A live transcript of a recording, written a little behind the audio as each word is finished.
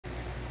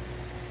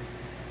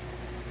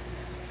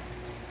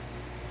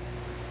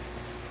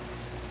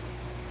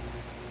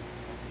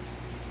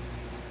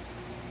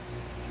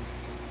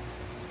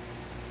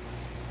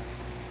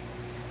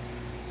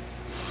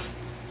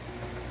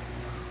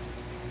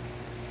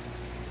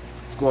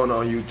going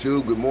on,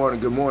 YouTube? Good morning,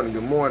 good morning,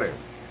 good morning.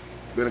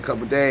 Been a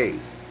couple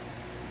days.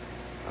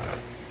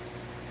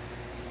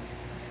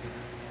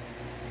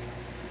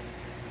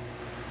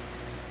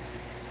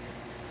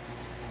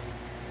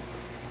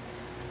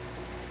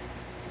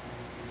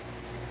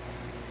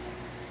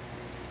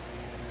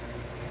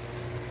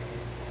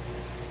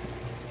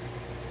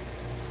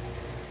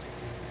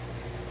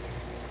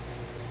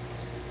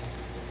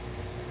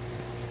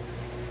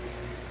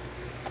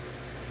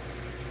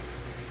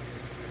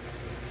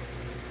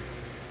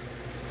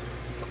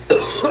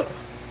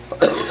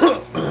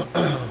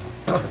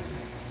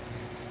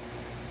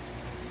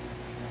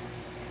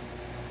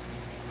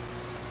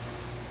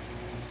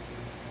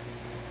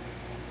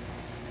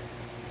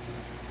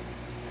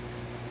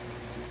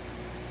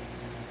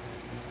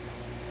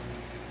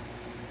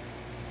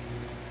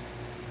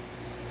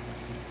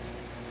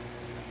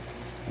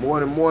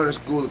 Morning, morning,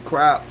 School of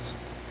Crops.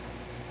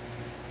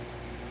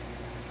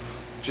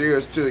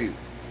 Cheers to you.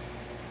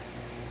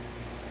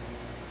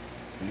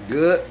 You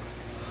good?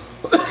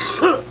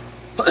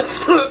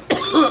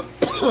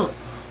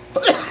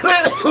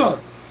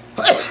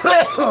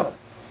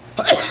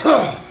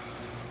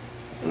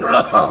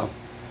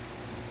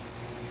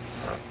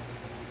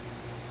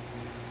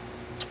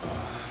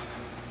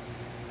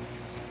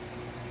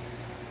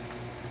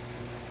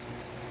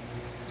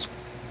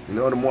 You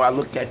know, the more I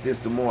look at this,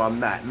 the more I'm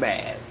not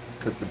mad.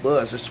 Because the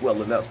buds are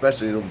swelling up,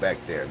 especially them back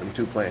there, them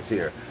two plants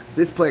here.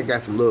 This plant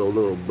got some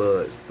little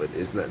buds, but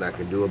it's nothing I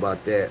can do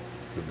about that.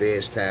 The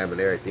veg time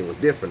and everything was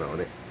different on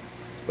it.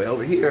 But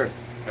over here,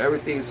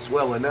 everything's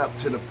swelling up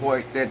to the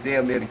point that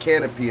damn near the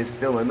canopy is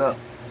filling up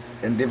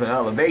in different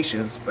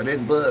elevations. But there's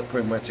bud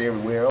pretty much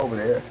everywhere over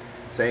there.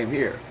 Same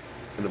here.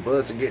 And the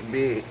buds are getting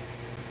big.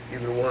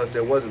 Even the ones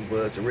that wasn't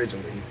buds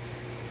originally.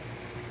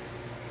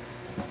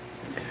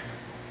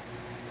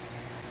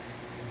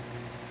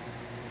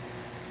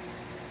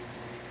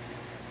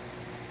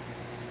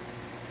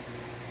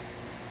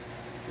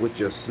 With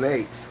your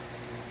snakes.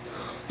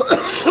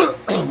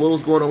 What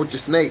was going on with your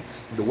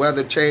snakes? The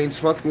weather changed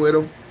fucking with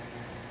them?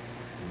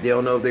 They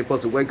don't know if they're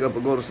supposed to wake up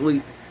or go to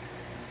sleep.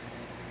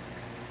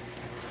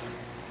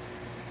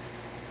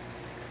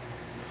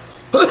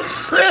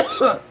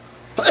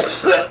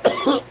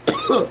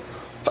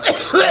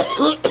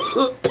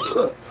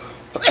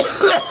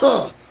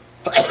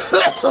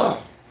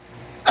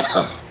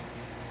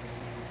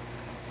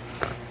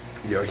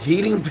 Your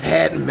heating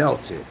pad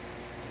melted.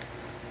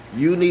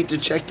 You need to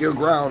check your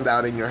ground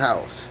out in your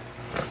house.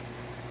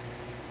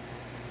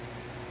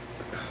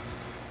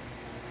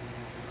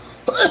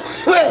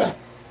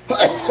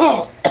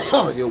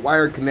 Your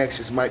wire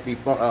connections might be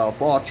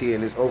faulty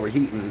and is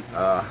overheating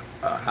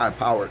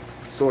high-powered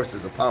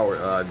sources of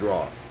power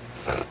draw.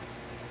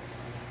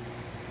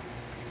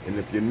 And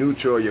if your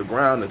neutral or your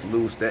ground is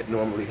loose, that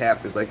normally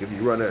happens. Like if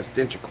you run an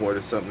extension cord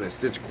or something, the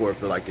extension cord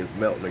feel like it's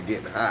melting or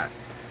getting hot.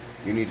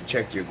 You need to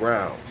check your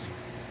grounds.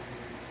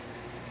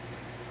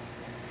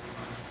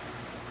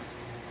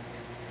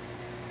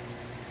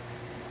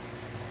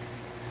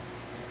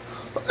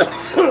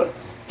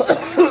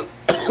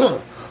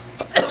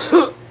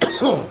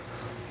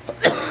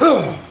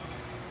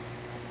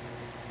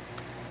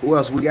 Who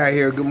else we got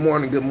here? Good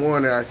morning, good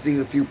morning. I see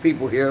a few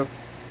people here.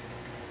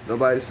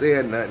 Nobody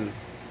said nothing.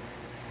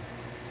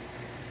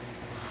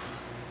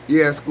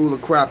 Yeah, School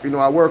of Crop. You know,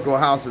 I work on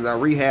houses. I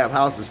rehab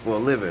houses for a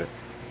living.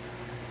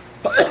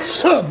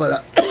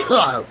 But,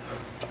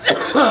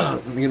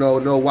 you know,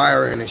 no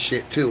wiring and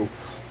shit, too.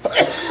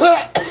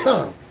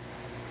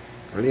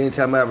 And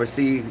anytime I ever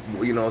see,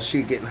 you know,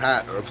 shit getting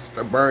hot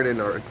or burning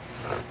or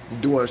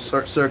doing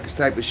circus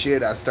type of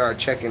shit, I start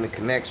checking the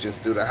connections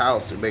through the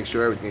house to make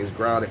sure everything is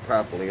grounded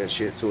properly and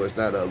shit, so it's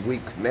not a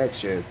weak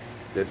connection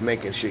that's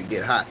making shit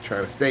get hot,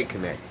 trying to stay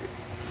connected.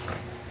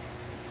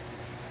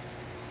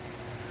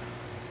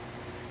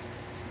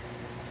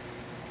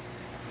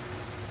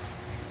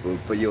 But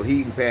for your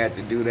heating pad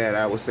to do that,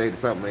 I would say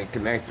something ain't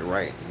connected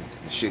right and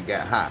the shit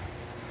got hot.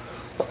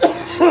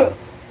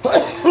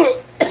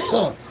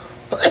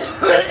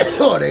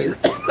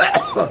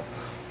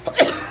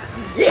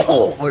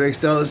 Or they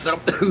selling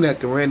something that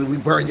can randomly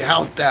burn your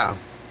house down.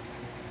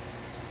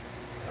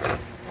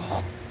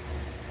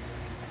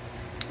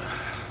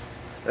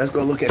 Let's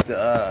go look at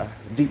the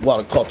deep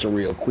water culture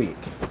real quick.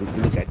 We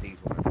can look at these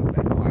when I come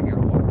back. Oh, I got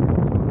a water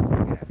bottle.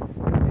 That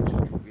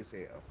bitch is droopy as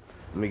hell.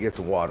 Let me get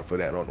some water for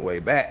that on the way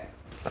back.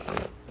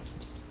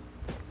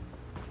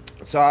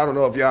 So I don't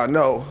know if y'all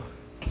know,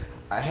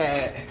 I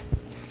had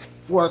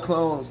 4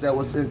 clones that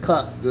was in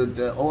cups, the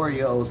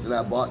Oreos that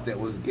I bought that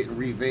was getting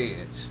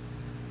re-veg.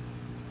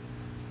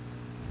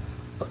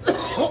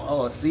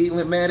 Oh, a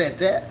seedling, man, at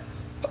that.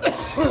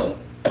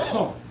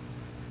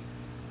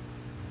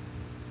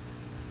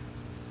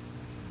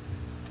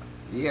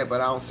 Yeah,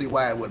 but I don't see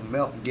why it would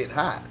melt and get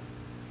hot.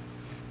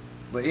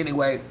 But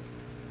anyway,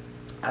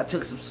 I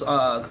took some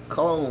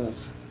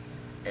clones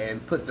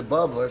and put the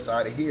bubblers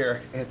out of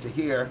here into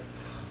here.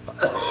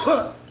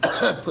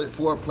 Put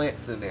 4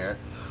 plants in there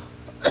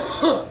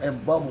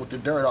and bubbled the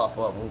dirt off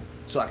of them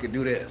so I could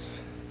do this.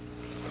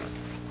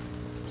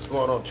 It's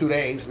going on 2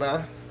 days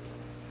now.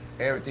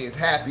 Everything's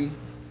happy.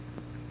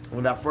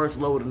 When I first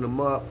loaded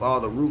them up, all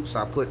the roots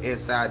I put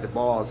inside the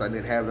balls. I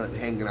didn't have nothing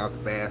hanging out the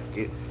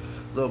basket.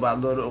 Little by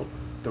little,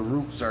 the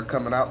roots are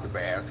coming out the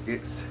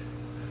baskets.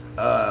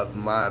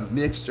 My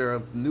mixture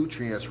of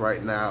nutrients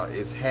right now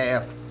is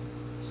half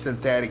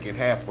synthetic and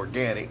half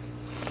organic.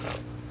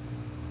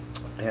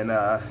 And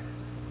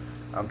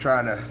I'm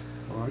trying to,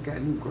 I got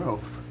new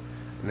growth.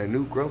 And the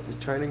new growth is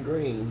turning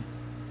green.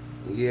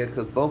 Yeah,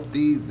 because both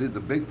these,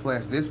 the big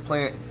plants, this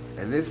plant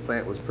and this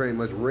plant was pretty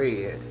much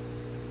red.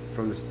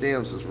 From the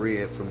stems was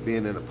red from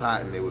being in the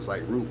pot, and it was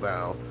like root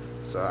bound.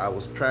 So I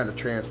was trying to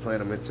transplant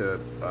them into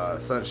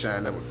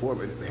Sunshine number 4,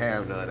 but didn't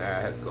have none.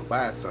 I had to go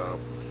buy some.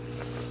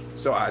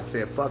 So I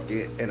said, fuck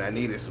it, and I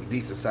needed some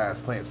decent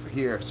sized plants for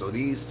here. So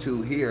these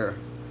two here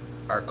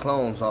are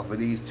clones off of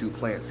these two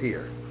plants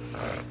here.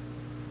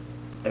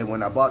 And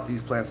when I bought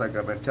these plants, like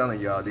I've been telling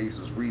y'all, these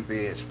was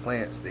re-veg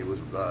plants. They was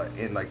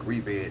in like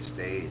re-veg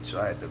stage, so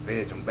I had to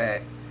veg them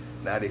back.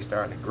 Now they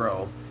starting to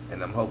grow.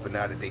 And I'm hoping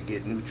now that they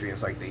get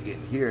nutrients like they get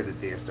in here, that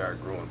they'll start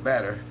growing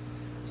better.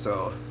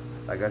 So,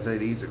 like I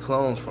said, these are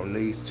clones from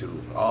these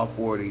two. All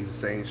 4 of these the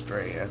same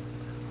strain.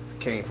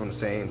 Came from the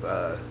same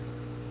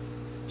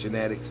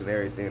genetics and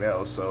everything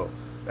else. So,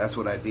 that's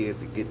what I did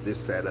to get this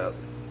set up.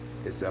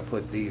 Is I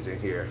put these in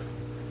here.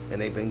 And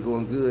they've been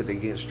going good. They're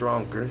getting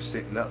stronger,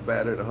 sitting up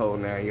better, the whole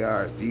 9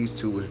 yards. These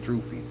two was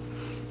droopy.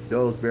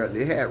 Those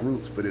barely, they had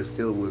roots, but it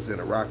still was in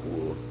a rock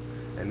wool.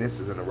 And this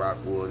is in a rock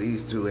wool.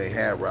 These two ain't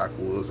have rock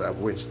wools. I've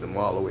winched them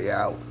all the way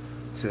out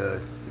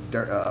to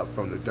dirt,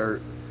 from the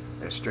dirt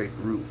and straight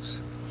roots.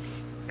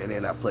 And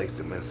then I placed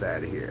them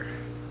inside of here.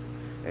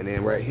 And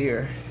then right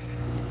here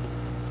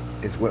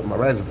is what my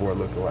reservoir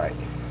looking like.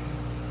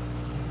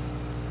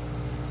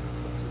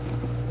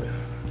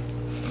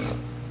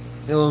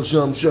 A little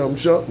something, something,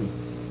 something.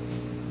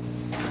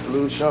 A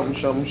little something,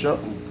 something,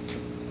 something.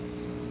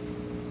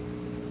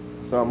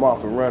 So I'm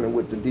off and running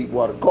with the deep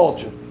water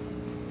culture.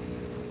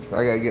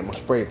 I gotta get my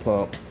spray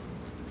pump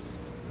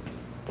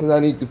because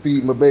I need to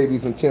feed my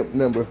babies in temp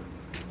number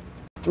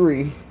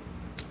 3.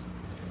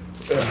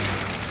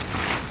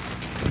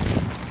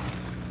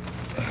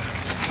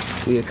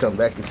 We'll come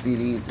back and see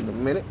these in a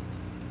minute.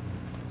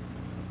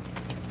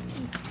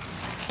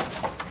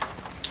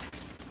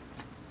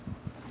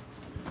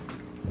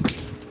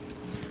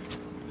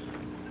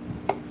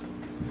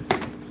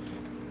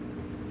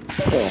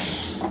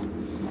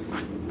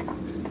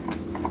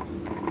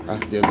 I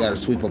still gotta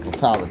sweep up a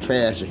pile of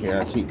trash in here.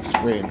 I keep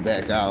spraying it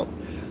back out.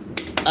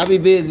 I'll be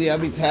busy, I'll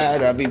be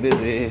tired, I'll be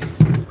busy.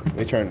 Let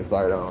me turn this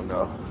light on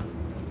though.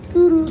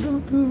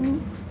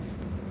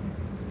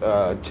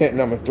 Tent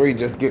number 3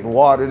 just getting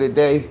water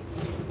today.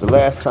 The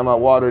last time I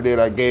watered it,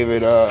 I gave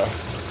it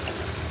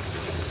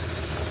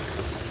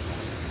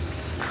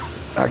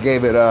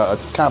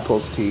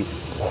compost tea.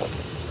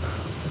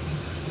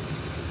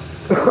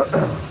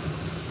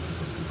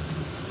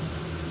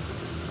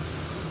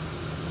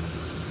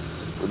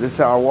 This is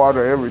how I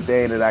water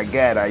everything that I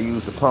got. I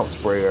use a pump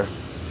sprayer,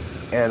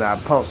 and I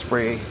pump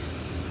spray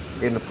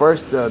in the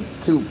first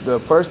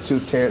two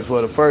tents.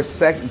 Well, the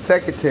second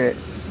tent,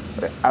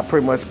 I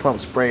pretty much pump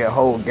spray a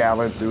whole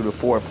gallon through the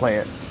 4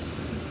 plants.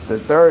 The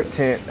third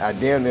tent, I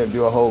damn near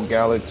do a whole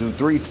gallon through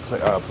 3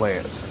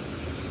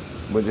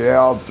 plants. But they're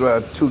all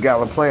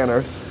 2-gallon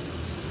planters.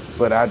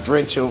 But I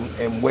drench them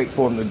and wait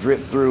for them to drip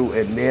through,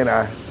 and then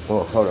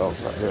hold on.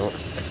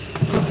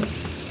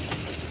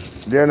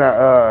 Then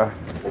I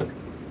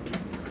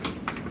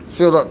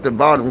fill up the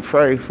bottom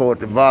tray for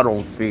the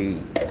bottom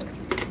feed.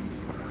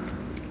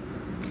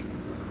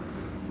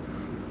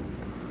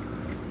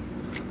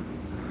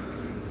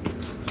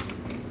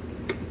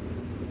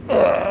 I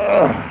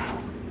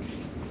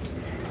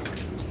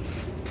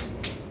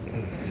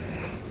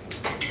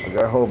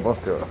got a whole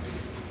bunch of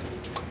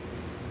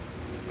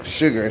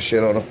sugar and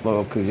shit on the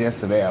floor because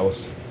yesterday I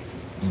was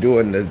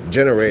doing the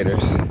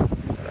generators,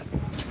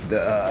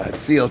 the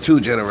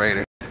CO2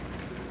 generator.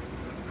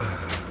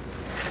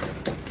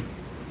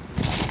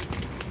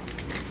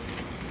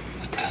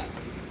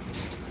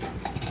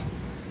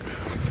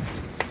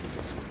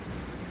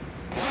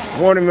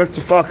 Morning, Mr.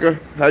 Fucker.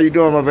 How you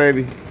doing, my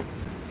baby?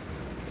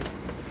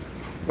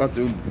 About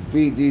to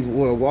feed these,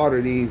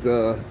 water these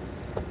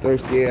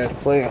thirsty ass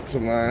plants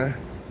of mine.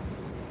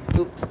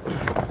 Oop.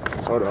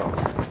 Hold on.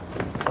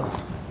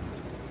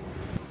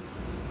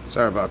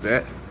 Sorry about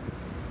that.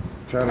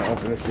 I'm trying to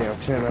open this damn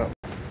tent up.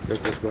 Guess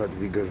that's going to have to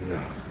be good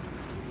enough.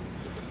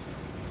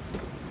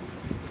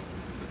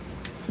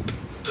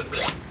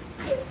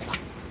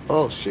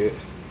 Oh shit.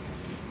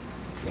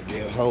 That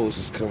damn hose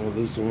is coming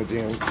loose on my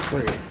damn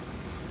sprayer.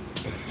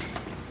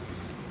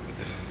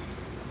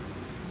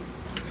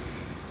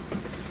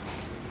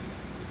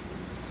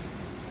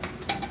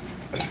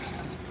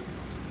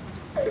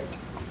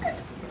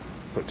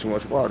 Put too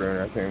much water in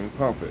it, I can't even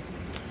pump it.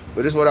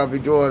 But this is what I'll be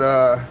doing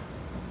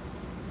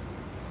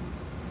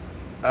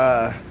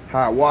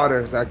hot water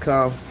as I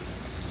come,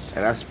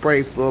 and I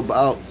spray for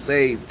about,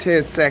 say,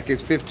 10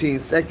 seconds,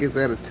 15 seconds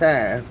at a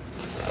time,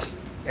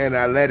 and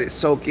I let it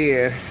soak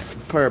in,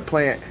 per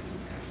plant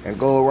and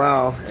go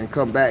around and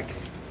come back.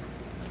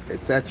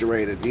 It's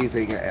saturated. These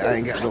ain't got, I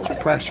ain't got no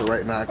pressure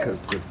right now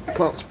because the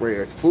pump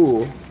sprayer is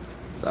full,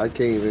 so I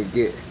can't even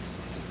get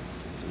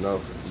no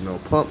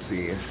pumps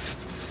in.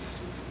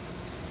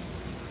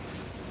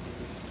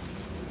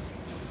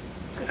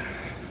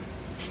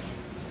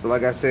 So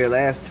like I said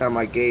last time,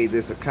 I gave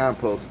this a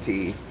compost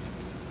tea.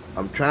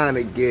 I'm trying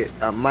to get,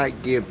 I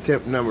might give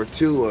temp number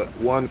 2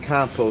 one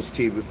compost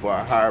tea before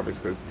I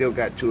harvest, because still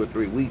got 2 or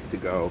 3 weeks to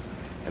go,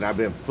 and I've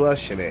been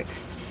flushing it.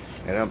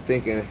 And I'm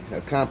thinking a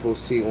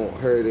compost tea won't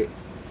hurt it,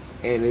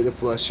 and it'll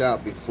flush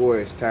out before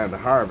it's time to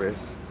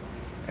harvest.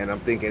 And I'm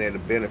thinking it'll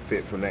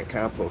benefit from that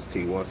compost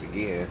tea once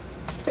again.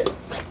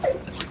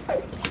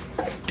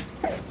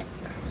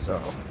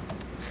 So,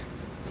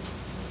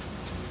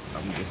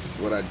 this is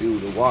what I do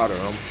to water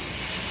them.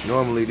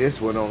 Normally this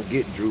one don't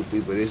get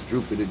droopy, but it's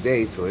droopy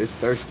today, so it's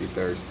thirsty.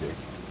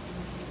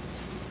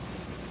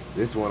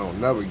 This one don't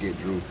never get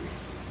droopy.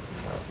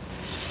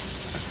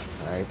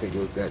 I didn't think it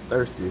was that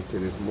thirsty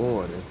till this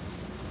morning.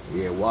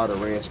 Yeah, water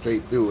ran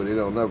straight through it. It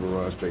don't never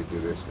run straight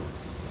through this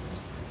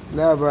one.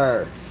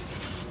 Never.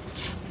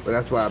 But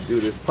that's why I do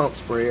this pump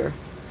sprayer.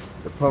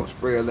 The pump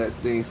sprayer lets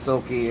things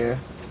soak in.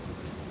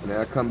 And then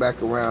I come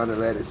back around and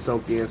let it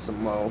soak in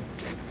some more.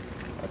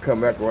 I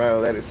come back around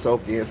and let it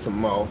soak in some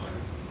more.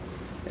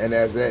 And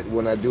as that,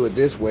 when I do it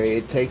this way,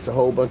 it takes a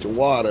whole bunch of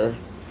water,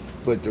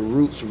 but the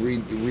roots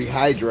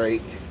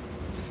rehydrate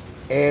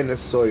and the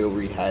soil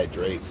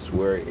rehydrates,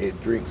 where it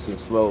drinks and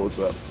slows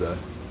up the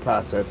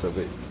process of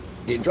it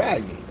getting dry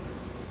again.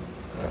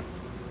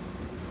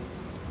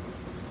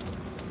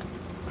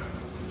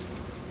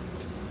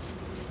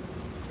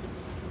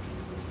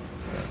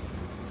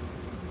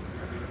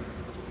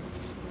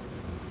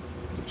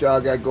 What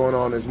y'all got going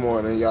on this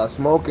morning? Y'all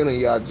smoking or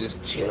y'all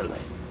just chilling?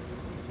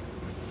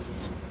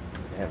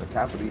 Man, the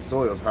top of these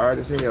soils hard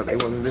as hell. They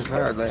wasn't this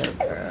hard last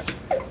time.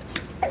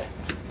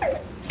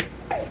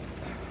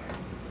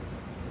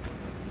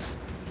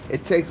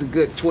 It takes a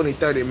good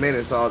 20-30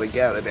 minutes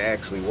altogether to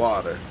actually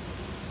water,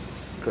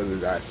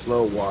 because I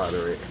slow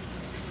water it.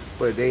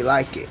 But they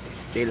like it.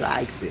 They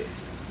likes it.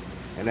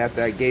 And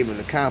after I gave them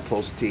the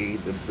compost tea,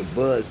 the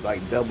buds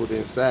like doubled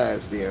in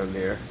size down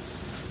there.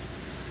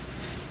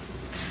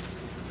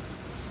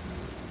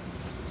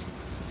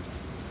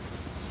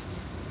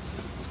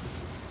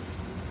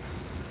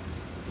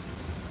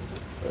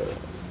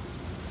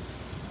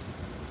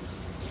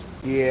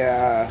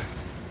 Yeah,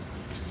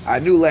 I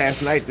knew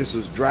last night this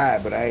was dry,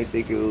 but I didn't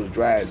think it was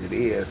dry as it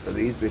is, because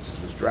these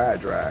bitches was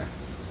dry.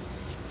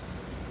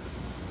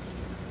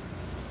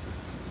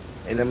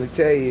 And let me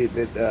tell you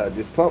that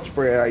this pump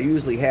sprayer, I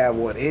usually have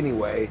one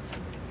anyway,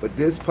 but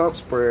this pump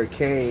sprayer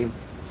came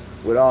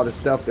with all the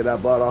stuff that I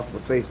bought off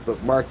of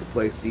Facebook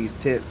Marketplace, these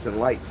tents and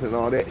lights and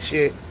all that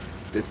shit.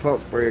 This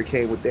pump sprayer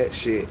came with that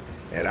shit,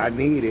 and I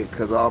need it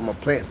because all my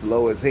plants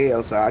low as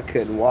hell, so I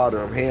couldn't water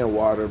them, hand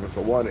water them if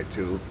I wanted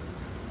to.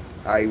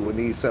 I would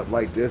need something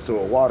like this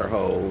or a water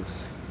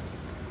hose.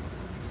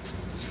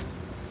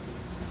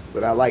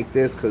 But I like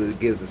this because it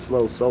gives a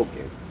slow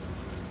soaking.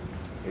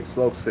 It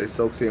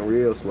soaks in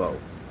real slow.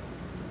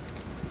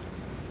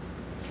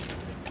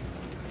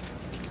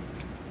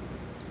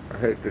 I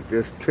hate that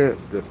this tent,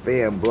 the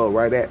fan blow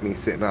right at me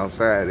sitting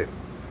outside it,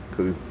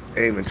 because it's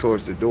aiming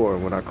towards the door,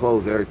 and when I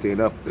close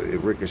everything up, it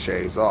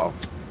ricochets off.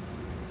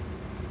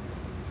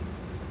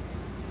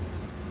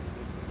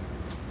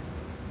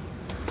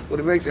 But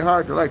it makes it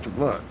hard to light your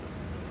blunt.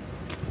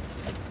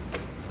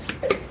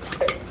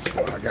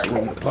 I got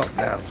room to pump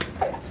now.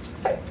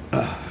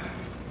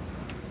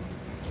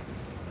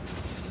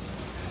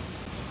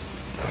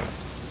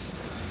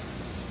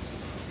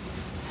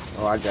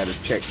 Oh, I gotta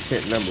check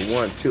tent number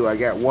 1 too. I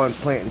got one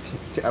plant.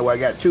 I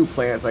got 2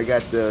 plants. I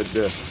got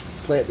the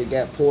plant that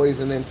got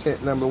poison in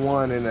tent number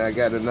 1, and I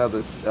got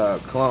another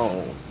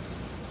clone.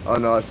 Oh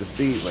no, it's a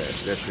seedling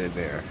that's in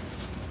there.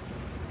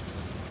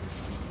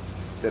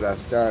 That I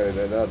started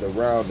another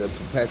round of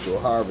perpetual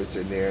harvest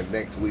in there.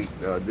 Next week,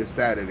 this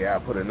Saturday,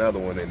 I'll put another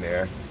one in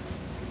there.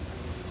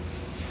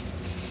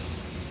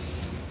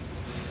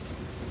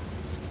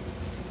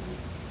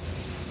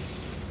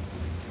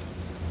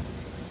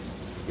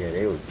 Yeah,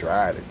 they was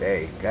dry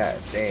today. God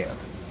damn.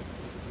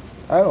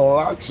 I don't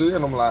like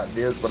seeing them like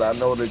this, but I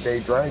know that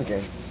they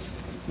drinking.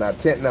 Now,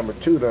 tent number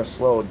 2 done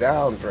slowed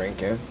down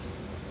drinking.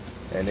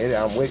 And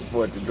I'm waiting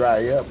for it to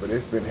dry up, but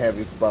it's been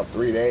heavy for about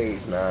 3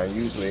 days now.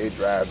 Usually it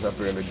dries up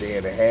in a day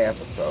and a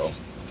half or so.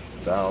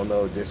 So I don't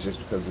know if this is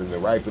because of the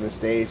ripening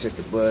stage that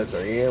the buds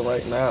are in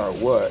right now or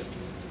what.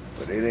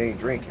 But it ain't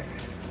drinking.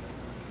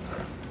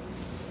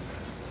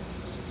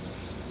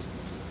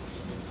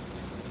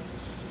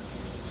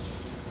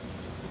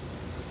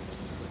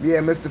 Yeah,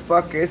 Mr.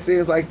 Fucker, it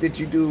seems like that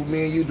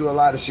me and you do a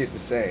lot of shit the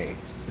same.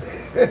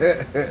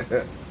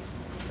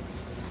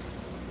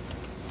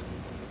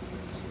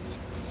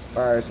 As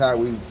far as how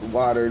we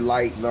water,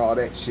 light, and all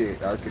that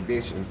shit, our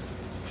conditions.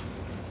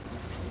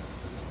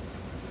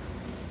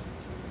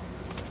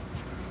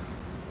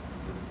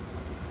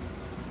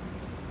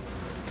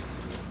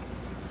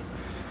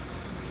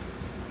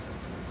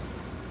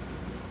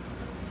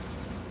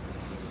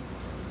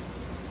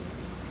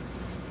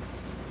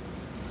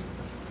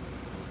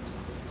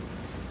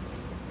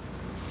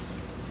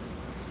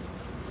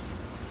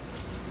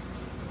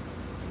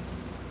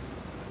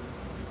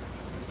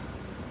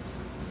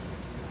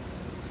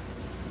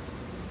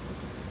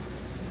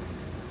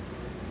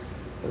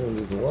 Damn,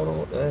 there's water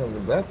on. Damn, the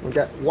back one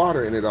got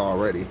water in it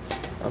already.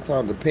 I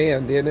thought the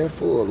pan did it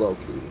full low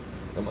key.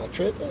 Am I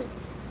tripping?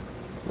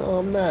 No,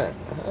 I'm not.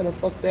 How the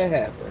fuck that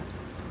happened?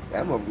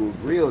 That mother was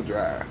real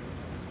dry.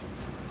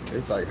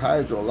 It's like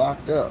hydro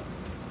locked up.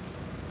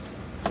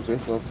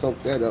 Just gonna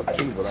soak that up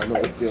too, but I know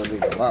it still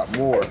need a lot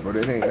more. But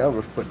it ain't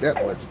never put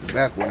that much. The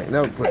back one ain't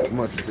never put as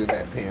much as in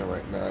that pan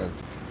right now.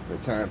 The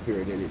time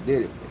period that it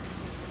did it.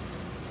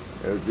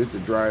 This is the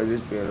driest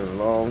it's been in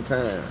a long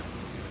time.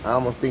 I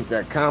almost think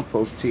that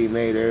compost tea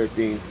made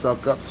everything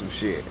suck up some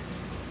shit.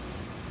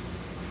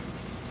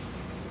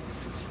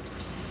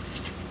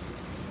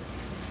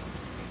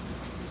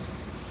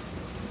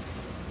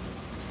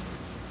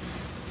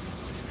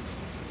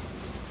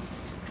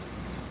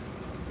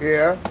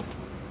 Yeah,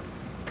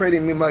 pretty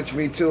much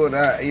me too. And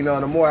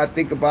the more I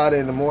think about it,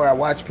 and the more I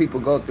watch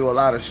people go through a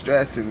lot of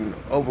stress and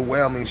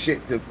overwhelming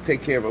shit to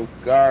take care of a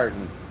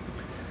garden,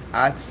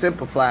 I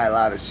simplify a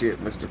lot of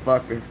shit, Mr.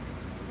 Fucker.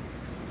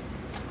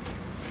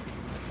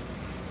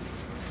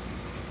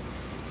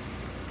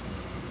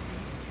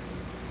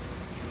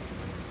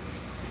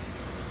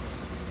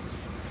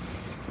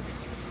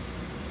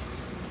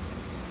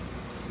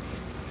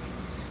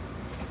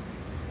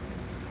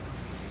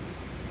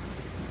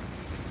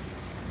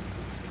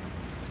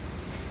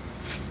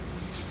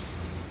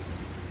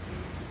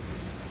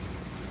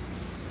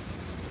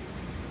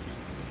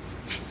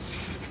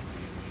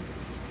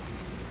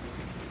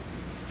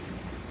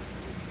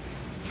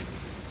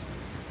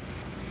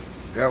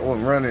 That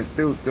one running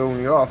threw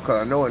me off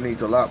because I know it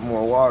needs a lot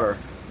more water.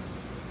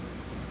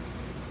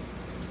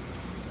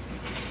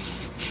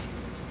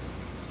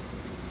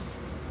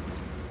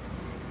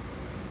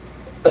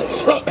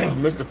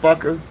 Mr.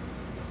 Fucker,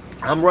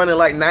 I'm running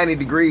like 90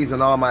 degrees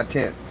in all my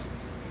tents.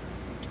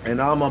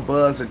 And all my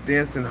buds are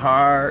dense and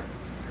hard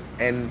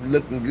and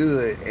looking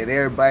good. And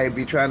everybody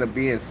be trying to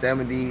be in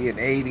 70 and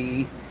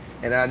 80.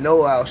 And I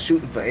know I was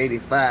shooting for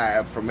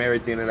 85 from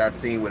everything that I've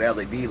seen with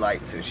LED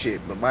lights and shit.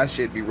 But my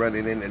shit be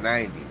running in the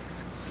 90s.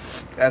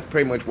 That's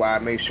pretty much why I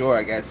make sure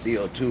I got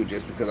CO2,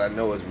 just because I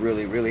know it's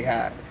really, really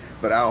hot.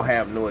 But I don't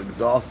have no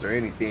exhaust or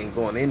anything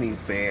going in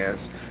these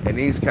fans. And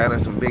these kind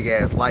of some big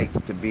ass lights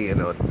to be in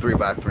a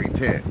 3x3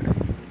 tent.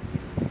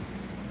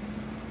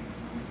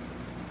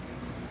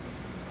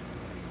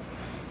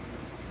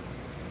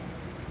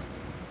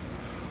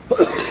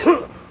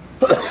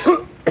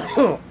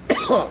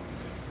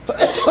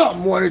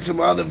 Morning to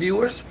my other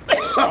viewers.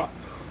 Oh,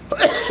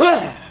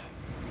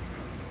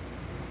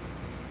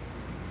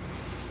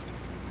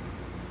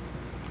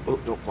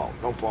 don't fall,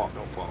 don't fall,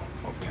 don't fall.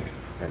 Okay,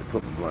 I had to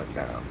put my blunt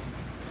down.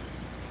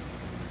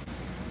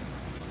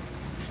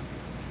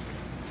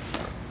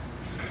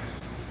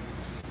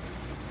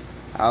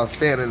 I was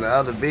saying in the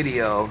other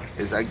video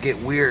is I get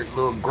weird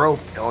little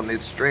growth on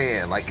this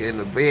strand, like in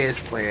the veg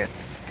plant.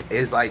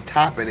 It's like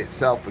topping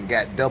itself and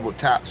got double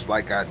tops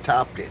like I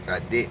topped it. I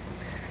didn't.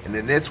 And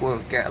then this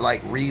one's got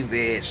like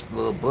re-veg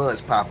little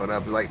buds popping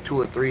up. It's like 2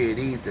 or 3 of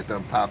these that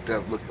done popped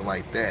up looking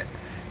like that.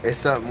 It's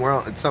something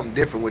wrong. It's something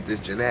different with this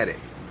genetic.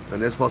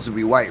 And they're supposed to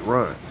be white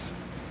runs.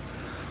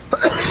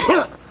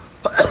 That's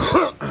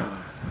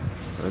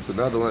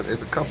another one.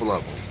 It's a couple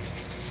of them.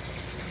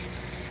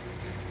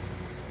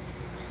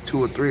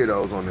 2 or 3 of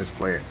those on this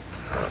plant.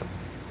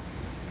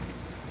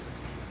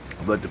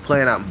 But the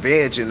plant I'm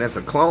vegging, that's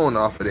a clone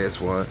off of this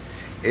one,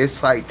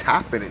 it's like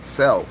topping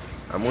itself.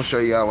 I'm gonna show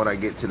y'all when I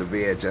get to the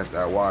veg after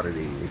I water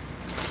these.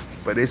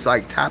 But it's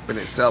like topping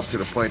itself to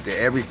the point that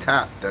every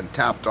top done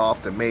topped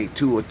off and made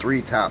 2 or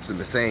 3 tops in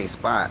the same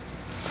spot.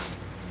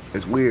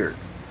 It's weird.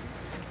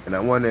 And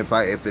I wonder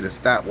if it'll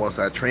stop once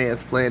I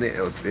transplant it,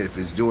 or if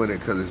it's doing it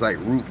because it's like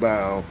root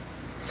bound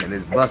and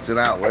it's busting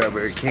out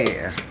wherever it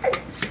can.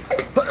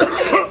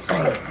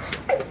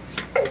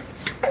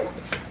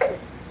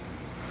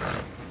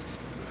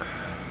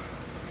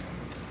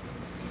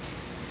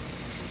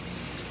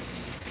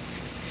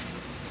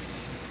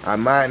 I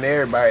mind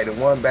everybody, the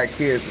one back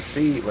here is a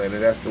seedling,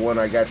 and that's the one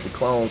I got the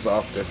clones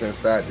off that's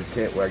inside the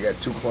tent, where I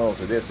got 2 clones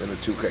of this in a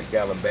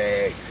 2-gallon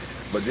bag.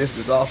 But this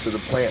is also the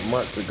plant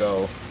months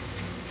ago.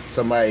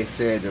 Somebody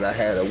said that I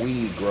had a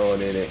weed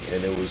growing in it,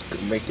 and it was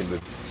making the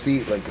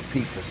seedling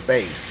compete for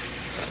space.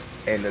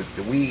 And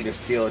the weed is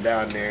still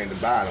down there in the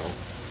bottom.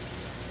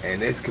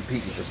 And it's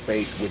competing for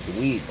space with the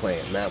weed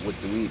plant, not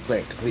with the weed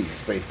plant competing for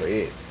space for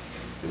it.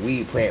 The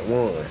weed plant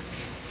won.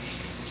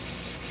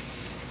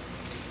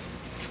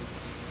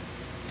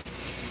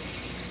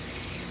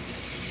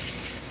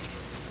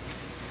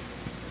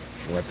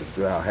 We'll have to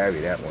feel how heavy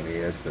that one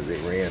is because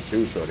it ran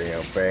through so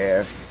damn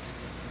fast.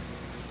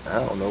 I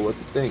don't know what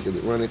to think. Is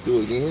it running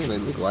through again? It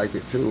look like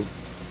it too.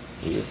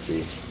 We'll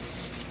see.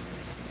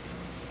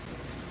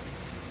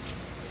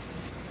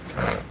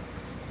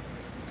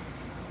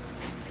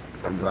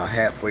 I'm about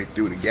halfway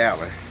through the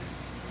gallon.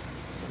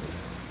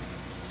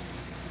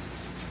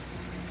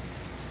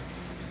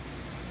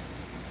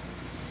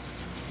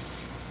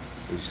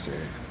 What you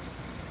say?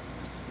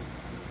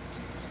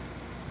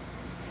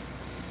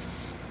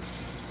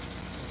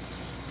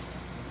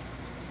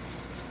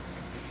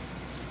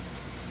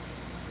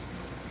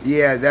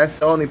 Yeah, that's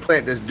the only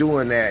plant that's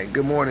doing that.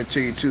 Good morning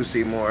to you too,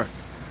 Seymour.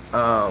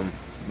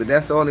 But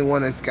that's the only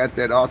one that's got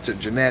that altered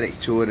genetic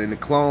to it. And the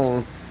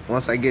clone,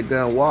 once I get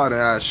done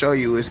watering, I'll show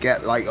you. It's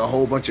got like a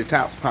whole bunch of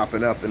tops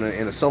popping up in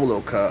a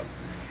solo cup,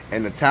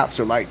 and the tops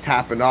are like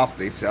topping off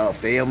themselves.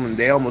 They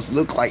almost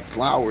look like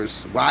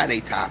flowers. Why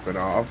they topping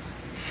off?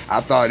 I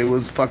thought it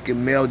was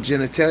fucking male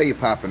genitalia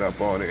popping up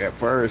on it at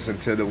first,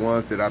 until the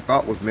ones that I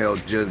thought was male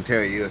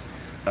genitalia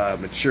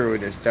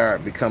matured and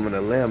start becoming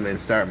a limb and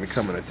start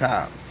becoming a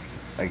top.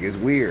 Like, it's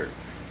weird.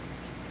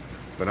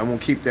 But I'm gonna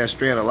keep that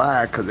strand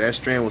alive because that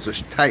strand was a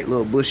tight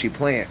little bushy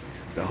plant.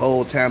 The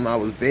whole time I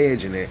was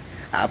vegging it,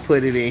 I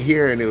put it in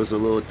here and it was a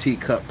little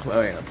teacup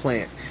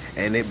plant,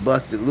 and it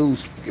busted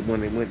loose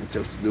when it went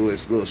into do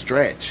its little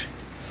stretch.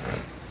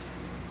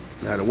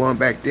 Now the one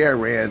back there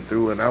ran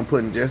through, and I'm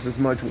putting just as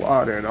much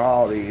water in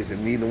all these,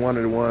 and neither one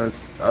of the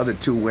ones, the other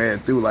two ran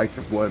through like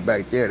the one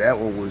back there. That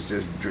one was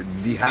just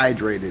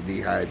dehydrated.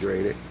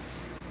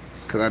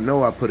 Cause I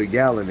know I put a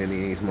gallon in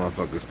these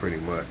motherfuckers pretty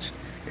much.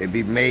 It'd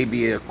be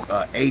maybe a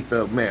eighth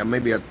of, man,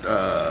 maybe a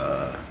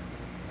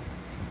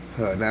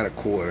not a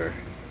quarter,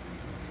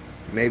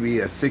 maybe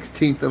a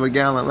 16th of a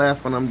gallon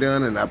left when I'm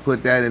done, and I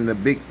put that in the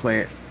big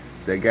plant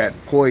that got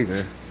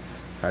poison.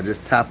 I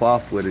just top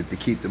off with it to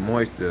keep the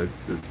moisture,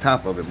 the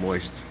top of it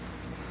moist.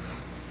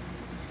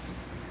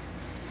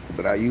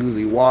 But I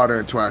usually water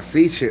until I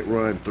see shit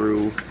run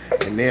through,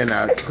 and then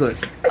I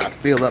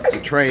fill up the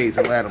trays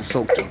and let them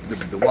soak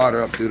the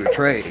water up through the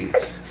trays.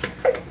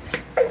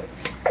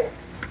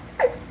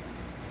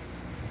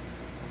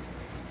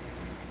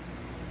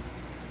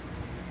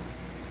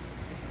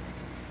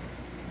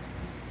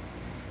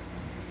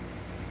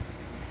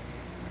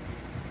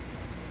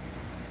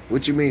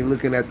 What you mean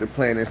looking at the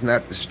plant? It's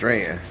not the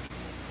strand.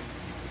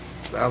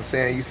 I'm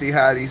saying, you see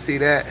how, do you see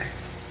that?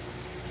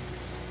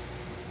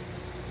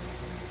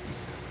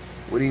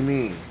 What do you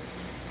mean?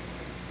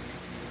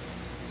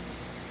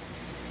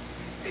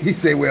 He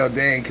said, well,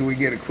 dang, can we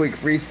get a quick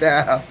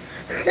freestyle?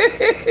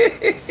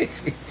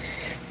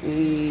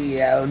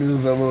 Yeah, I don't know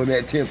if I'm on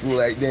that tempo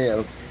like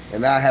damn.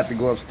 And I have to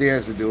go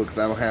upstairs to do it because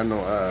I don't have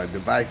no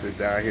devices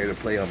down here to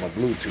play on my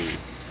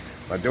Bluetooth.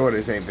 My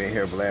daughters ain't been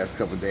here for the last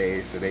couple of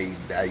days, so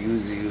I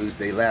usually use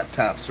their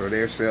laptops or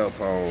their cell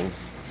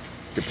phones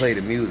to play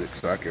the music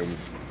so I can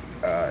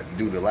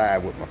do the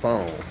live with my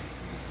phone.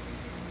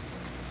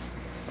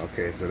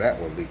 Okay, so that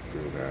one leaked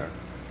through now.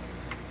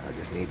 I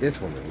just need this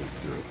one to leak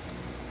through.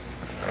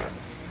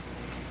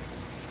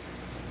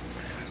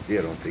 I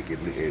still don't think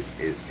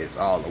it's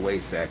all the way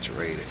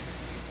saturated.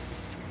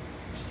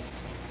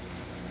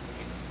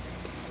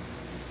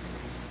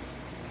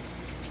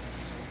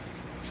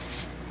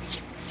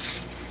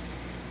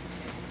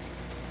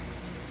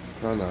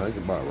 Oh no, it's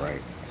about right.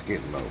 It's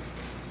getting low.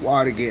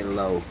 Water getting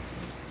low.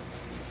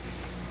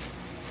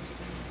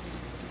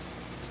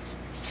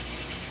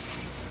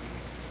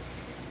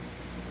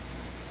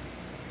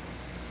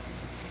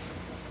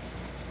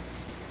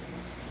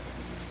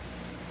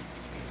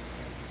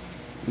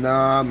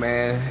 Nah,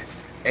 man.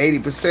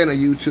 80% of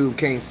YouTube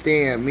can't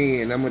stand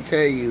me, and I'm gonna tell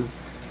you,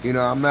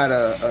 I'm not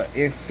a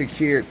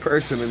insecure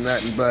person or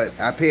nothing, but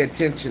I pay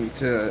attention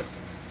to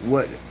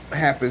what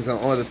happens on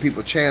other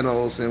people's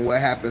channels and what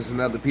happens in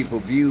other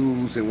people's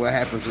views and what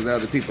happens with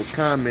other people's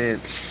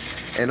comments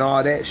and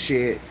all that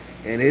shit.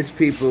 And it's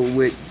people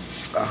with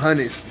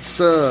 100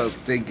 subs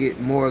that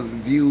get more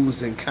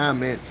views and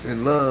comments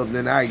and love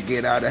than I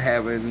get out of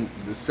having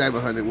the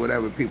 700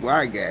 whatever people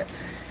I got.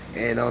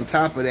 And on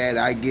top of that,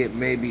 I get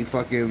maybe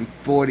fucking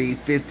 40,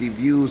 50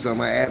 views on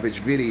my average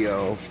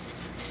video.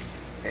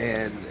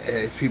 And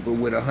as people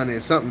with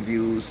 100 something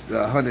views,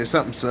 100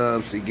 something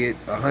subs, to get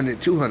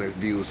 100, 200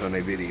 views on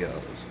their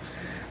videos.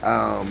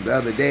 The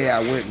other day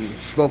I went and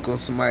spoke on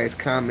somebody's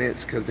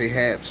comments because they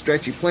had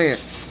stretchy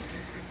plants.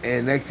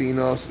 And next thing you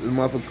know, the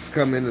motherfuckers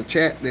come in the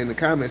chat, in the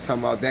comments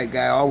talking about that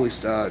guy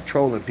always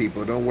trolling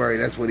people. Don't worry,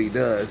 that's what he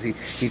does.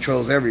 He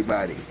trolls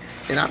everybody.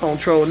 And I don't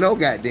troll no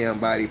goddamn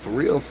body, for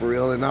real.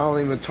 And I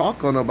don't even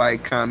talk on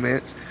nobody's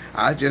comments.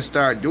 I just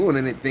start doing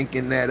it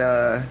thinking that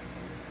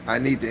I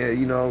need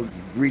to,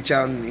 reach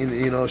out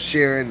and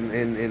share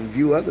and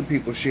view other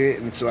people's shit.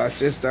 And so I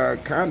just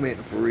started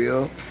commenting for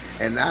real.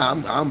 And now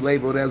I'm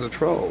labeled as a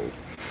troll.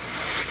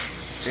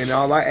 And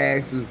all I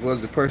asked was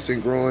the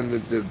person growing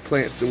the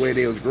plants the way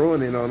they was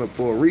growing it on it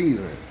for a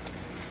reason.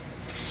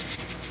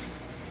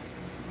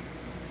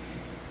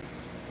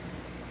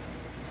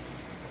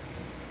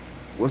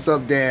 What's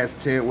up,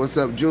 Dad's Tent? What's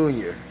up,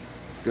 Junior?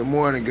 Good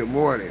morning, good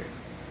morning.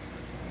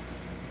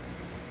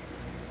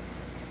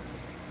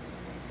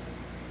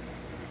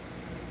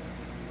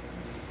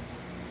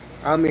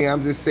 I mean,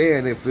 I'm just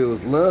saying, if it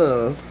was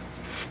love,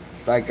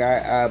 like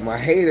my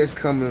haters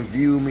come and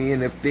view me,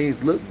 and if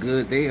things look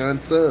good, they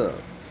unsub.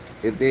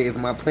 If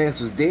my plants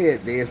was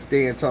dead, they'd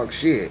stay and talk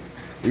shit.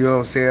 You know what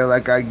I'm saying?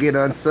 Like, I get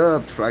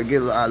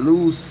unsubbed, I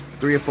lose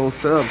 3 or 4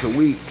 subs a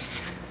week.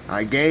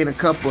 I gain a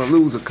couple and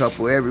lose a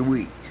couple every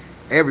week.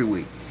 Every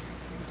week.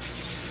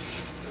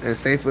 And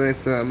say for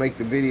instance, I make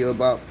the video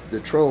about the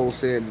troll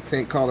saying the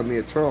tank calling me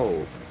a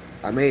troll.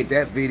 I made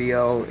that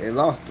video and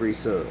lost 3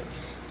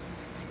 subs.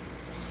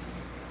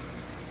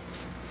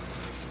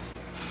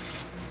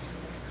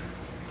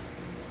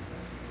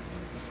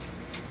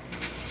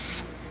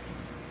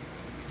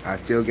 I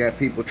still got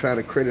people trying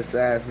to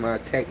criticize my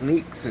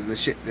techniques and the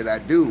shit that I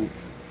do.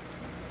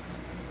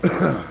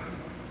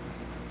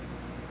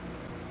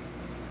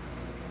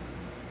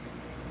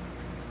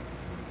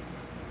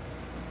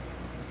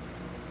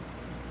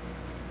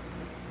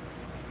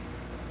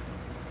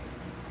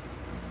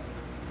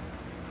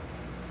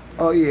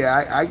 Oh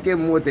yeah, I give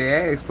them what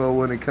they ask for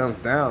when it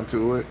comes down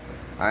to it.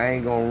 I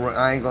ain't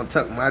gonna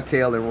tuck my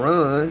tail and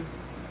run.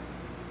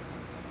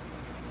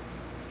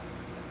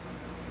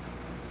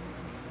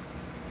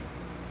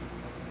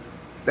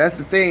 That's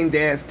the thing,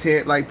 Dad's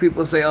tent. Like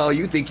people say, oh,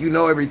 you think you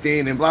know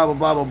everything and blah blah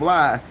blah blah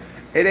blah.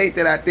 It ain't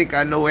that I think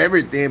I know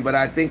everything, but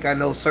I think I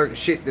know certain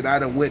shit that I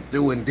done went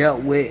through and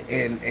dealt with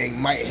and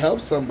might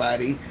help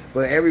somebody.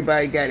 But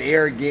everybody got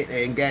arrogant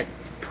and got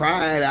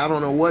pride. I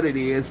don't know what it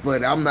is,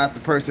 but I'm not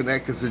the person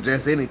that can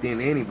suggest anything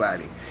to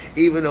anybody.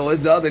 Even though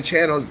it's the other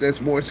channels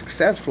that's more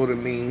successful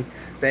than me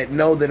that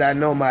know that I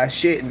know my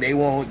shit and they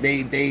won't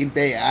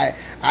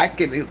I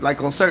can,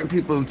 like on certain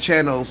people's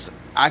channels,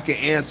 I can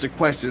answer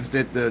questions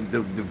that the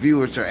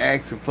viewers are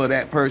asking for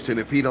that person.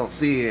 If he don't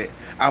see it,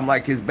 I'm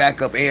like his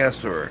backup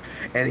answerer,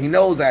 and he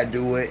knows I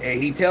do it,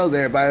 and he tells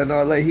everybody,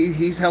 no, like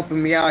he's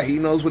helping me out. He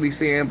knows what he's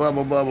saying, blah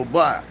blah blah blah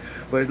blah.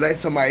 But let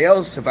somebody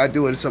else, if I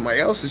do it to somebody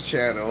else's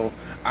channel,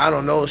 I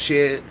don't know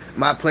shit.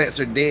 My plants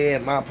are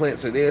dead. My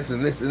plants are this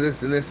and this and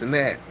this and this and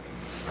that.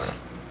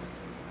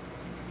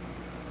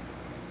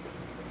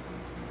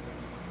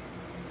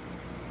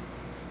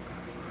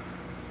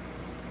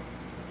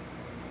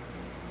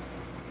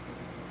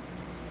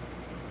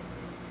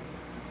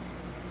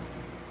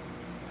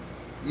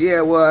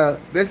 Yeah, well,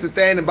 that's the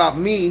thing about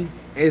me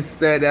is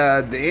that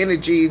the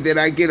energy that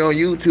I get on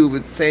YouTube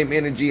is the same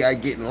energy I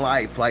get in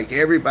life. Like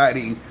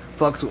everybody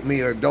fucks with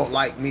me or don't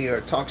like me or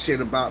talk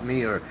shit about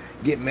me or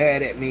get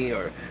mad at me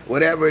or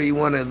whatever you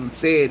want to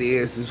say it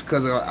is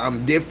because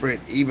I'm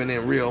different even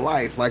in real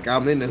life. Like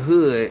I'm in the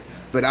hood,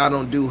 but I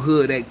don't do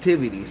hood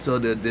activities. So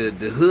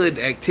the hood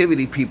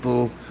activity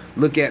people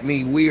look at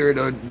me weird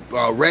or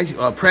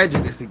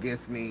prejudiced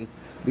against me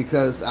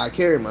because I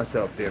carry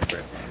myself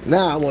different.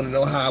 Now I want to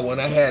know how when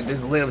I had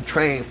this limb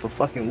trained for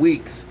fucking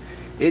weeks,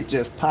 it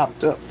just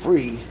popped up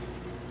free.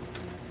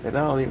 And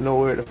I don't even know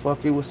where the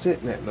fuck it was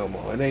sitting at no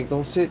more. It ain't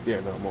gonna sit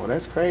there no more.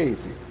 That's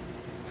crazy.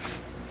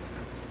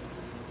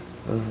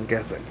 I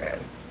guess I got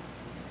it.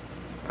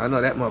 I know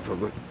that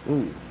motherfucker.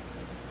 Ooh,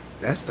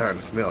 that's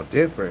starting to smell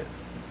different.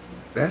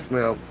 That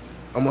smell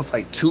almost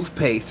like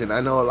toothpaste. And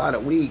I know a lot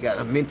of weed got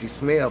a minty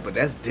smell, but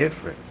that's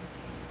different.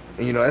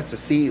 And you know, that's a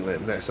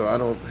seedling, so I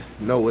don't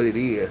know what it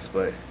is,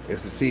 but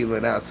it's a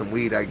seedling out some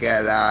weed I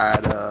got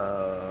out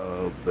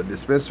of the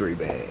dispensary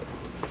bag.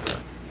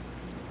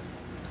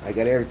 I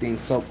got everything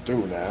soaked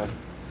through now.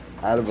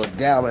 Out of a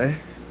gallon,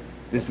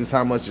 this is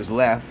how much is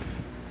left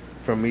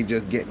from me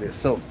just getting it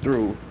soaked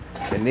through.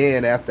 And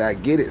then after I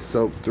get it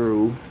soaked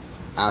through,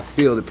 I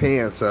fill the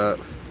pans up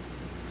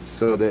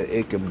so that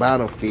it can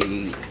bottom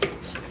feed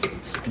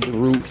the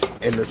roots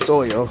and the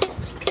soil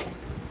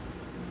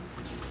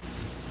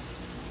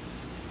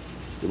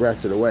the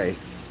rest of the way.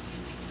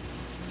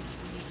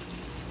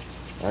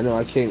 I know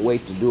I can't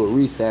wait to do a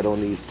reset on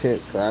these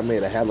tents because I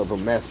made a hell of a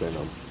mess in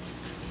them.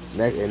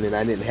 And then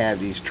I didn't have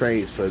these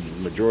trays for the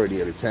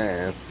majority of the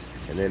time.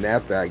 And then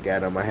after I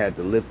got them, I had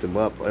to lift them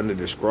up under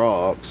the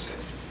scrogs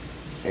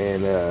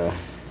and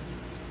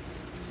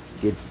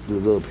get the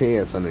little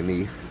pants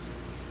underneath.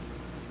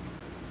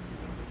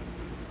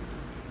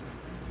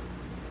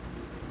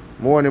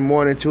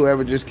 Morning to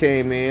whoever just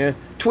came in.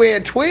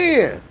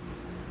 Twin!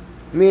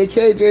 Me and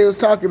KJ was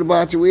talking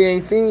about you. We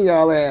ain't seen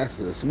y'all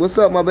asses. What's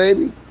up, my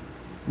baby?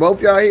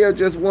 Both y'all here,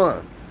 just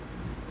one.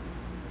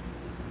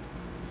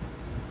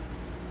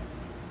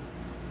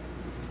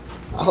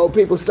 I hope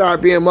people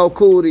start being more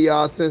cool to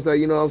y'all since,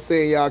 you know what I'm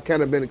saying, y'all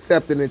kind of been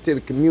accepted into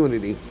the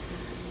community.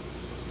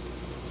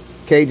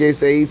 KJ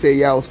said he said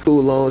y'all was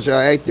cool as long as y'all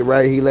acted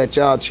right. He let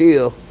y'all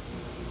chill.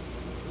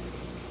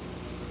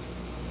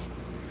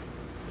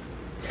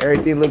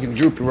 Everything looking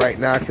droopy right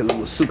now because it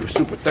was super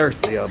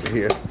thirsty over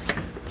here.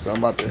 So I'm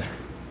about to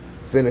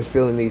finish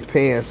filling these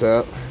pans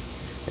up.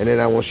 And then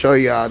I want to show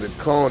y'all the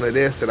clone of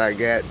this that I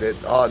got,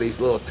 that all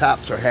these little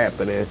tops are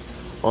happening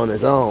on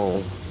its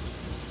own.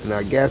 And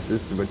I guess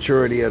it's the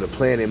maturity of the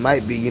plant. It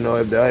might be, you know,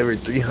 if the every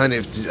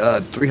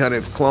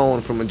 300th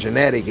clone from a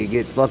genetic, it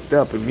get fucked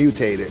up and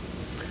mutated.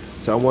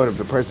 So I wonder if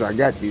the person I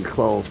got these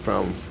clones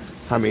from,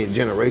 how many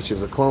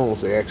generations of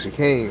clones they actually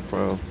came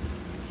from.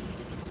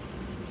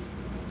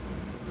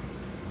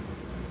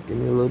 Give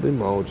me a little bit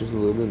more, just a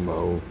little bit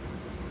more.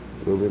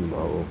 A little bit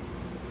more.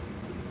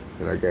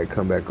 And I gotta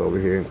come back over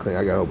here and clean.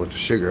 I got a whole bunch of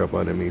sugar up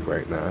underneath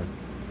right now.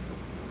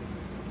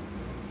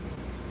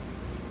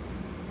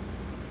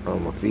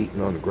 On my feet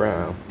and on the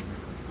ground.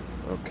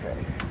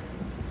 Okay.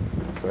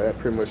 So that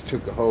pretty much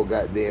took a whole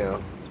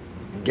goddamn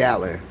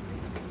gallon.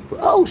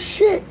 Oh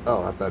shit!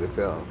 Oh, I thought it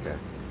fell. Okay.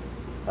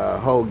 a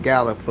whole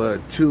gallon for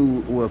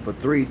two, well, for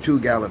three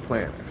 2-gallon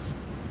planters.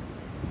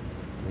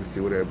 Let me see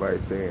what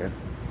everybody's saying.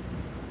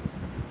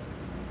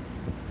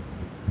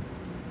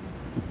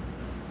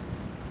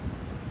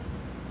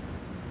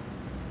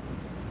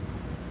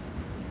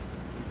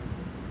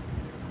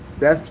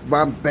 That's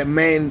my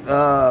main thing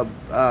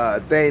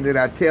that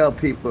I tell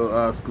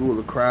people, School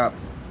of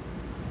Crops,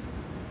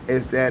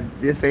 is that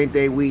this ain't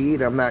their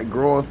weed. I'm not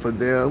growing for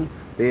them.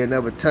 They'll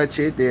never touch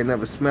it. They'll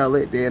never smell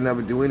it. They'll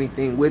never do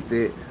anything with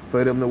it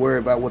for them to worry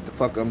about what the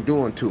fuck I'm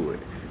doing to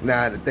it.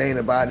 Now, the thing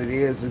about it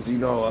is you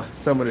know,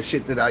 some of the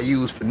shit that I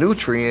use for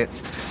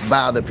nutrients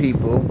bother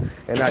people.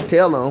 And I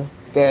tell them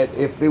that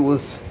if it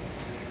was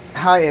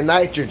high in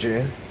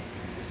nitrogen,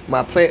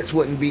 my plants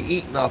wouldn't be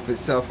eating off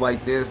itself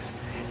like this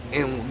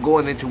and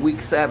going into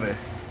week 7.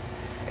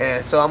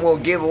 And so I'm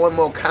gonna give one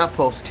more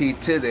compost tea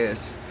to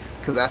this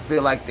because I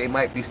feel like they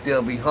might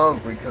still be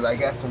hungry because I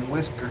got some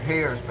whisker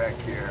hairs back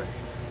here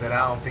that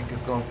I don't think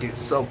is gonna get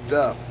soaked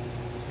up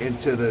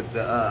into the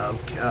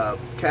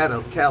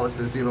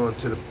calluses, you know,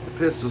 into the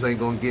pistils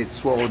ain't gonna get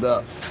swelled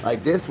up.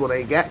 Like this one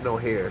ain't got no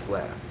hairs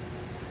left.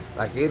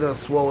 Like it done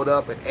swelled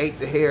up and ate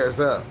the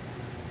hairs up.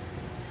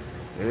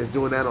 And it's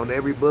doing that on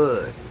every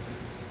bud.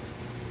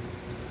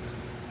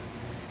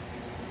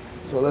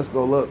 So let's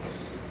go look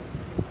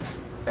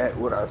at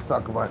what I was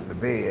talking about in the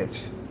veg.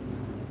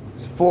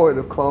 It's 4 of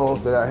the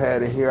clones that I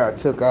had in here I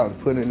took out and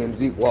put it in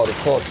deep water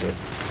culture.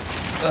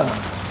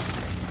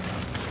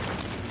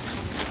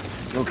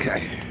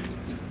 Okay.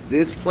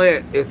 This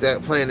plant is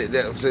that plant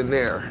that was in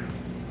there.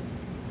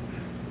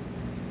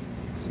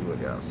 Let's see what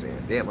y'all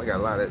saying. Damn, I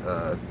got a lot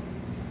of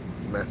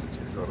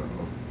messages. Hold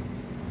on.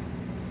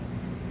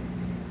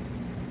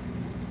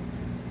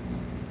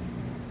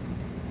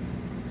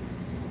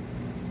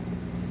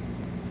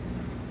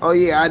 Oh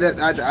yeah,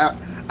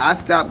 I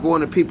stopped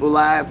going to people's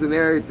lives and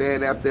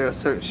everything after a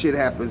certain shit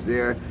happens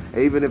there.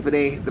 Even if it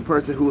ain't the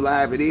person who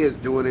live it is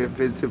doing it,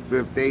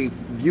 if they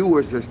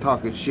viewers is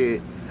talking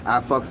shit,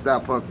 I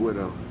stop fucking with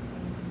them.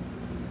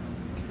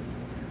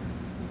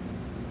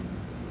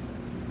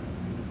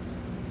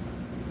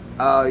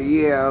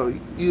 Yeah,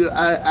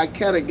 I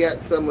kind of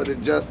got some of the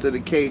just of the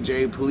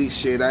KJ police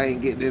shit. I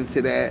ain't getting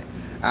into that.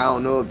 I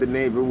don't know if the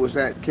neighbor was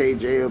at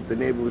KJ, if the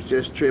neighbor was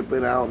just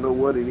tripping. I don't know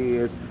what it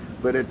is.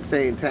 But at the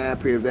same time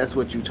period, if that's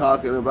what you're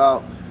talking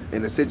about,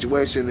 in a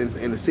situation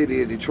in the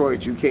city of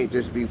Detroit, you can't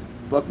just be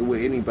fucking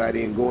with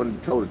anybody and going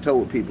toe to toe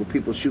with people.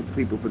 People shoot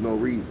people for no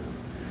reason.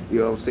 You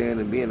know what I'm saying?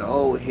 And being an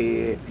old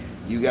head,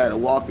 you got to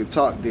walk and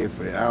talk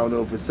different. I don't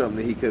know if it's something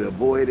that he could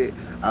avoid it.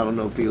 I don't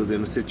know if he was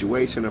in a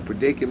situation or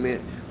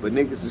predicament. But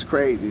niggas is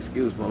crazy.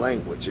 Excuse my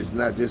language. It's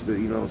not just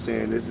you know what I'm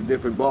saying. It's a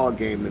different ball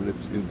game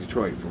in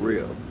Detroit for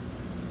real.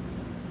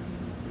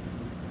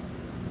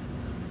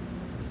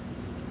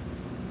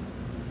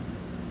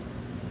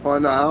 Oh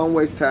no, I don't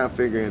waste time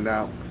figuring it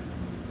out.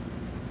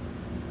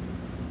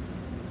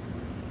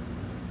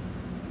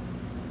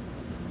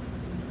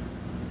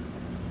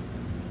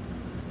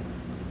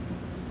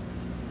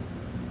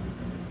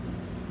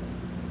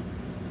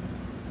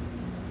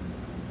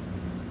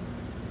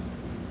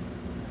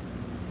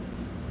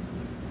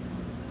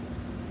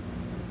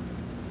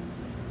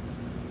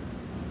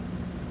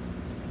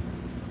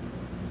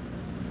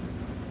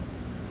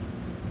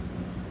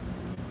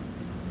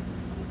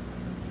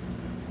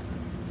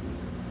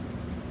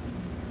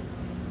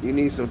 You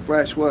need some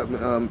fresh what,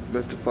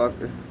 Mr.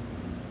 Fucker?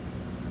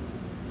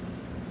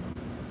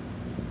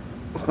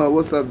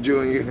 What's up,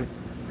 Junior?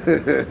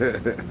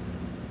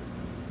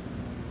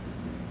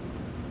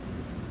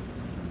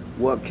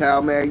 What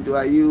CalMag do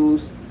I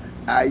use?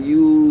 I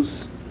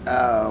use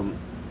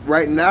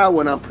right now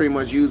what I'm pretty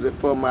much using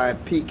for my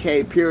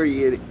PK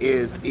period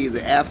is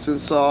either Epsom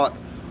salt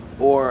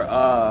or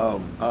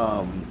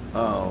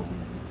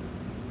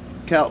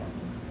kelp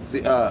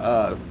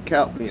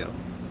kelp meal.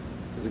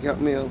 Is it kelp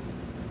meal?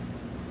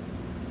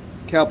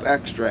 Kelp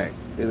extract.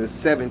 It is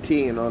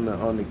 17 on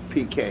the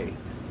PK.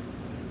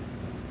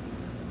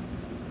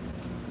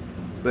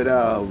 But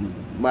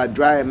my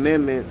dry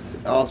amendments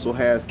also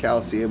has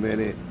calcium in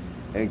it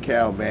and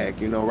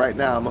CalMag. You know, right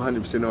now I'm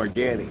 100%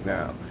 organic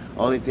now.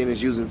 Only thing that's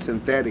using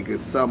synthetic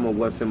is some of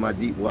what's in my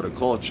deep water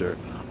culture.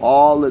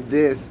 All of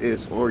this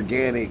is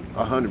organic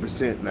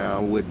 100%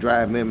 now with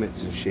dry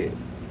amendments and shit.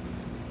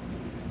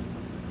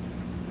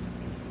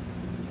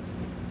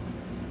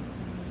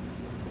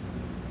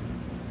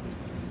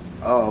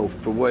 Oh,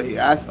 from what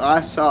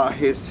I saw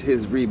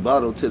his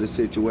rebuttal to the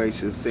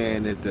situation,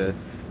 saying that the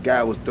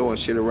guy was throwing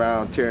shit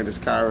around, tearing his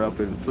car up,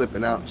 and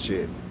flipping out and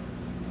shit.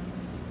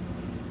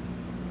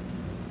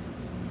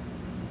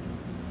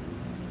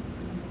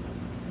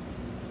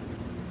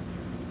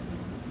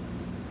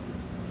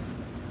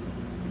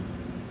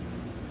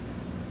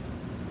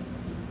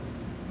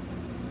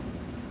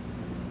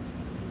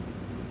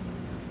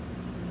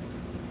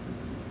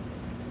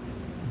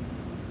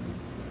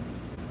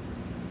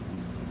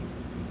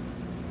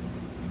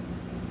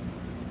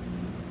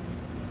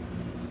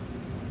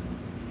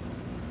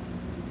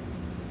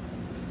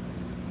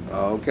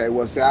 Okay,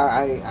 well, see,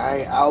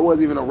 I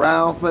wasn't even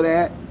around for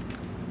that.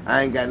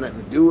 I ain't got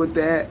nothing to do with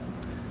that.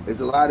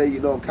 There's a lot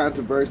of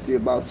controversy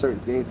about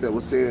certain things that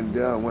was said and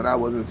done when I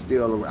wasn't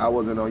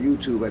on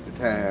YouTube at the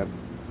time.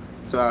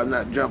 So I'm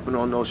not jumping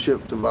on no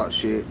ships about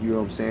shit, you know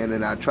what I'm saying?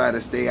 And I try to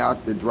stay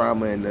out the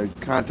drama and the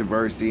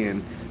controversy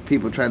and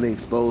people trying to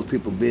expose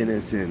people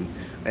business and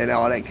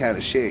all that kind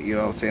of shit, you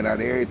know what I'm saying? Out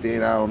of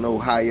everything, I don't know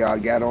how y'all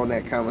got on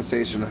that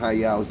conversation or how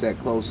y'all was that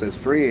close as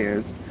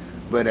friends,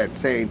 but at the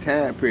same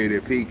time period,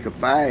 if he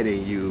confided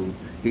in you,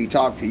 he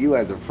talked to you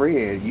as a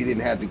friend, you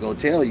didn't have to go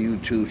tell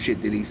YouTube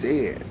shit that he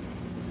said.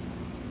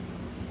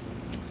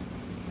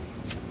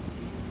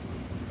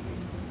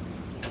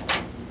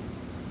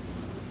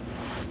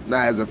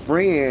 Now, as a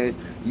friend,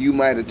 you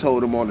might have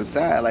told him on the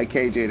side, like,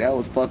 KJ, that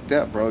was fucked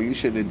up, bro. You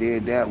shouldn't have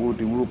did that, whoop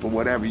de whoop, or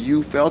whatever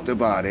you felt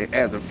about it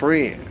as a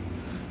friend.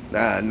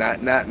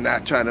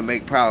 Not trying to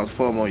make problems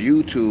for him on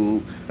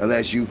YouTube,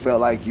 unless you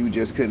felt like you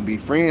just couldn't be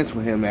friends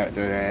with him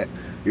after that.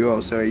 You know what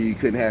I'm saying? You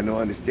couldn't have no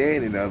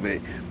understanding of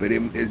it. But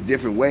it's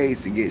different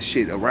ways to get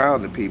shit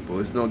around the people.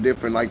 It's no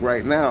different. Like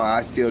right now,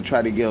 I still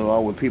try to get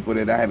along with people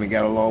that I haven't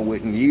got along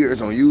with in years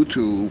on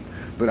YouTube.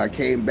 But I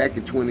came back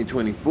in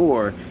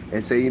 2024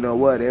 and say, you know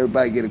what?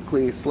 Everybody get a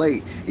clean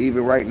slate.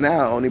 Even right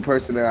now, only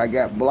person that I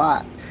got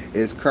blocked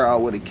is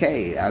Carl with a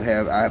K. I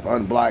have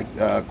unblocked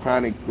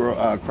Chronic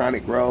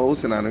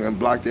Rose, and I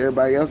unblocked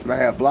everybody else, and I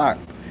have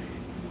blocked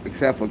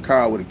except for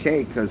Carl with a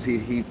K, because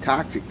he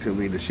toxic to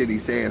me. The shit he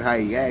saying, how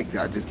he act,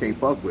 I just can't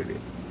fuck with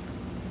it.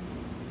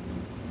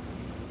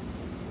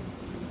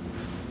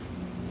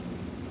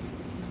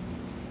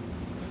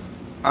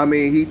 I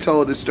mean, he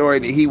told the story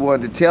that he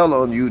wanted to tell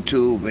on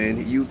YouTube,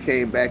 and you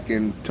came back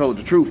and told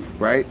the truth,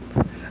 right?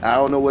 I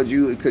don't know what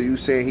because you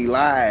said he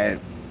lied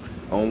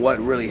on what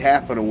really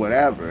happened or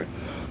whatever.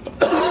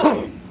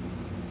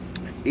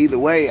 Either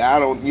way, I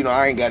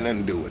ain't got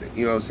nothing to do with it.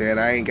 You know what I'm saying?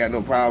 I ain't got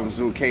no problems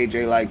with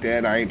KJ like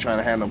that. I ain't trying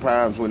to have no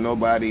problems with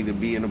nobody to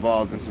be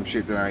involved in some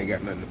shit that I ain't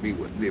got nothing to be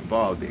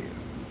involved in.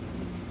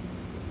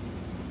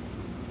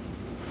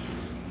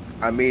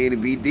 I mean,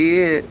 if he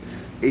did,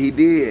 he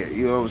did.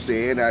 You know what I'm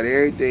saying? Out of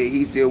everything,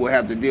 he still would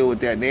have to deal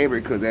with that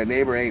neighbor, because that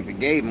neighbor ain't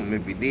forgave him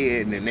if he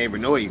did, and the neighbor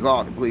know he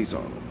called the police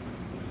on him.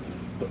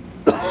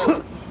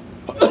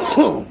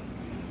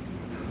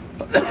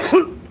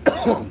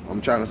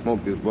 I'm trying to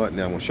smoke this button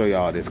now. I'm gonna show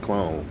y'all this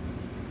clone.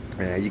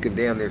 And you can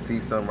damn near see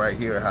some right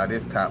here how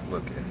this top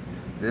looking.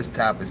 This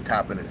top is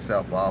topping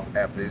itself off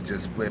after it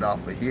just split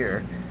off of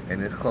here,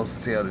 and it's close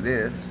as hell to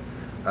this.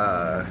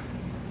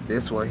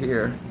 This one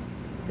here,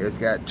 it's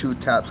got two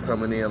tops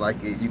coming in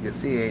like you can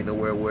see, ain't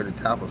nowhere where the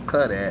top was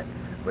cut at,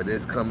 but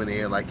it's coming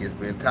in like it's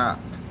been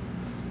topped.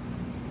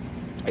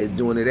 It's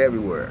doing it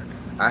everywhere.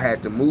 I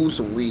had to move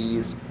some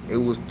leaves. It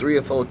was 3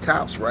 or 4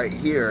 tops right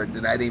here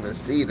that I didn't even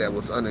see that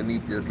was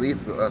underneath this leaf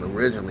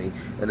originally.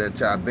 And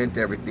until I bent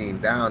everything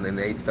down and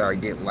they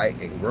started getting light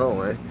and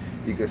growing.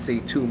 You can see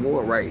 2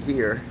 more right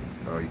here.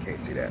 Oh, you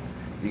can't see that.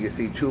 You can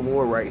see 2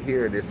 more right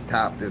here. This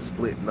top that's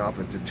splitting off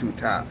into 2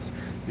 tops.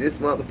 This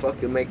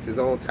motherfucker makes his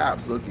own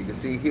tops. Look, you can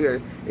see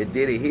here, it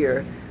did it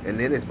here. And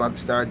then it's about to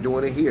start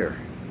doing it here.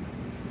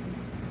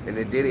 And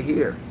it did it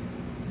here.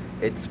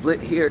 It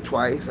split here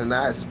twice, and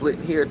now it's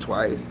splitting here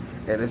twice.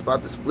 And it's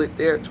about to split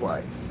there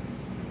twice.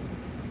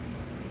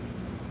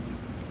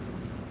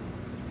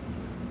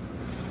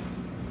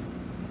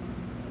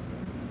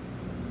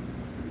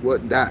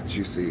 What dots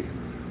you see?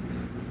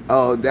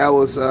 Oh, that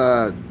was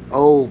I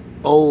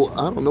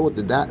don't know what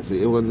the dots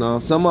is. It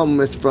was some of them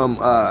is from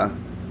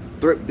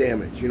thrip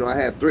damage. You know, I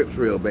had thrips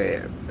real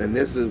bad, and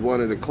this is one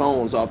of the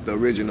clones off the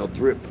original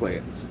thrip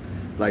plants.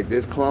 Like,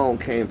 this clone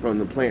came from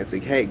the plants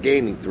that had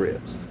gaming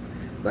thrips.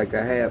 Like,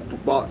 I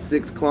had bought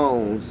 6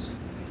 clones,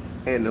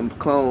 and them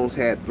clones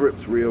had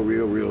thrips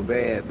real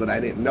bad, but I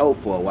didn't know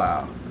for a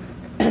while.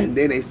 And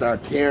then they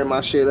started tearing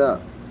my shit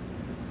up,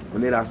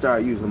 and then I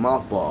started using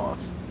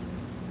mothballs.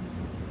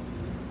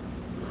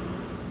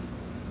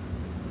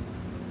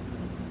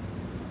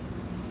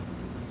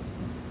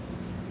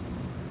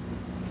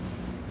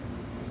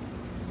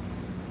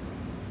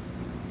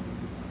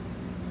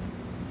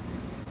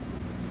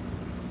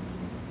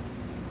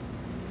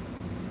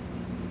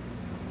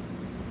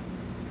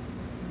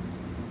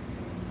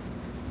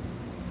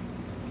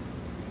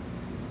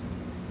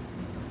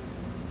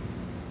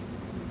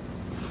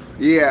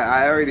 Yeah,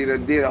 I already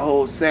did a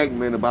whole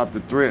segment about the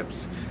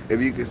thrips.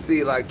 If you can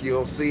see, like, you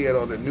don't see it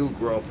on the new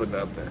growth or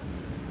nothing.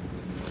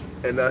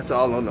 And that's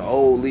all on the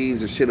old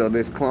leaves and shit on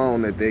this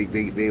clone that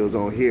they was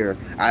on here.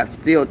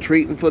 I'm still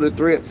treating for the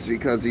thrips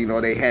because, you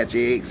know, they hatch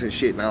eggs and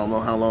shit, and I don't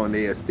know how long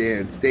they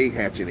stay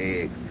hatching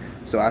eggs.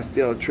 So I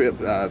still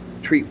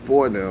treat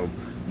for them,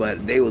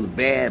 but they was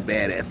bad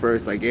at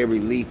first. Like, every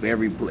leaf,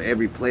 every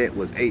plant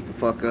was ate the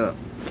fuck up.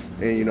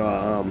 And, you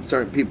know,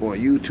 certain people on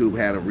YouTube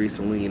had them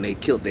recently, and they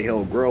killed the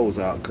whole grows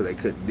out because they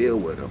couldn't deal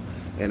with them.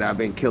 And I've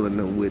been killing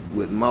them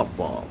with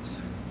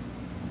mothballs.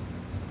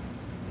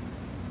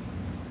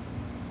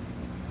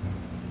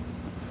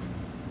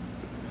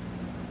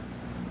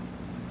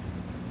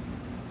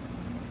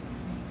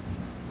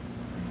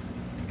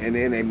 and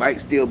then they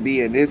might still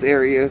be in this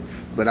area,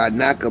 but I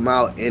knock them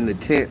out in the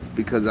tents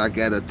because I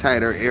got a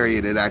tighter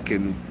area that I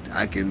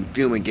can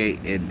fumigate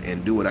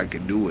and do what I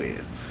can do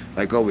in.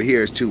 Like over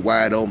here, it's too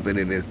wide open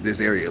and this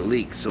area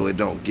leaks, so it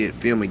don't get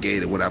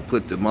fumigated. When I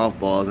put the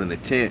mothballs in the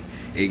tent,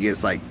 it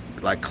gets like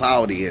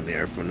cloudy in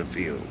there from the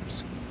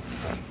fumes.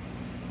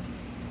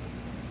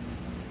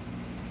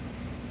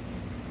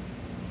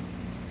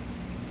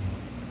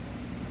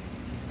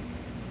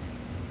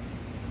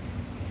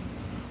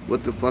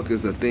 What the fuck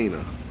is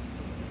Athena?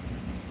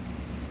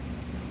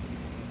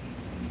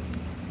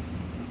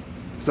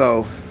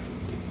 So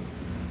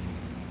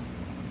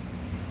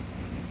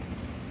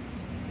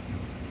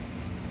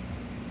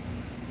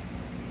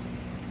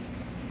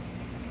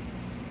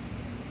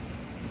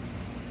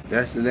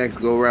that's the next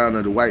go round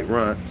of the white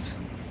runts.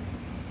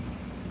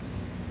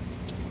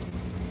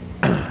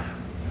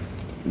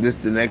 This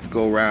is the next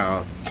go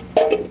round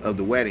of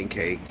the wedding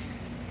cake.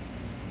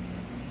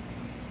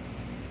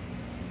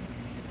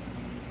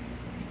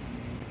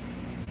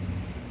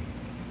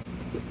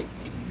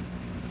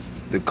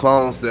 The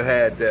clones that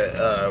had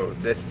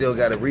that still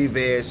got a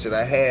re-veg that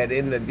I had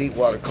in the deep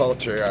water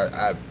culture,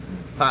 I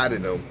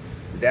potted them.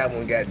 That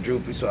one got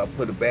droopy, so I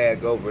put a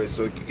bag over it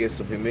so it could get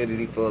some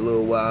humidity for a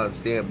little while and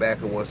stand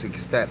back. And once it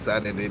snaps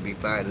out, then it'd be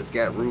fine. It's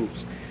got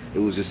roots. It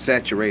was just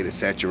saturated.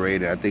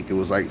 I think it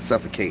was like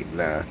suffocating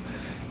now.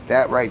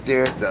 That right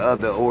there is the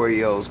other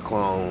Oreos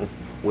clone,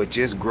 which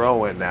is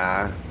growing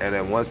now. And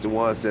then once the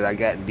ones that I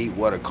got in deep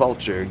water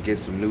culture get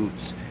some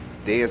newts,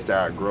 they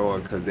start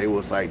growing because they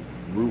was like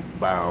root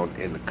bound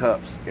in the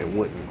cups and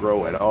wouldn't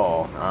grow at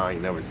all. I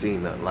ain't never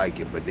seen nothing like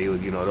it, but they was,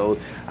 those,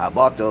 I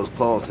bought those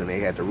clones and they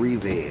had to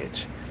re-veg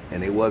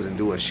and they wasn't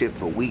doing shit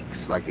for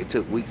weeks. Like it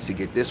took weeks to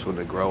get this one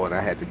to grow, and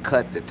I had to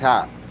cut the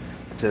top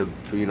to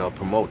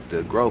promote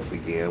the growth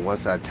again.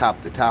 Once I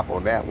topped the top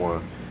on that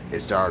one,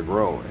 it started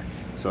growing.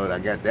 So I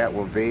got that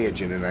one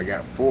vegging, and I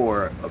got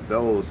 4 of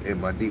those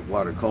in my deep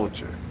water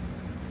culture.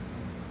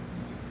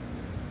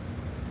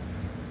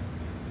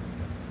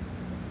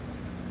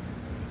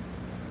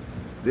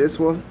 This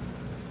one,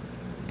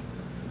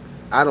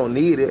 I don't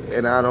need it,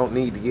 and I don't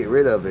need to get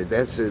rid of it.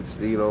 That's just,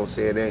 what I'm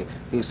saying.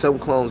 Some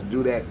clones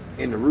do that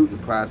in the rooting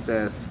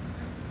process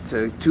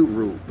to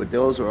root, but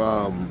those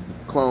are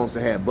clones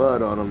that had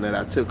bud on them that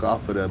I took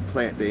off of the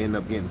plant. They end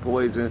up getting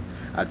poisoned.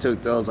 I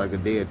took those like a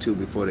day or 2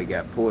 before they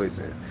got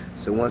poisoned.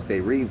 So once they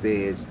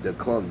re-veg, the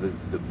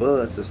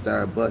buds will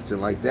start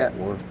busting like that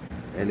one,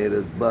 and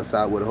it'll bust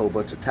out with a whole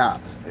bunch of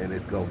tops, and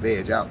it's gonna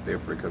veg out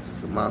different because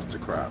it's a monster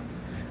crop.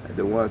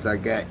 The ones I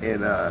got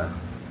in, I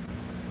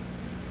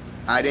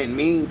didn't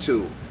mean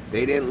to.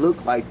 They didn't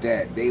look like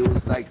that. They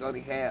was like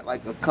only had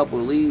like a couple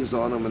leaves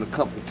on them and a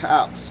couple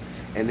tops.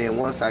 And then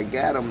once I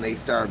got them, they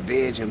started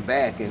vegging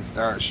back and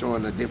started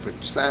showing a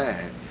different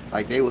sign.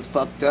 Like they was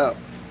fucked up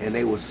and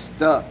they was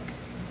stuck.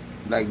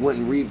 Like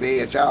wouldn't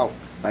re-veg out.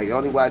 Like the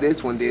only why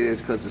this one did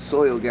is because the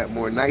soil got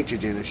more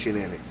nitrogen and shit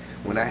in it.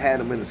 When I had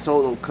them in the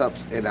solo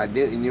cups and I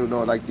didn't,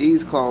 like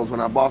these clones, when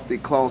I bought the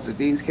clones that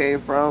these came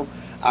from,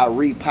 I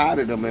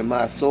repotted them in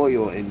my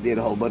soil and did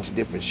a whole bunch of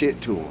different shit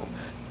to them.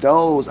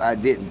 Those I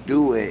didn't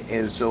do it,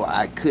 and so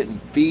I couldn't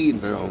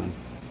feed them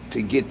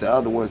to get the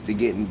other ones to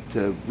get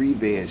into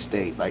re-veg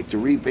state. Like to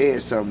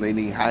re-veg something, they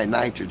need high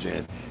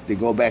nitrogen to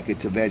go back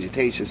into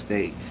vegetation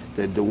state.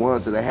 The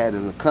ones that I had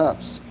in the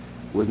cups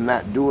was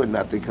not doing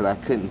nothing because I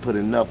couldn't put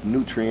enough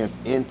nutrients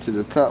into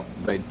the cup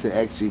to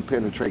actually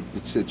penetrate the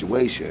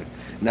situation.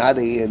 Now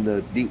they in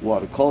the deep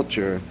water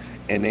culture,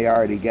 and they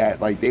already got,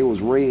 like they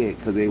was red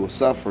because they was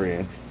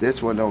suffering.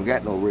 This one don't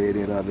got no red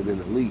in other than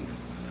the leaf.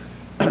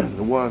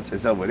 The ones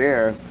that's over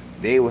there,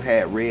 they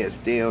had red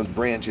stems,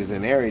 branches,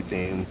 and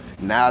everything.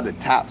 Now the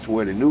tops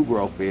where the new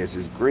growth is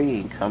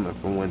green, coming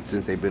from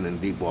since they've been in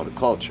deep water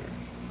culture.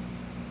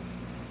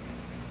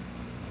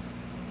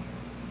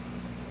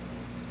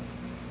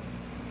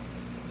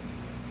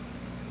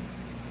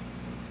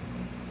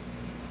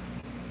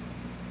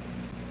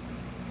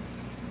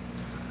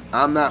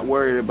 I'm not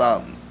worried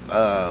about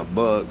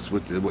bugs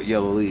with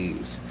yellow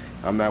leaves.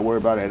 I'm not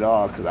worried about it at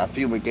all because I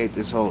fumigate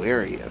this whole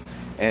area.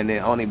 And the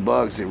only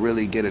bugs that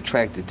really get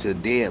attracted to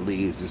dead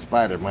leaves is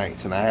spider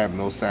mites, and I have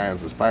no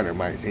signs of spider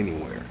mites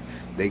anywhere.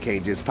 They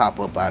can't just pop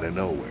up out of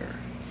nowhere.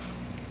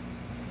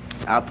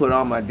 I put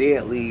all my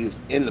dead leaves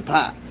in the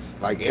pots.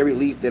 Like every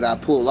leaf that I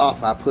pull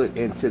off, I put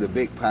into the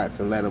big pots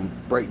and let them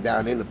break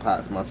down in the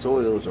pots. My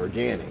soil is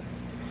organic,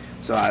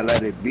 so I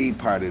let it be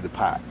part of the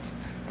pots.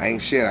 I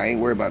ain't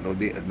worried about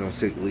no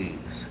sick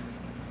leaves.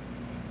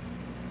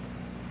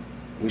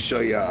 We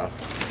show y'all.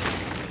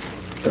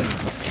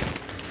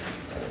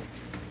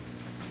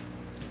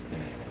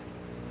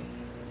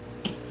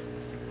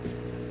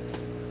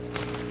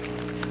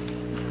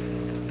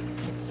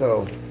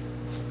 So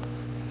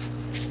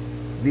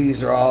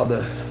these are all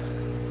the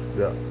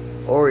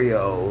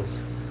Oreos.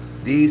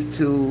 These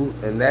 2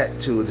 and that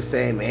 2 are the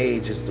same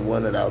age as the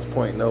one that I was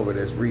pointing over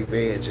that's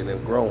re-vegging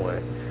and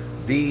growing.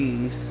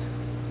 These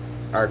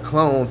are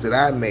clones that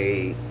I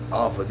made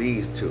off of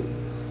these 2.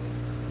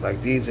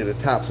 Like these are the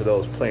tops of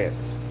those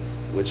plants.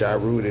 which I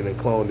rooted and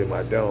cloned in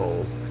my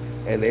dome,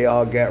 and they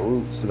all got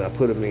roots, and I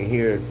put them in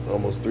here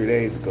almost 3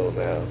 days ago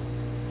now,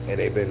 and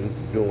they've been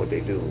doing what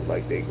they do.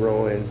 Like they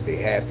growing, they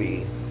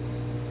happy,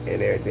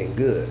 and everything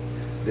good.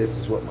 This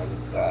is what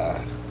my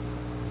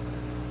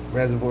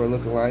reservoir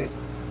looking like.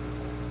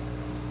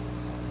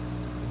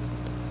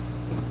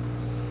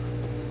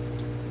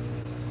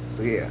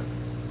 So yeah.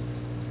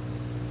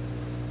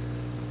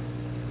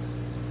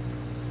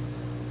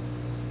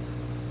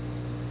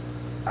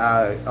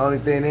 Only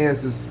thing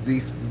is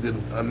the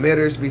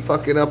emitters be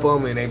fucking up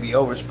on me and they be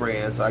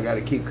overspraying, so I got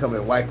to keep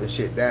coming wiping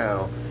shit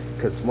down.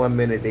 Cause one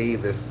minute they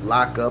either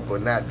lock up or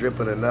not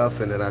dripping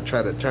enough, and then I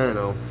try to turn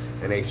them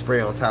and they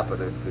spray on top of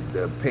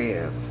the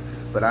pans.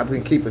 But I've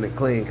been keeping it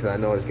clean because I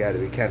know it's got to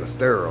be kind of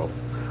sterile,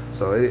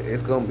 so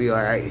it's gonna be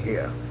all right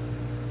here.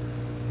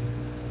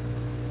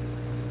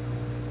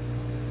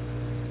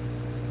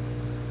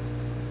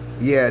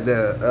 Yeah,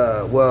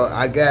 the well,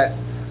 I got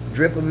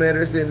drip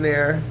emitters in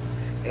there,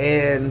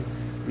 and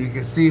you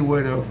can see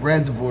where the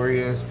reservoir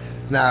is.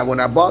 Now, when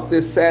I bought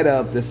this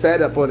setup, the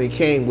setup only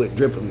came with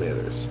drip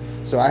emitters,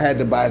 so I had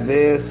to buy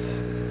this.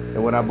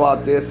 And when I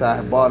bought this,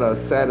 I bought a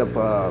set of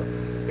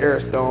air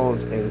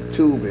stones and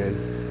tubing,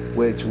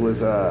 which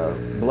was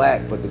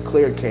black, but the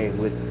clear came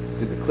with.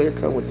 Did the clear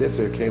come with this,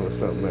 or it came with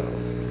something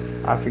else?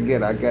 I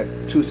forget. I got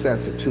 2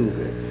 sets of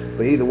tubing.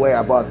 But either way,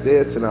 I bought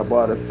this, and I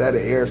bought a set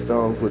of air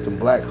stones with some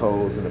black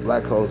holes, and the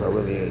black holes I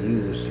really ain't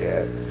used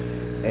yet.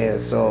 And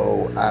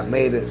so I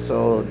made it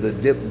so the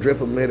drip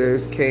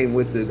emitters came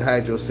with the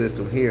hydro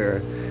system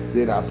here.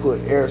 Then I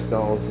put air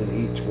stones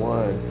in each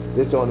one.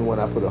 This is the only one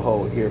I put a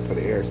hole here for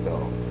the air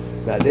stone.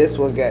 Now this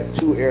one got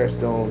 2 air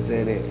stones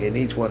in it, and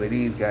each one of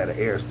these got an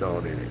air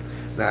stone in it.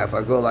 Now if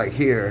I go like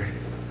here,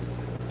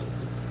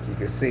 you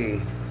can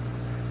see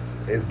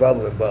it's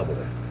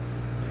bubbling.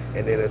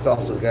 And then it's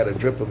also got a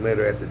drip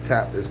emitter at the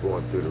top that's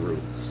going through the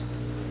roots.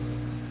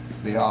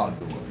 They all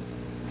do it.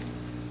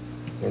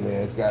 And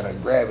then it's got a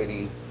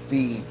gravity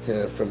feed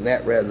from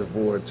that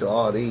reservoir to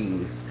all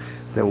these,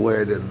 to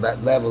where the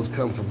levels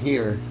come from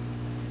here.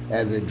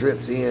 As it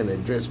drips in,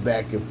 it drips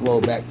back and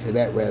flow back to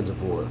that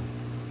reservoir.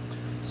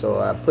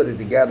 So I put it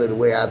together the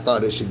way I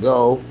thought it should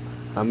go.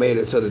 I made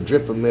it so the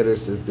drip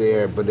emitters is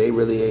there, but they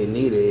really ain't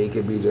needed. It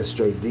could be just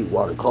straight deep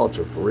water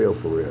culture for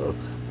real.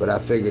 But I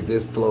figured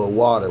this flow of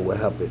water will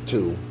help it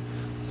too.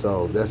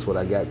 So that's what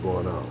I got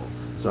going on.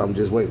 So I'm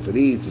just waiting for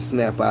these to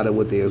snap out of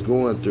what they was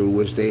going through,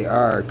 which they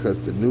are,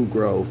 because the new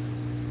growth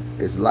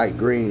is light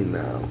green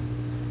now.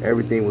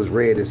 Everything was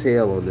red as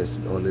hell on this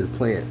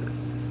plant,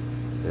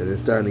 and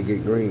it's starting to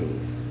get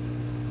green.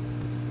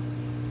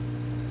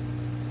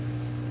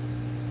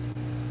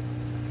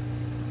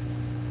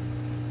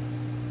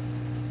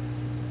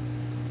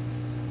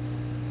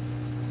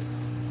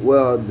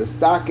 Well, the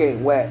stock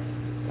ain't wet.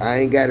 I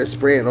ain't got to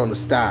spray it on the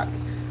stock.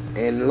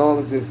 And as long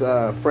as it's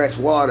fresh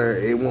water,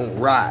 it won't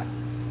rot.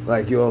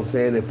 Like, you know what I'm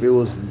saying? If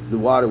the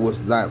water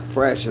was not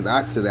fresh and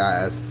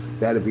oxidized,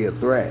 that'd be a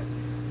threat.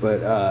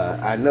 But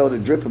I know the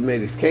drip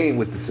emitters came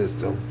with the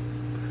system.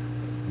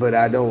 But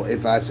I don't,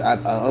 if I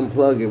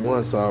unplug it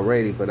once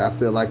already, but I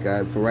feel like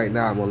for right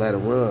now, I'm going to let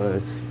them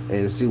run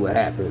and see what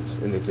happens.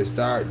 And if it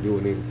start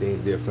doing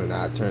anything different,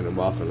 I'll turn them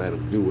off and let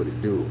them do what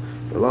it do.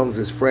 But as long as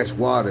it's fresh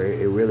water,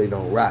 it really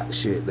don't rot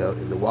shit. The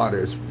water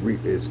is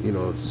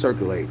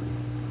circulating.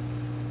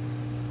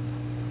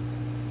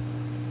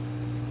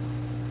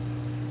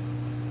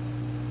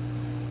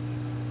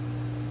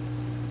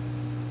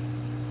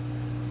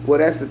 Well,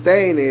 that's the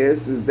thing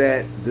is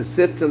that the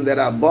system that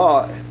I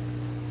bought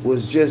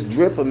was just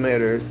drip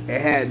emitters.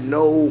 It had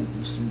no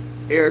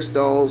air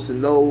stones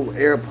and no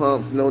air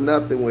pumps, no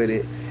nothing with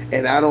it.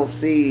 And I don't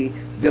see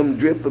them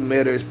drip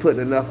emitters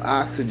putting enough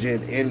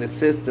oxygen in the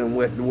system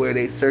where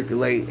they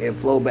circulate and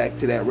flow back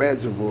to that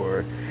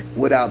reservoir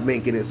without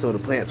making it so the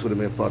plants would have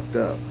been fucked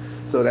up.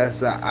 So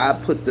that's I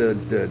put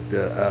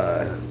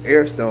the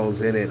air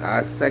stones in it.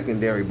 I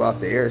secondary bought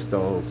the air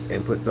stones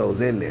and put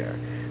those in there.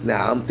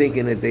 Now I'm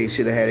thinking that they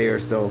should have had air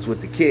stones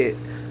with the kit,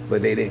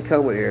 but they didn't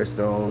come with air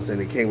stones,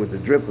 and it came with the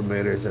drip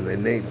emitters, and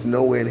then there's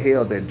nowhere in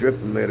hell that drip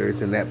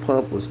emitters and that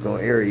pump was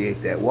gonna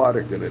aerate that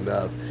water good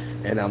enough.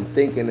 And I'm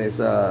thinking it's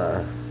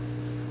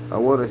I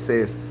want to say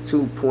it's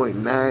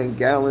 2.9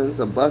 gallons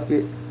a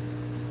bucket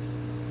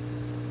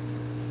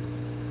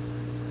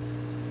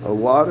of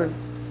water.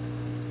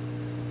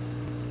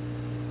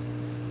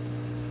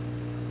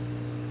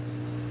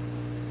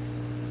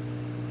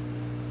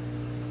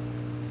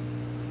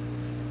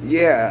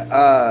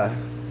 Yeah,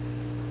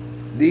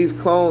 these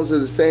clones are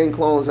the same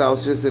clones I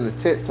was just in the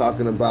tent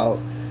talking about,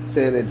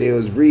 saying that they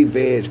was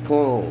re-veg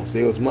clones.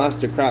 They was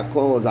monster crop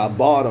clones. I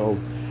bought them,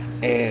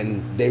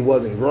 and they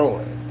wasn't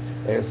growing.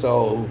 And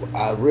so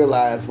I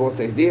realized once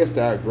they did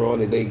start growing,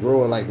 that they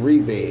growing like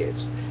re-veg.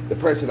 The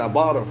person I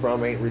bought them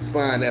from ain't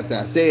respond after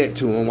I said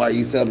to him, "Why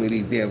you selling me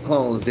these damn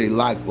clones? They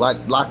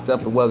locked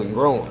up and wasn't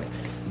growing."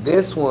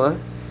 This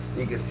one,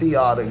 you can see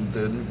all the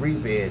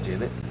re-veg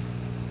in it.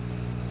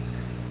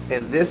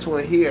 And this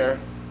one here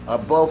are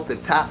both the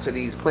tops of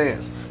these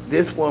plants.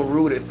 This one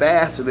rooted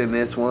faster than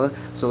this one,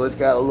 so it's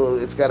got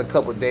a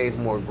couple days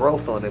more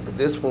growth on it. But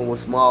this one was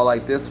small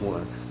like this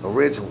one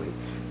originally.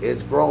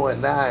 It's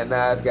growing now, and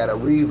now it's got a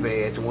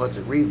re-veg. Once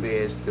it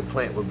re-veg, the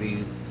plant will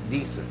be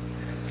decent.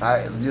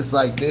 Just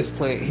like this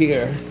plant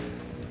here.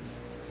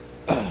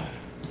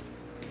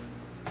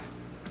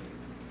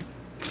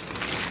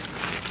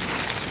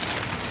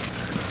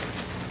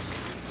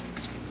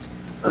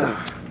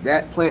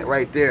 That plant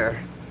right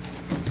there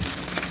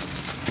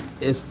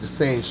is the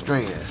same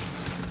strand,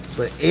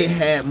 but it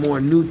had more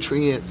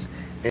nutrients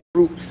and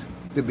roots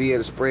to be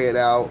able to spread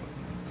out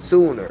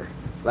sooner.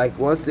 Like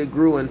once it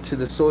grew into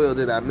the soil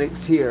that I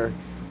mixed here,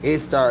 it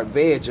started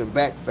vegging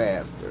back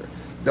faster.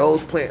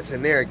 Those plants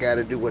in there got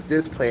to do what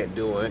this plant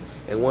doing,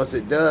 and once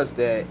it does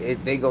that,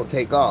 they gonna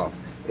take off.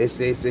 It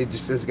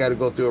just got to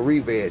go through a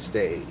re-veg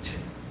stage.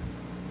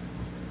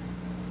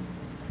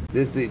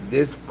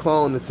 This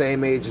clone the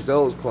same age as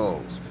those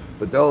clones,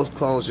 but those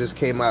clones just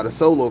came out of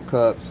solo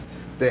cups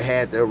that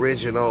had the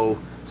original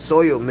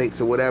soil mix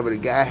or whatever the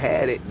guy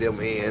had them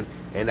in,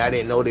 and I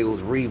didn't know they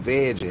was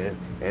re-vegging.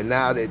 And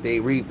now that they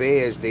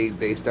re-veg,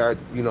 they start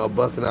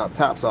busting out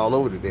tops all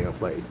over the damn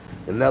place.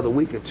 Another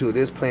week or two,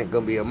 this plant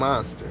gonna be a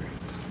monster.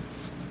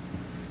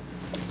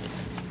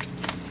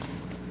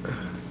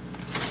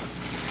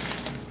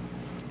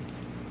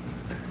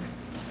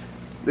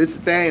 This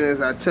thing,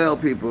 as I tell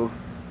people,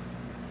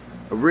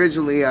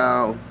 originally,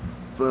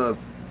 for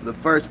the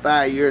first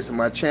 5 years of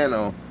my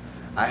channel,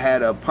 I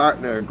had a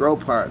partner, a grow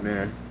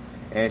partner,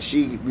 and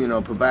she,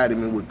 provided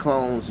me with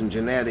clones and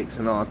genetics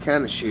and all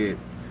kind of shit.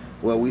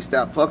 Well, we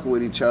stopped fucking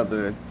with each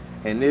other,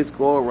 and this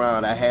go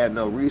around, I had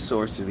no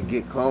resources to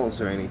get clones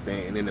or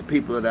anything. And then the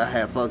people that I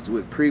had fucked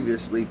with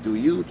previously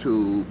through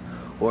YouTube,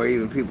 or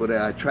even people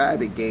that I tried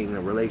to gain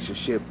a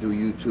relationship through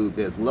YouTube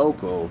that's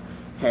local,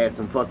 had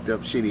some fucked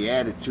up shitty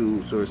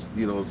attitudes or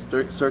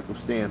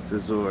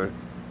circumstances or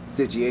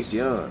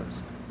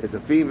situations. It's a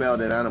female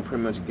that I done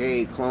pretty much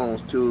gave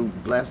clones to,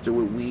 blessed her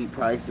with weed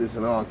prices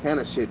and all kind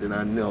of shit that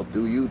I know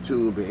through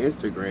YouTube and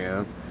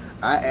Instagram.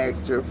 I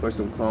asked her for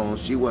some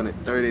clones. She wanted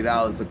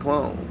 $30 a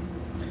clone.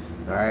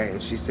 Alright, and I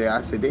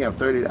said, damn,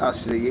 $30. She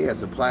said, yeah,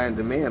 supply and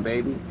demand,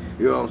 baby.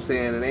 You know what I'm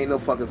saying? And ain't no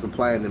fucking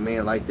supply and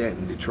demand like that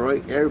in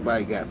Detroit.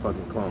 Everybody got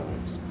fucking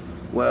clones.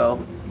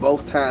 Well,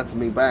 both times of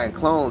me buying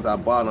clones, I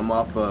bought them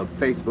off of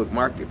Facebook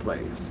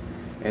Marketplace.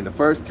 And the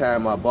first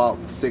time I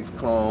bought 6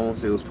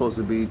 clones, it was supposed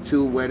to be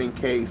 2 wedding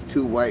cakes,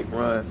 2 white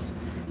runts,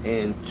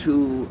 and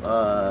 2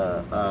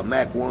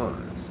 Mac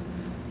 1s.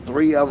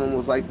 3 of them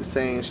was like the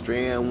same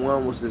strand.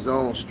 1 was his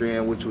own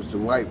strand, which was the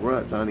white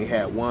runts. I only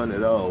had 1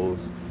 of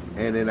those.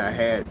 And then I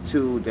had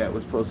 2 that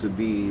was supposed to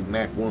be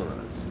Mac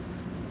 1s.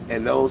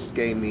 And those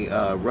gave me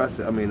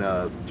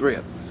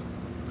thrips.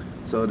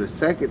 So the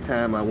second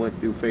time I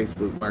went through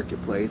Facebook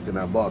Marketplace and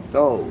I bought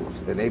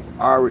those, and they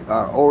are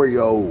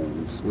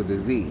Oreos with a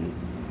Z.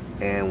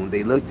 And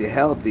they looked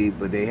healthy,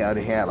 but they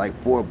had like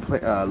 4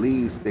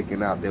 leaves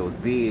sticking out that was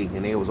big,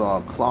 and they was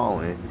all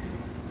clawing.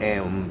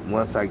 And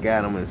once I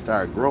got them and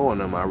started growing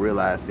them, I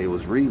realized they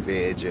was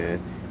re-vegging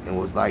and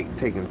was like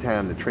taking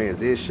time to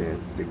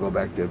transition to go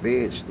back to a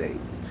veg state.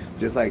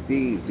 Just like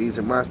these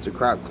are monster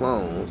crop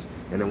clones,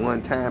 and in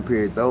one time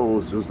period,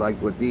 those was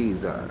like what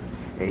these are.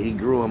 And he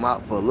grew them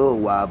out for a little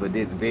while, but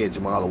didn't veg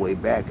them all the way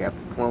back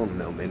after cloning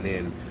them. And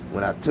then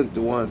when I took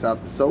the ones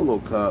out the solo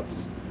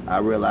cups, I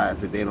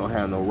realized that they don't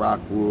have no rock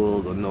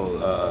wool or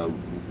no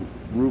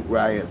root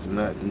riots or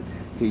nothing.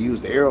 He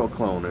used the Aero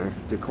cloner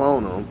to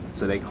clone them,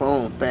 so they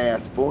cloned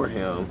fast for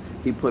him.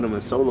 He put them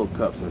in solo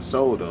cups and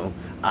sold them.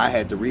 I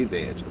had to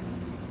re-veg them.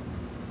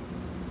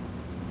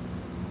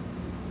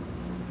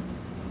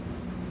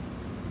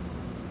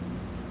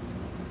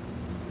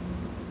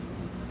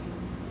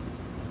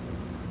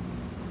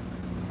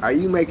 Are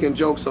you making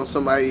jokes on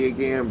somebody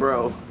again,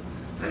 bro?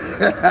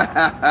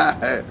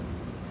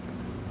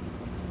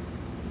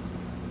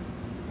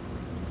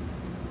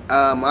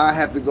 I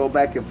have to go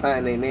back and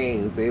find their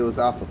names. They was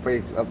off of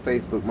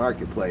Facebook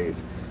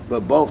Marketplace.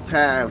 But both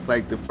times,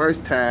 like the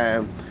first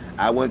time,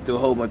 I went through a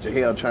whole bunch of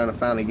hell trying to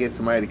finally get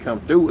somebody to come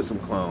through with some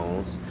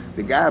clones.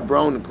 The guy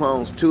brought the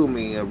clones to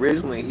me.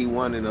 Originally, he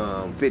wanted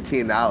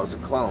 $15 a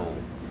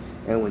clone.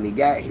 And when he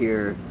got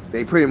here,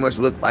 they pretty much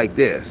looked like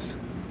this.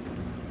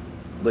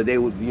 But they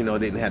would,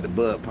 didn't have the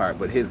bud part.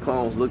 But his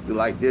clones looked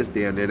like this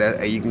down there.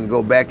 And you can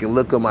go back and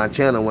look on my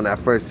channel when I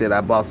first said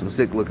I bought some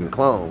sick looking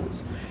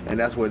clones. And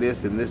that's where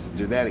this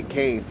genetic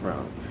came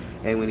from.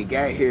 And when he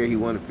got here, he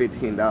wanted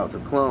 $15 a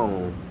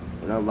clone.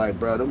 And I'm like,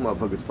 bro, them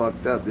motherfuckers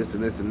fucked up, this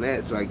and this and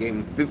that. So I gave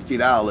him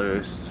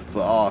 $50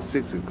 for all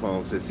 6 of the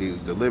clones since he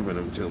was delivering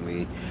them to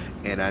me.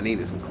 And I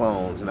needed some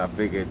clones, and I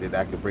figured that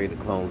I could bring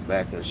the clones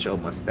back and show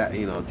my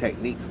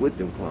techniques with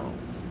them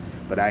clones.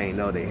 But I ain't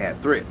know they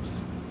had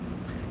thrips.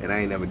 And I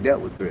ain't never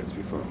dealt with thrips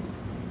before.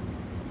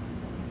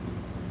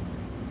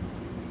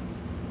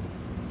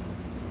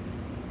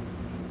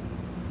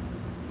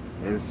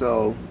 And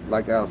so,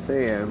 like I was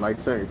saying, like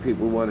certain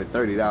people wanted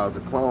 $30 a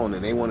clone,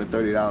 and they wanted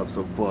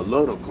 $30 for a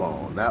little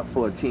clone, not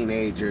for a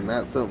teenager,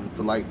 not something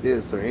for like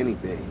this or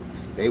anything.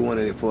 They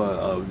wanted it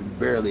for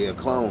barely a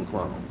clone.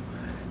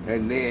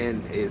 And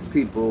then it's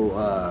people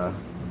I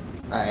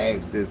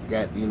asked that's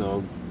got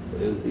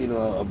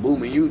a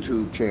booming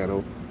YouTube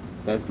channel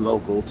that's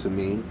local to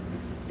me,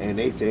 and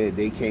they said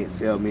they can't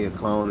sell me a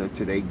clone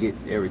until they get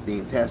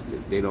everything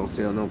tested. They don't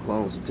sell no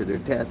clones until they're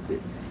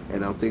tested.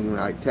 And I'm thinking,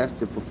 like,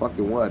 tested for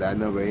fucking what? I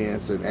never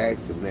asked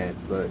him that,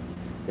 but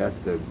that's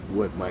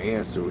what my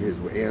his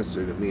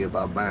answer to me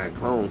about buying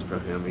clones from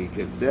him. He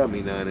couldn't sell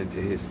me none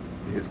until his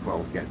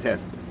clones got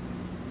tested.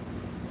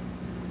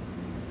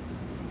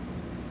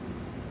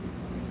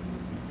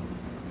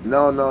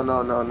 No.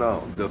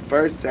 The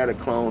first set of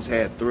clones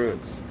had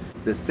thrips.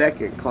 The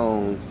second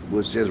clones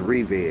was just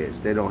reveg.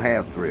 They don't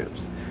have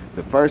thrips.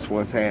 The first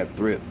ones had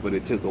thrips, but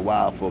it took a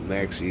while for them to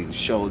actually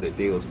show that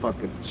they was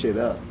fucking shit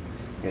up.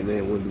 And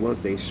then once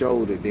they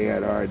showed it, they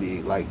had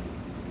already like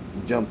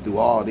jumped through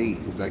all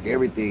these. Like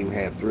everything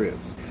had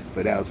thrips,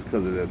 but that was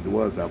because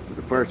of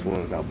the first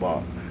ones I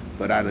bought.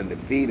 But I done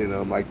defeated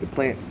them. Like the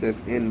plants that's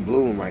in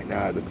bloom right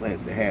now are the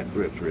plants that had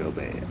thrips real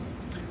bad.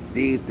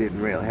 These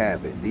didn't really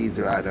have it. These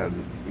are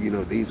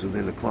these was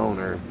in the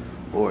cloner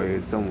or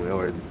in somewhere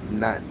or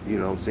not,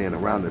 what I'm saying,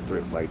 around the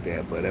thrips like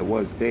that. But at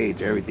one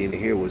stage, everything in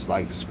here was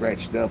like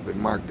scratched up and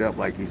marked up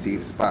like you see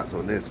the spots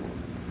on this one.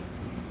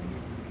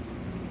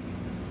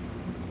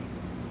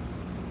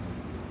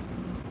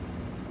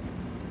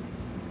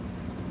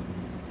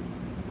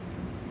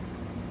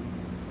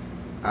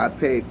 I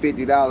paid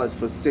 $50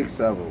 for 6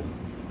 of them,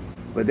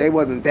 but they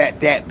wasn't that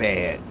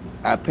bad.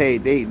 I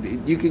paid.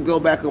 You can go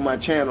back on my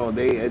channel.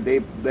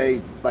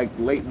 They like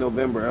late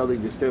November, early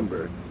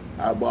December.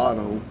 I bought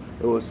them.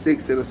 It was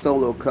 6 in a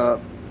solo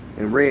cup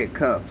and red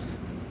cups,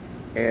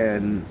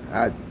 and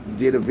I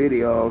did a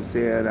video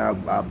saying I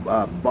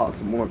bought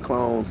some more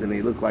clones and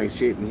they look like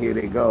shit, and here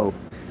they go.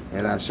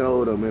 And I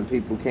showed them, and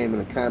people came in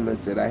the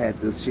comments that I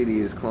had the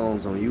shittiest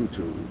clones on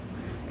YouTube.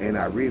 And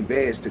I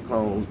re-vegged the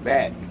clones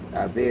back.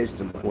 I vegged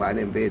them. Well, I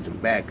didn't veg them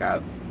back. I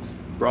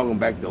brought them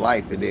back to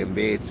life and then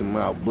vegged them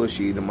out,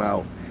 bushied them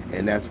out.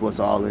 And that's what's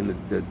all in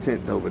the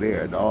tents over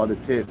there. All the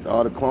tents,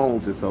 all the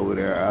clones that's over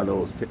there are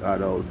those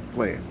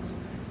plants.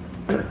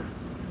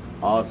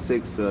 All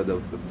 6 of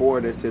the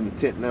 4 that's in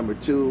tent number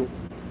 2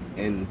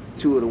 and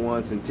 2 of the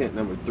ones in tent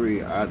number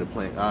 3 are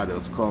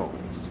those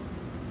clones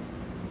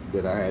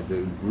that I had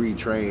to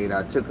retrain.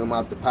 I took them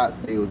out the pots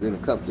they was in, the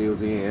cups they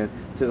was in,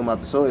 took them out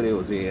the soil they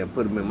was in,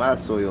 put them in my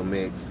soil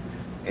mix,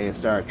 and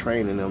started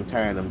training them,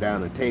 tying them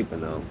down and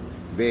taping them,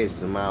 vegged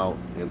them out,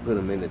 and put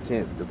them in the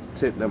tents. The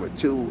tent number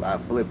 2, I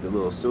flipped a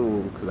little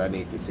soon because I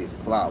need to see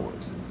some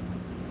flowers.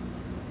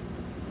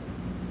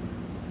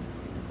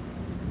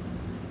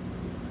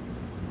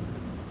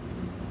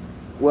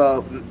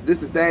 Well,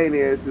 this the thing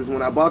is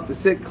when I bought the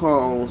sick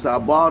clones, I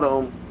bought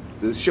them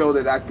to show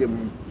that I could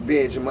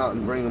veg them out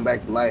and bring them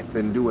back to life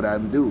and do what I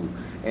do.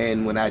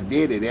 And when I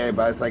did it,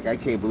 everybody's like, I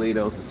can't believe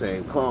those are the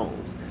same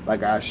clones.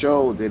 Like I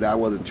showed that I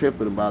wasn't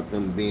tripping about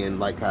them being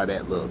like how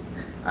that looked.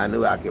 I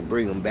knew I could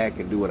bring them back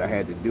and do what I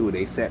had to do.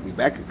 They sat me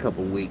back a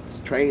couple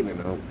weeks training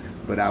them,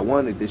 but I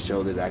wanted to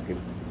show that I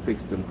could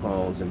fix them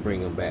clones and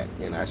bring them back.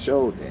 And I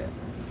showed that.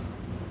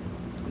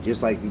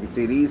 Just like you can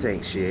see, these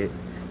ain't shit.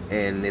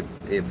 And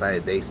if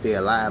they stay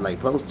alive like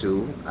supposed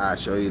to, I'll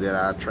show you that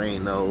I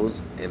train those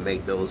and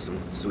make those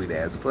some sweet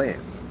ass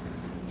plants.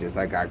 Just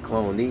like I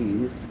clone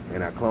these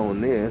and I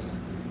clone this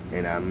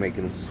and I'm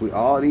making them sweet.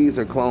 All these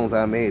are clones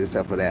I made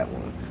except for that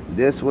one.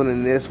 This one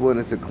and this one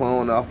is a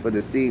clone off of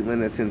the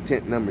seedling that's in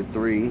tent number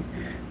 3.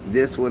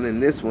 This one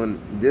and this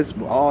one,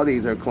 all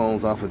these are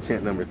clones off of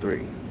tent number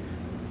 3.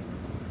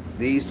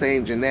 These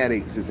same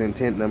genetics is in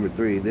tent number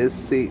 3.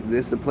 This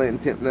is a plant in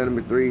tent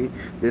number 3.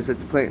 This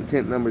is a plant in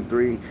tent number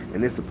 3,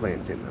 and this is a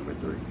plant in tent number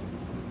 3.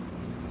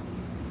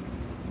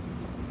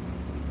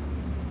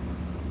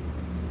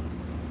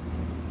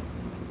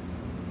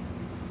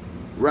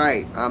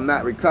 Right. I'm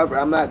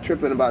not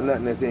tripping about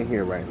nothing that's in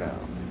here right now,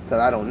 because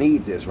I don't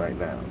need this right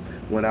now.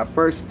 When I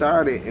first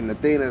started, and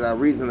the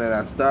reason that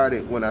I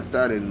started when I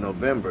started in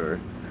November,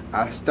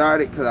 I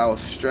started because I was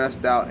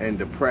stressed out and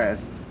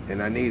depressed,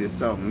 and I needed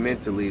something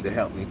mentally to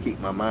help me keep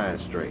my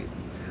mind straight.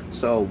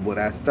 So when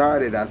I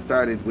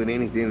started with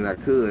anything that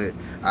I could.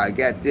 I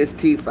got this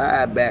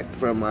T5 back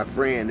from my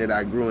friend that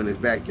I grew in his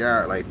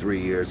backyard like 3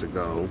 years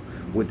ago,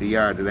 with the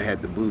yard that I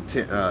had the blue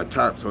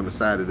tarps on the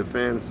side of the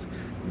fence.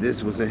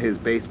 This was in his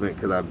basement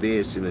because I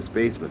vegged in his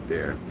basement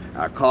there.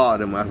 I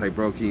called him. I was like,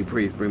 bro, can you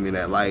please bring me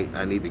that light?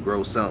 I need to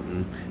grow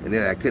something. And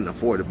then I couldn't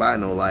afford to buy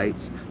no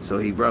lights. So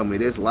he brought me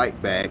this light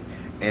back,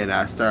 and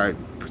I started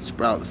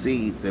sprouting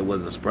seeds that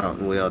wasn't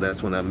sprouting well.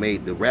 That's when I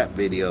made the rap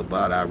video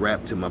about I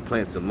rap to my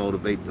plants to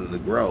motivate them to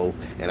grow.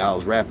 And I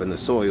was rapping the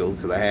soil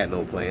because I had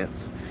no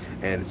plants.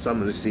 And some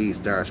of the seeds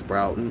started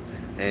sprouting.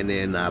 And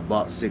then I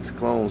bought 6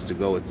 clones to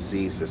go with the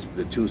seeds,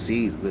 the 2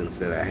 seedlings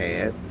that I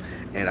had.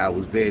 And I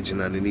was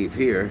vegging underneath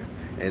here,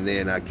 And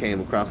then I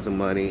came across some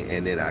money,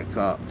 and then I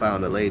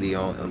found a lady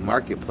on a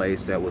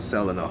marketplace that was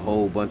selling a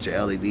whole bunch of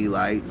LED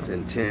lights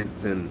and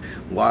tents and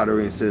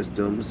watering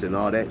systems and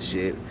all that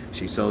shit.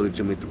 She sold it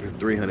to me for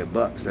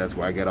 $300. That's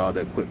where I got all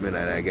the equipment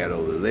that I got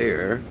over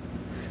there.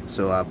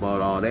 So I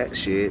bought all that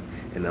shit,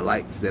 and the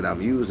lights that I'm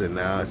using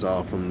now, it's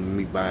all from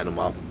me buying them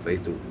off of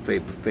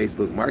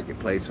Facebook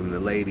Marketplace from the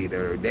lady that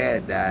her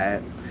dad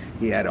died.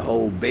 He had a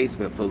whole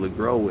basement full of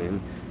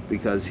growing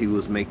because he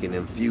was making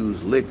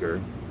infused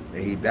liquor,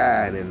 and he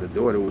died, and the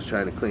daughter was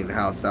trying to clean the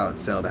house out and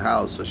sell the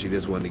house, so she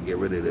just wanted to get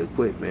rid of the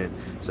equipment.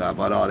 So I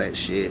bought all that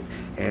shit,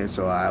 and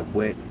so I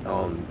went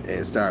on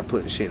and started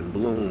putting shit in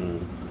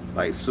bloom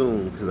like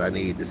soon, because I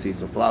needed to see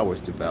some flowers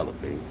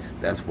developing.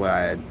 That's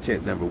why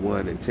tent number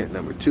 1 and tent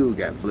number 2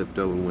 got flipped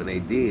over when they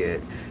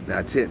did.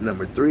 Now tent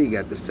number 3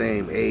 got the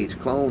same age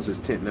clones as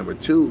tent number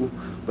 2,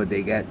 but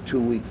they got 2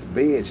 weeks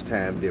veg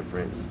time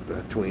difference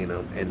between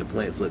them, and the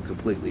plants look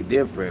completely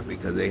different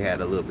because they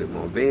had a little bit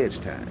more veg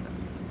time.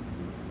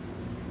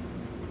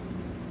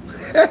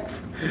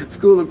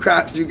 School of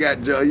Crops, you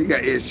got, Joe, you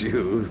got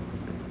issues.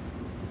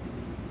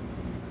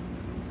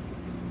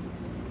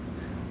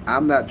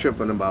 I'm not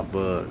tripping about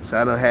bugs.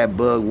 I done had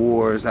bug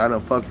wars. I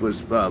done fucked with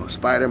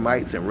spider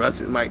mites and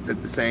russet mites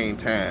at the same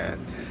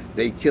time.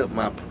 They killed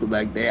my,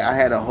 I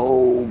had a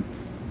whole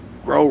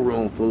grow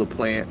room full of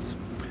plants.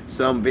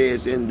 Some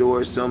veg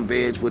indoors, some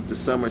veg with the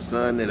summer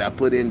sun that I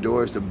put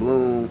indoors to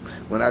bloom.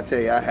 When I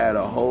tell you I had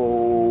a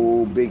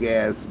whole big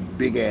ass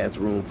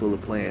room full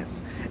of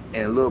plants.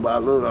 And little by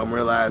little, I'm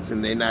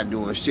realizing they're not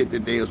doing shit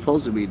that they were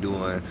supposed to be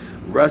doing.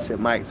 Russet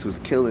mites was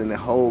killing the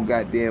whole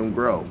goddamn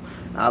grow.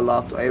 I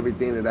lost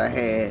everything that I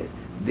had,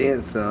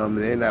 then some,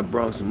 and then I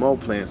brought some more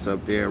plants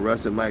up there.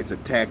 Russet mites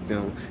attacked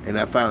them, and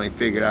I finally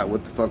figured out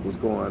what the fuck was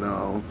going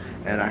on.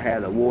 And I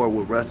had a war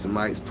with russet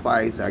mites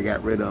twice. I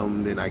got rid of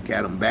them, then I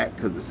got them back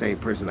because the same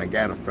person I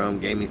got them from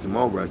gave me some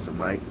more russet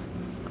mites.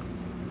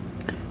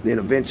 Then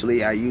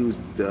eventually I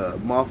used the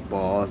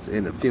mothballs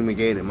and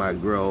fumigated my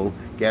grow,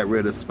 got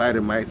rid of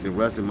spider mites and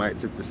russet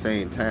mites at the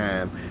same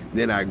time.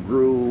 Then I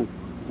grew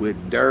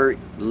with dirt,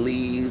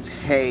 leaves,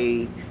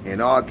 hay,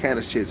 and all kind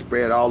of shit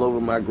spread all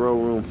over my grow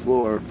room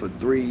floor for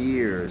 3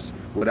 years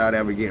without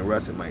ever getting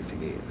russet mites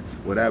again,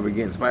 without ever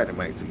getting spider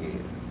mites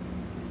again.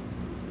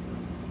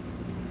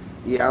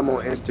 Yeah, I'm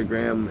on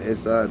Instagram.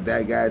 It's that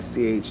guy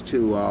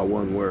CH2, all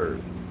one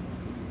word.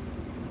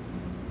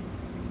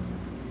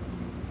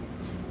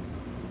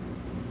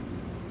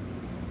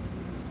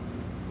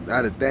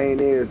 Now the thing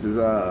is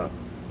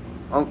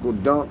Uncle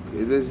Dunk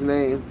is his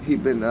name. He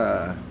been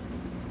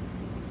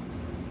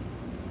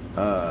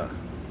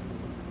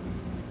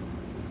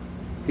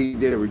he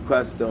did a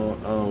request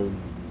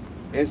on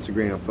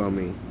Instagram for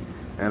me,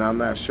 and I'm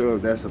not sure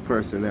if that's a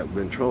person that's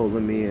been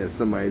trolling me and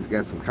somebody's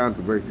got some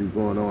controversies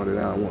going on that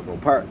I don't want no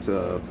parts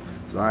of,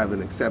 so I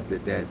haven't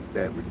accepted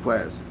that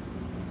request.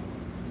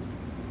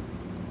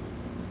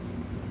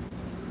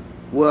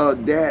 Well,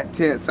 that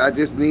tents, I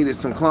just needed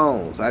some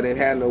clones. I didn't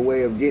have no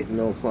way of getting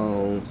no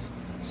clones,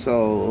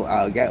 so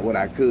I got what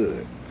I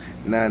could.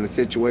 Now in the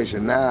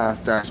situation now, I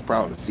start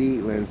sprouting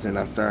seedlings, and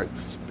I start,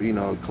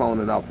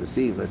 cloning off the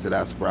seedlings that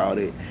I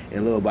sprouted,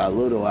 and little by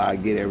little I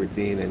get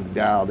everything and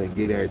dialed and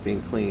get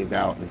everything cleaned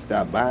out and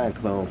stop buying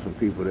clones from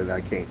people that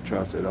I can't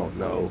trust or don't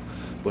know.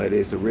 But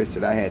it's a risk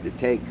that I had to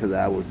take because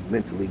I was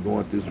mentally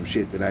going through some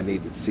shit that I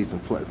needed to see some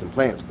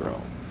plants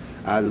grow.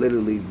 I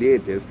literally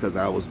did this because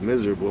I was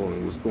miserable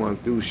and was going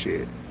through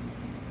shit.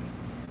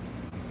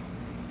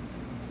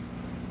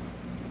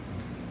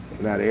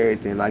 And out of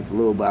everything, like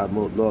little by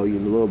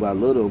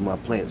little, my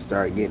plants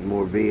started getting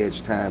more veg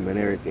time and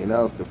everything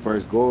else. The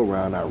first go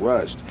around, I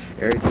rushed.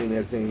 Everything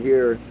that's in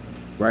here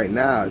right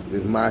now is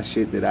my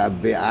shit that I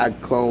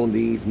cloned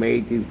these,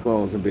 made these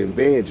clones, and been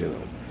vegging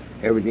them.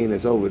 Everything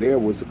that's over there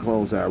was the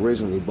clones I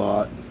originally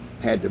bought.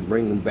 Had to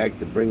bring them back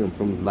to bring them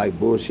from like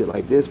bullshit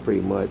like this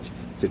pretty much,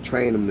 to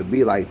train them to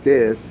be like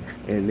this,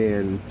 and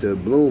then to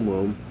bloom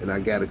them. And I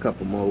got a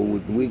couple more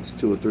weeks,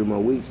 2 or 3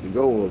 more weeks to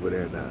go over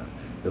there now.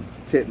 The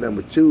tent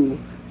number 2,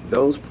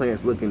 those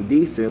plants looking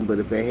decent, but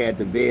if they had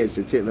the veg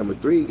the tent number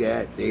 3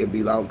 got, they'd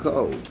be out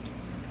cold.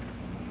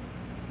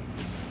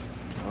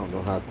 I don't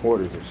know how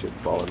quarters and shit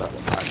falling out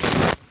of my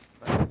pocket.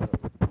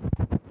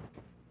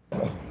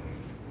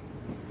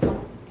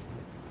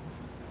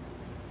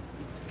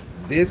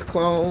 This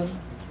clone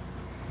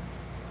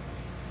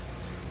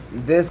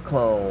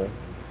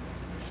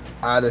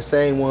are the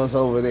same ones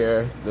over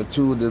there.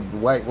 The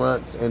white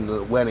runts and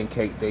the wedding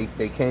cake,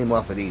 they came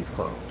off of these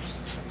clones.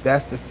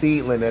 That's the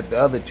seedling that the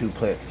other 2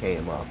 plants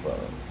came off of.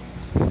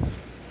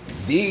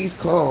 These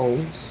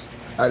clones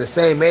are the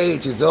same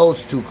age as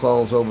those 2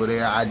 clones over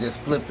there. I just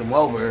flipped them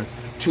over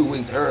 2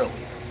 weeks earlier.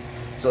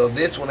 So if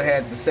this one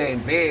had the same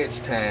veg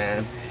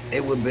time,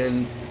 it would have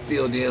been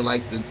filled in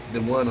like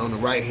the one on the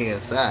right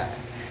hand side.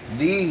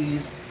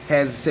 These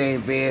has the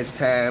same veg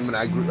time, and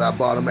I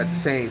bought them at the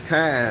same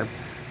time,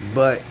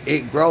 but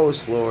it grows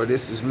slower.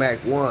 This is Mac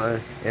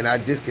 1, and I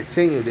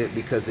discontinued it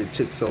because it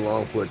took so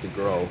long for it to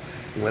grow.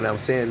 When I'm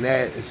saying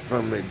that, it's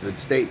from the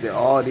state that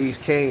all these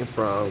came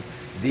from.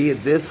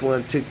 This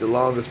one took the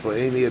longest for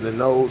any of the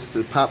nodes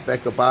to pop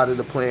back up out of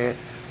the plant,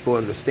 for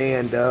them to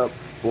stand up,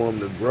 for them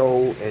to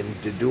grow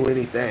and to do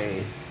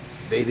anything.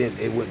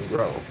 It wouldn't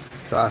grow.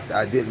 So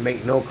I didn't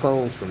make no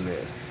clones from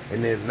this.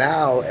 And then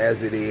now,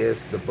 as it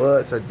is, the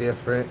buds are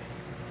different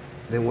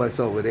than what's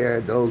over there.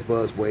 Those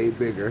buds way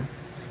bigger.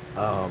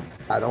 I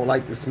don't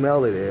like the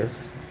smell of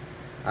this.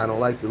 I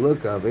don't like the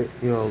look of it.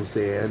 You know what I'm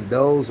saying?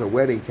 Those are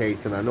wedding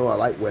cakes, and I know I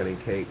like wedding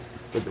cakes,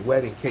 but the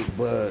wedding cake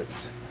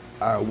buds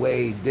are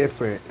way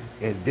different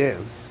and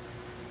dense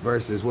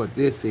versus what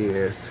this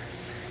is.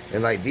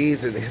 And like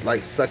these are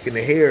like sucking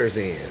the hairs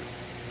in.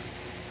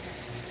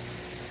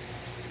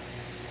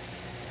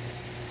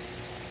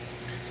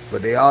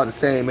 But they all the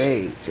same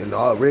age. And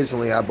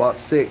originally I bought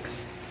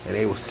 6, and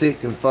they were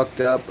sick and fucked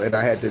up, and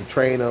I had to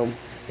train them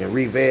and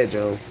re-veg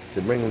them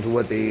to bring them to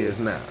what they is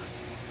now.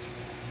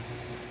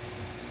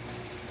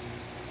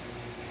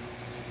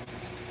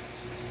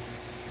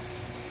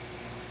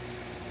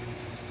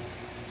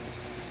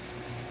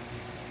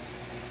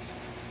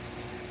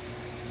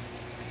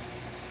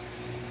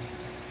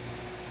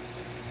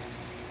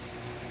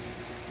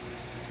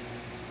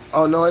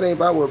 Oh no, it ain't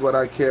about what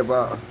I care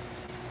about.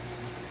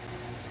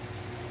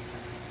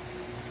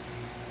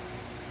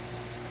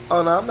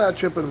 Oh no, I'm not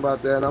tripping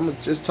about that. I'm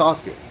just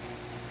talking.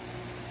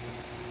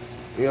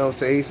 You know what I'm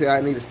saying? He said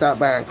I need to stop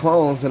buying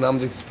clones, and I'm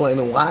just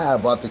explaining why I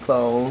bought the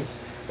clones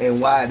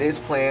and why this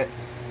plant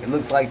it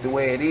looks like the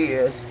way it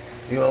is.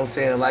 You know what I'm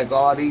saying? Like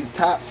all these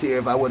tops here,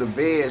 if I would have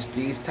vegged,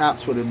 these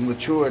tops would have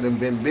matured and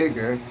been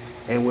bigger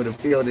and would have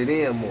filled it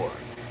in more.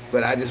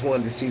 But I just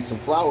wanted to see some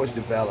flowers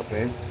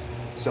developing.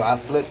 So I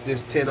flipped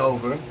this tent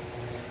over,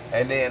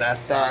 and then I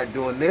started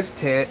doing this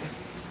tent.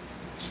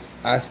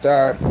 I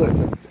started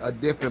putting a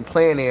different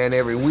plant in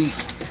every week.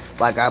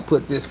 Like I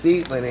put this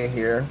seedling in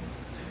here,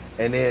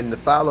 and then the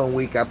following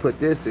week I put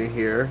this in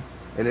here,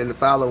 and then the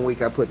following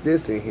week I put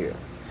this in here.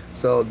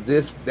 So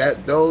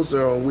those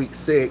are on week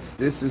 6.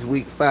 This is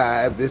week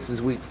 5. This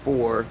is week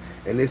 4,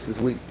 and this is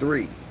week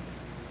 3.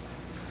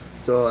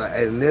 So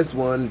and this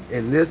one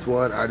and this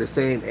one are the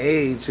same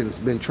age and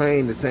it's been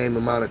trained the same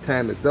amount of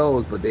time as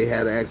those, but they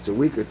had an extra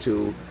week or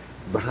 2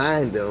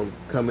 behind them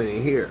coming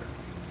in here.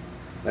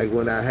 Like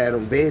when I had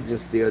them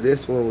vegging still,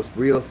 this one was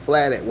real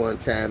flat at one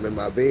time in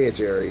my veg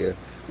area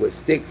with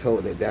sticks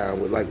holding it down,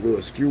 with like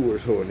little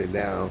skewers holding it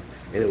down,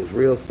 and it was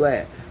real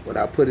flat. When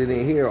I put it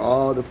in here,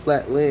 all the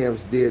flat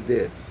limbs did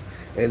this.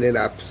 And then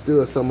I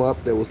stood some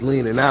up that was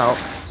leaning out,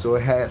 so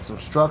it had some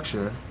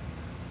structure.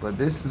 But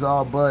this is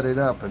all budded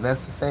up, and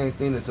that's the same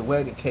thing as a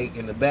wedding cake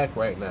in the back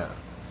right now.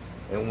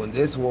 And when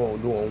this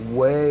one doing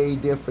way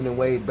different and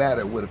way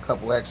better with a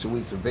couple extra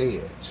weeks of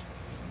veg.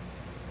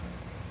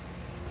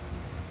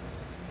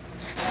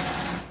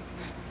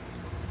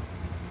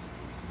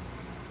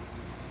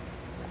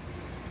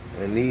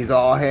 And these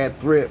all had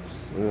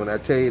thrips. And when I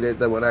tell you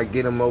that when I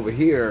get them over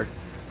here,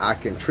 I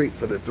can treat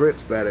for the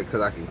thrips better because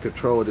I can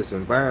control this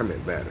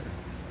environment better.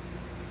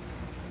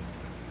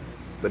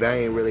 But I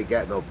ain't really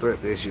got no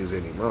thrip issues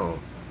anymore.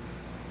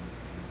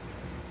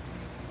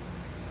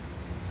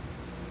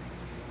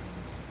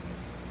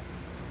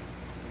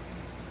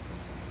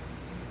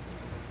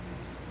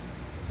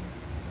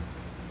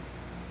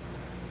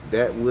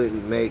 That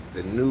wouldn't make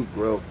the new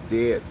growth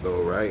dead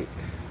though, right?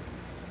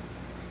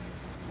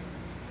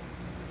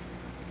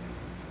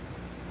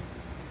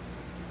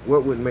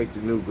 What would make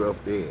the new growth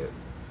dead?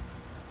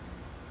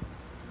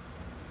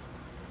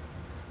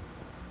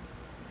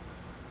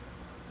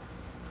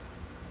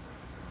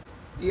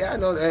 Yeah, I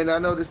know, and I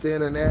noticed the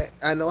internet.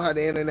 I know how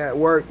the internet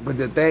work, but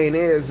the thing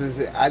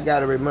is I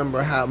gotta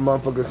remember how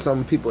motherfuckers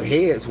some people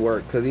heads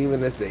work. Cause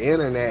even as the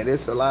internet,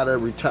 it's a lot of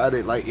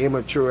retarded, like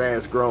immature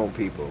ass grown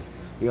people.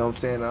 You know what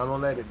I'm saying? I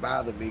don't let it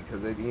bother me,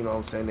 cause they, you know what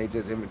I'm saying, they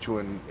just immature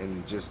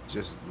and just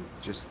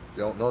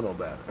don't know no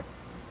better.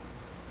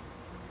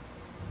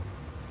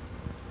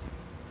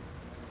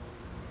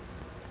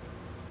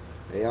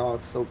 They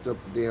all soaked up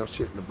the damn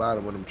shit in the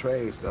bottom of them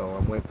trays, so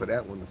I'm waiting for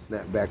that one to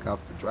snap back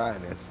out the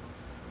dryness.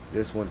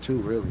 This one too,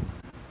 really.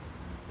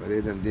 But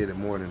it done did it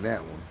more than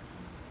that one.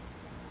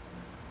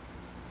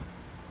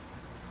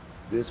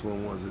 This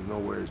one wasn't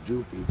nowhere as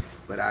droopy.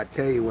 But I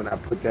tell you, when I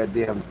put that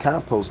damn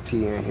compost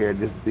tea in here,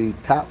 these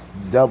tops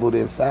doubled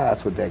in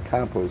size with that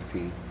compost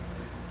tea.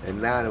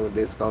 And now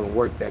it's gonna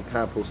work that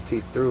compost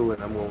tea through,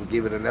 and I'm gonna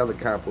give it another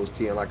compost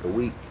tea in like a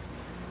week.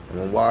 I'm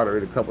gonna water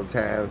it a couple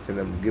times, and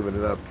I'm giving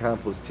it up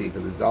compost tea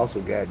because it's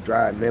also got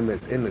dry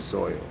amendments in the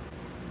soil.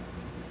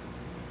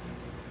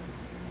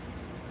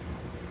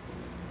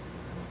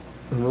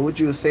 What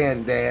you were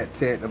saying, Dad,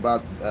 Ted,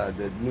 about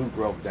the new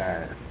growth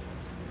dying?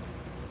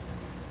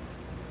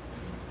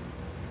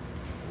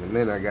 In a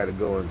minute, I got to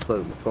go and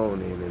plug my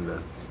phone in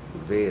the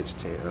veg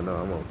tent. I know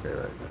I'm okay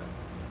right now.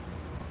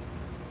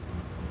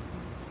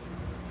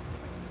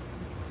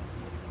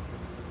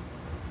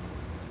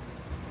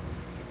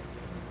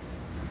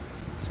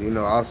 So, you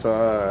know,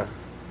 also,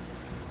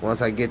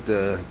 once I get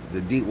the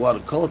deep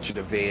water culture,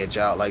 the veg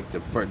out, like the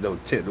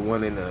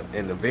one in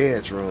the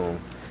veg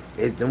room,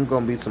 them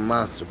gonna be some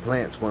monster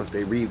plants once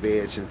they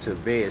re-veg into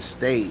veg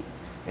state.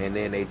 and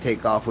then they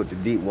take off with the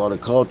deep water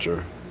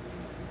culture.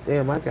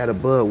 Damn, I got a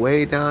bud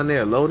way down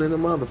there, loading the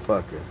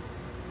motherfucker.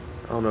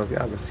 I don't know if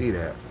y'all can see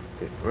that.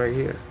 Right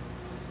here.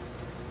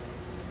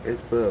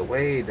 It's bud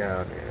way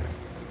down there.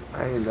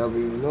 I ain't never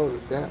even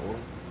noticed that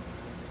one.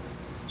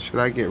 Should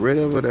I get rid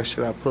of it or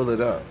should I pull it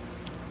up?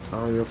 I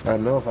don't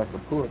know if I can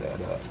pull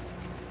that up.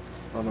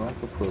 I know I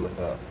can pull it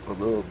up a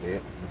little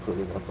bit. Pull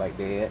it up like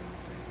that.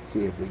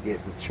 See if it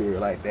gets mature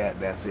like that.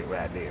 That's it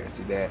right there.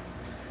 See that?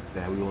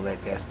 Now we're gonna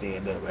let that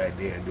stand up right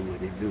there and do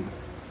what it do.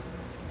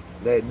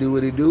 Let it do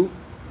what it do.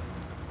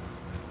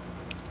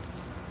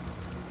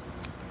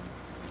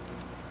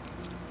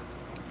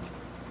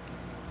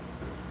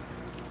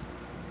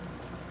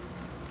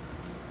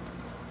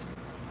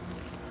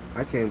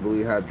 I can't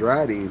believe how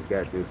dry these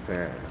got this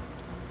time.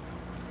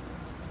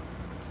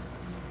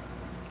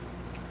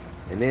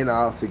 And then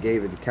I also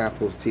gave it the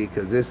compost tea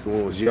because this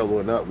one was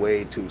yellowing up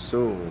way too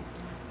soon.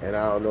 And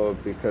I don't know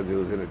if because it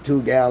was in a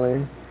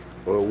 2-gallon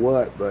or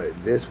what, but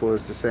this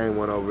one's the same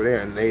one over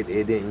there and it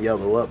didn't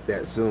yellow up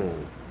that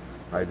soon.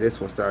 Like this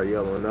one started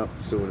yellowing up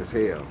soon as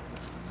hell.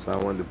 So I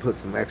wanted to put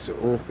some extra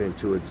oomph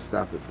into it to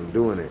stop it from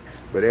doing it.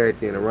 But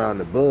everything around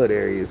the bud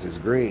areas is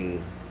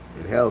green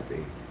and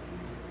healthy.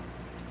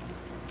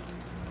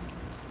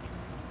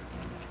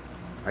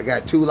 I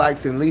got 2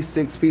 likes and at least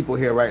 6 people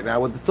here right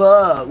now. What the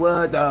fuck?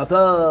 What the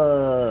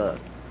fuck?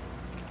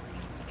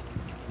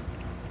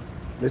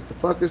 Mr.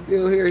 Fucker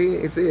still here? He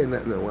ain't saying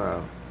nothing in a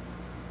while.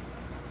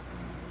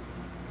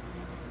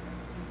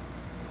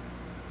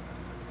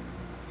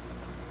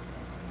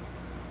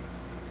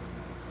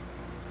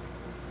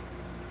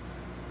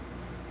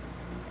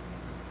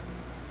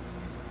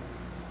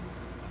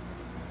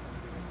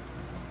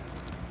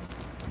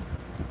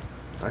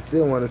 I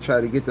still want to try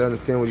to get to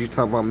understand what you're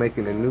talking about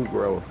making a new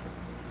growth.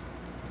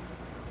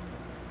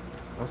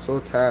 I'm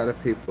so tired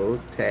of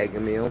people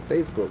tagging me on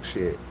Facebook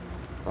shit.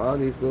 All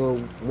these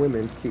little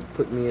women keep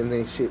putting me in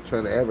their shit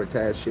trying to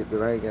advertise shit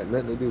that I ain't got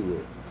nothing to do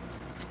with.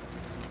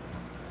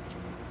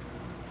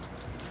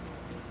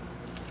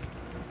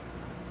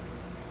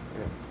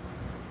 Yeah.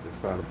 Just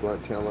found a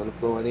blunt tail on the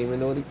floor. I didn't even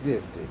know it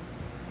existed.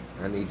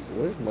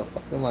 Where's my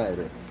fucking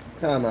lighter?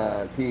 Come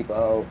on,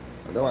 people.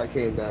 I know I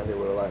came down here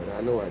with a lighter.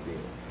 I know I did.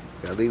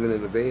 Did I leave it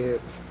in the bed?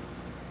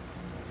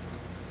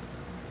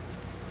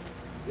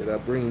 Did I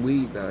bring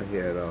weed down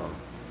here at all?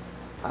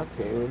 I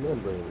can't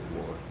remember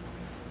anymore.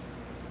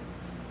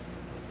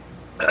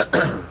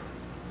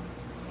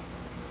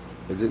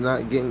 Is it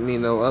not getting me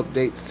no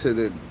updates to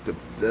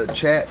the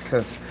chat?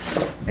 Because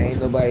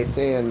ain't nobody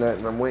saying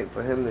nothing. I'm waiting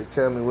for him to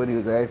tell me what he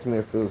was asking me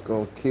if it was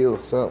going to kill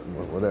something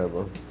or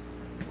whatever.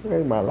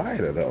 Where's my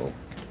lighter, though?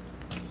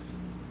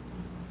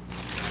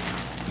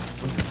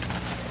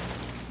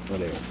 Oh,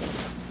 there it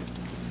goes.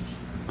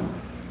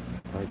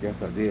 I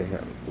guess I did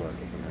have a blunt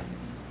in here.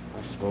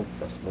 I smoked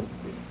it.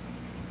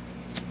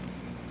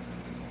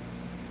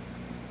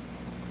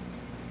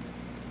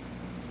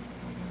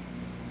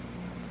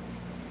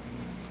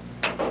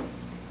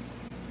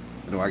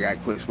 You know, I got to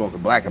quit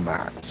smoking Black and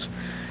Milds.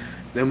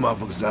 Them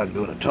motherfuckers started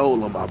doing a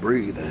toll on my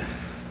breathing.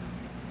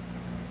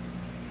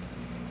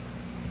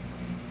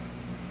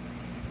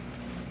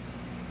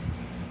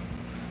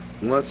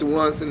 Once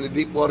in the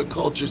deep water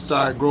culture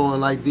start growing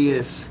like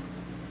this,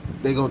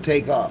 they gonna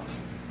take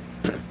off.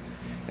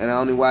 And the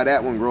only why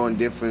that one growing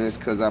different is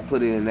because I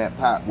put it in that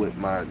pot with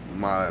my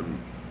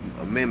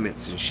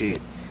amendments and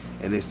shit,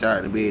 and it's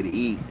starting to be able to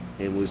eat,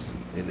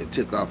 and it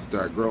took off and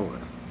started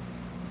growing.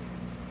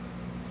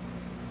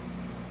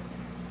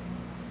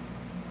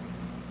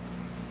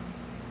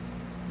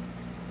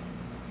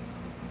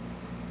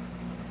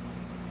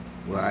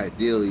 Well,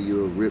 ideally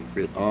you'll rip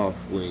it off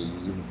when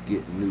you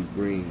get new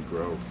green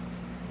growth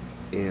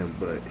in,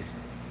 but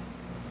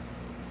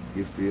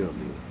you feel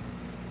me?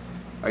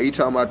 Are you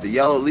talking about the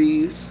yellow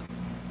leaves?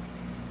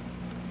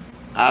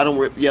 I don't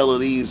rip yellow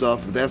leaves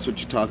off if that's what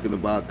you're talking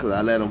about, because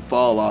I let them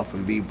fall off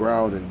and be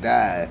brown and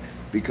die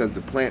because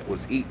the plant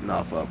was eating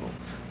off of them.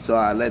 So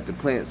I let the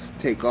plants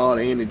take all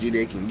the energy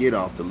they can get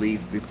off the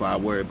leaf before I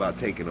worry about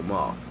taking them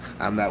off.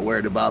 I'm not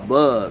worried about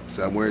bugs.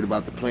 I'm worried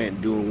about the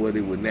plant doing what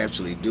it would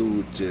naturally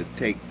do to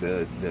take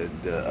the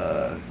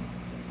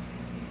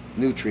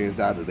nutrients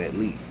out of that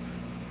leaf.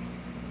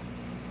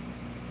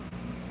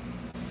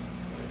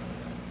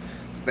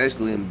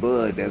 Especially in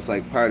bud, that's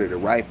like part of the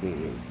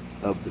ripening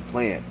of the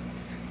plant,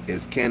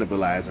 is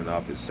cannibalizing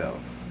off itself.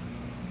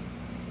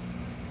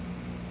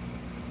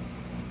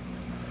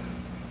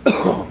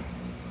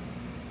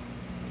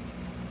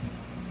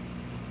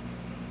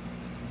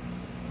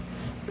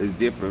 There's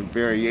different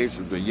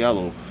variations of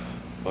yellow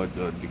or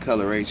the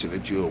discoloration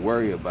that you'll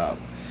worry about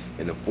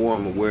in the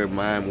form of where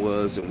mine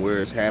was and where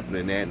it's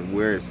happening at and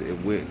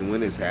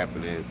when it's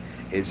happening.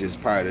 It's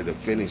just part of the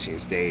finishing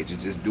stage.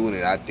 It's just doing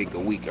it, I think, a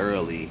week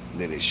early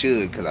than it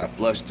should because I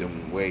flushed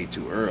them way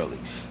too early.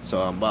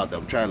 So I'm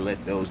trying to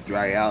let those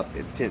dry out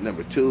in tent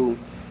number 2,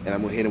 and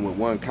I'm gonna hit them with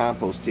 1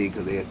 compost tea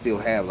because they still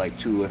have like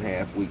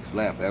 2.5 weeks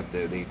left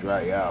after they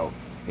dry out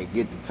and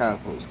get the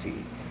compost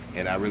tea.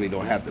 And I really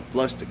don't have to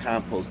flush the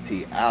compost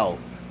tea out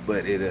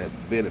but it'll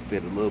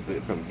benefit a little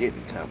bit from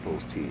getting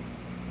compost tea.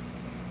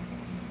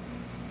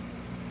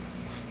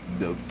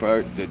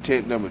 The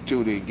tent number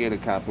 2 didn't get a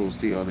compost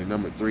tea, only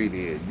number 3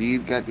 did. These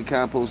got the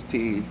compost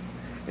tea,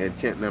 and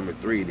tent number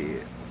 3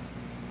 did.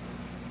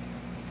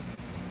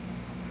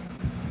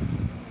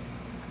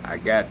 I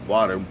got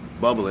water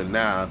bubbling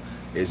now.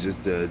 It's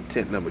just the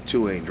tent number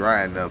 2 ain't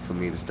dry enough for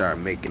me to start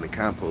making the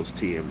compost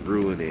tea and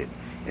brewing it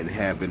and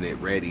having it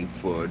ready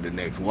for the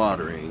next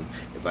watering.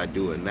 If I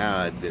do it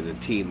now, then the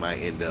tea might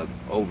end up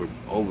over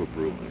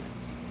brewing.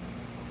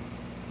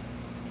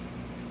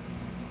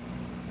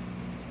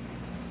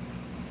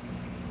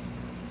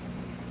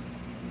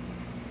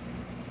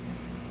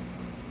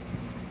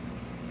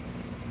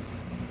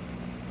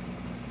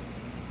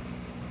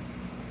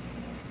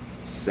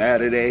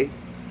 Saturday,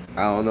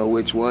 I don't know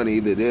which one,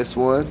 either this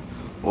one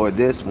or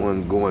this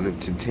one going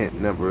into tent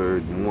number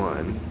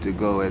 1 to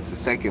go as the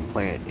second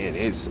plant in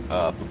its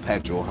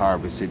perpetual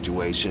harvest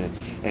situation.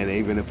 And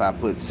even if I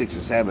put 6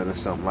 or 7 or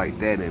something like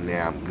that in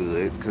there, I'm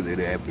good, because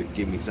it'll have to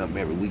give me something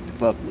every week to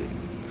fuck with.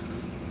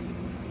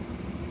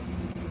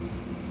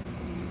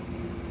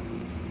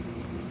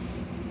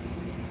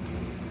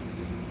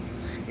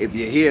 If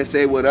you're here,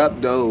 say what up,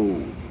 though.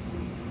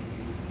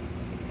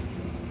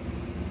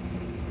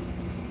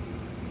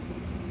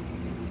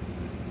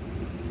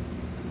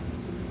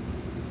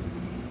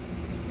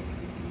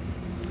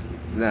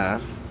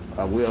 Now,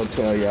 I will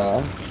tell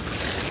y'all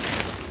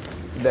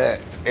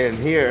that in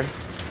here,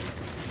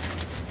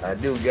 I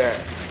do got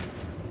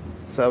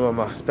some of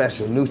my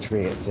special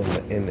nutrients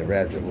in the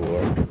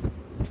reservoir.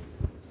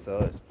 So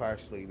it's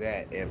partially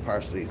that and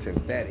partially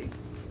synthetic.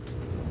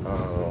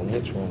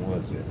 Which one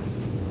was it?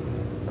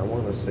 I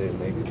want to say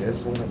maybe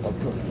this one. I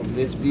put from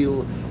this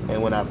view,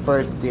 and when I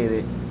first did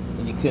it,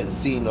 you couldn't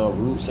see no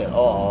roots at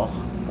all.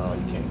 Oh,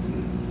 you can't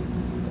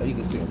see. You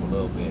can see them a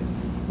little bit,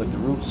 but the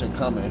roots are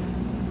coming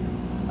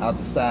out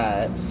the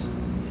sides,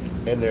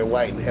 and they're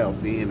white and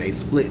healthy, and they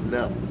splitting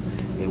up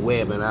and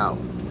webbing out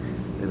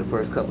in the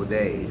first couple of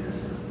days.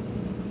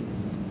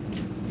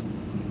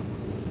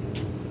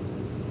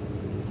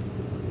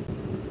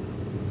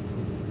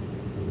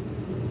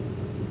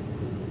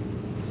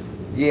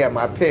 Yeah,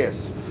 my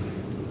piss.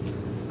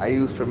 I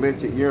use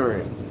fermented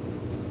urine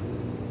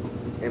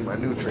in my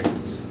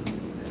nutrients.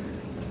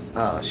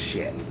 Oh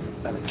shit!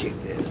 Let me kick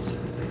this.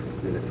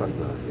 Then it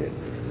fucking off it.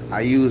 I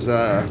use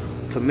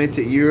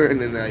fermented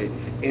urine,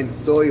 and in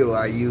soil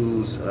I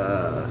use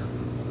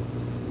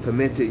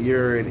fermented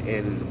urine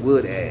and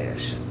wood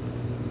ash.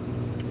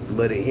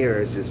 But in here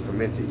it's just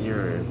fermented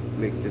urine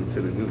mixed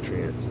into the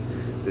nutrients.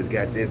 It's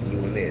got this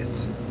doing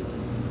this.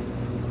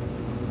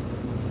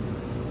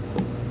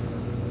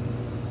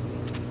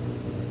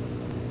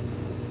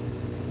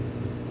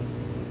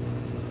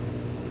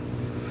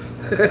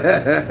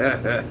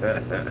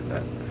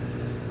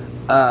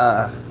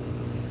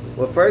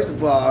 Well, first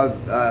of all,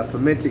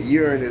 fermented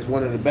urine is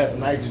one of the best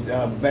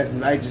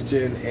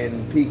nitrogen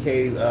and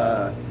pK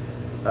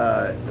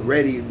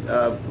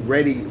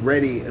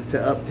ready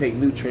to uptake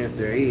nutrients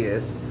there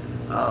is.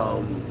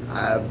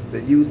 I've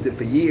been used it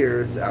for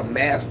years. I'm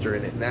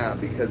mastering it now,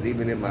 because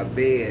even in my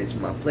veg,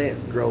 my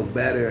plants grow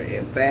better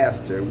and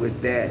faster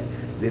with that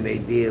than they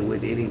did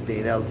with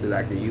anything else that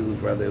I could use,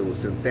 whether it was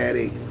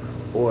synthetic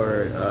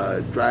or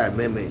dry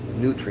mimic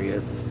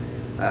nutrients.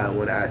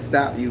 When I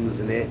stopped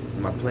using it,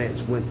 my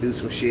plants went through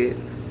some shit.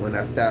 When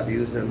I stopped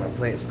using it, my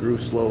plants grew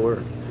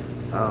slower.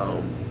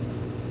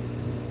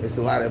 It's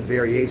a lot of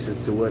variations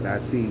to what I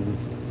see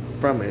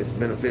from it. It's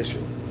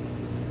beneficial.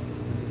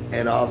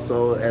 And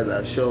also, as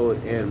I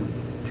showed in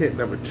tent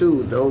number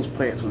 2, those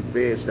plants was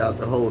vegged out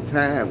the whole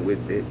time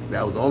with it.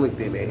 That was the only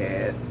thing they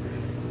had.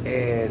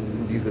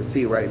 And you can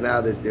see right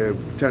now that they're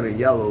turning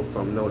yellow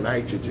from no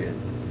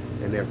nitrogen,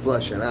 and they're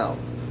flushing out.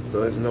 So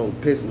there's no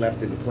piss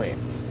left in the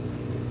plants.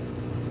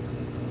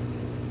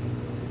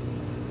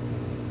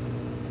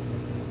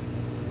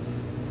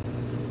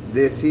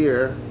 This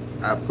here,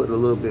 I put a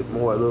little bit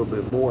more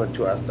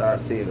until I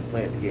start seeing the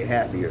plants get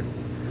happier.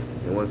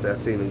 And once I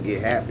seen them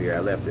get happier, I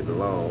left it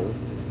alone.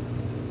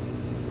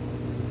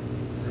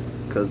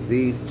 Because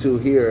these 2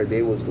 here,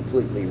 they was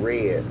completely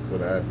red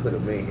when I put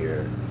them in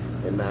here.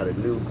 And now the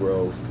new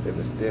growth and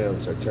the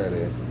stems are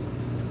turning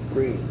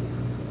green.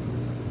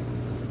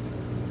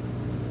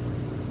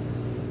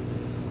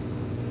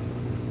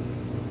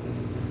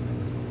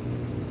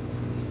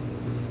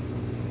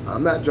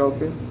 I'm not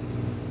joking.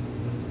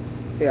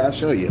 Here, I'll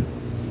show you.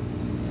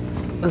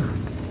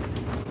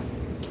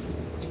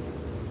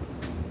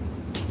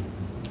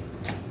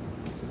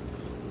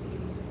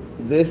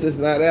 This is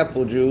not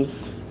apple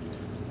juice.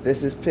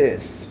 This is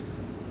piss.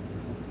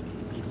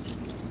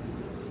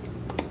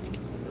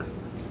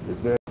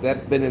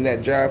 That's been in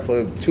that jar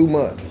for 2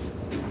 months.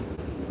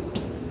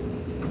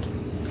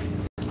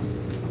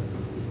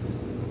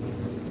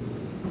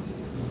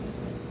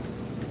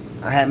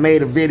 I had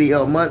made a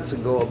video months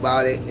ago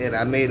about it, and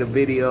I made a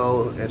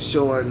video and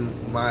showing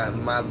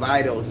my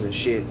vitals and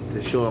shit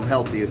to show I'm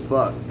healthy as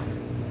fuck.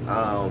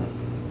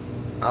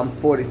 I'm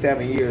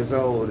 47 years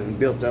old and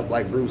built up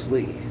like Bruce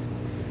Lee.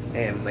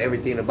 and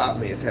everything about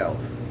me is health.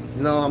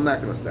 No, I'm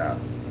not gonna stop.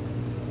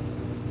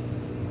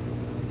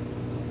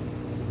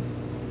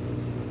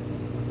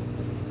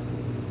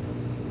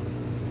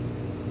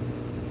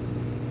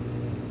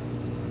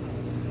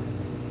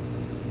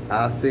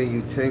 I'll send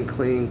you 10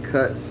 clean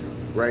cuts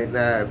right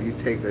now if you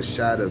take a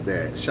shot of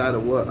that. Shot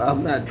of what?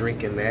 I'm not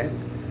drinking that.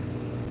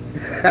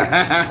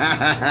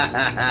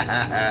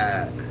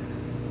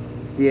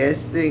 Yeah, it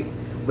stink,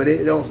 but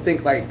it don't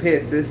stink like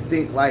piss. It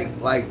stink like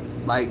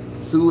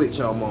sewage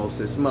almost.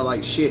 It smell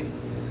like shit.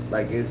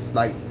 Like it's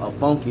like a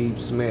funky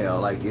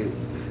smell. Like it,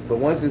 but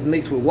once it's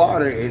mixed with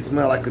water, it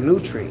smell like a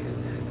nutrient.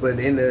 But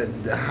in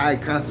the high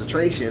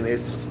concentration,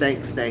 it's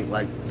stank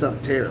like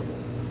something terrible.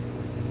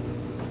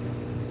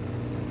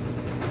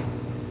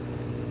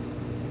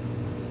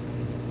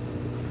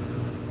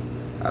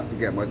 I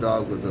forgot my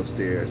dog was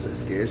upstairs. It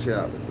scared shit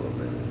out of me for a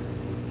minute.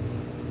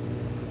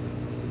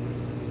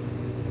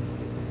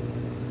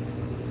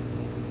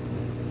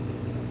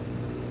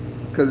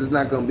 Because it's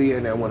not going to be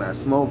in there when I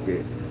smoke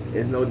it.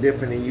 It's no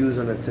different than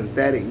using a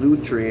synthetic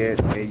nutrient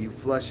and you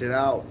flush it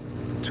out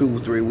 2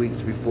 3 weeks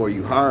before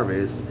you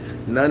harvest.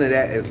 None of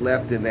that is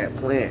left in that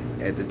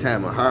plant at the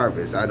time of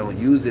harvest. I don't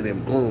use it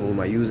in bloom.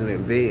 I use it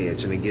in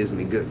veg, and it gives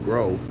me good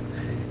growth.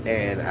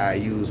 And I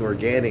use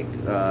organic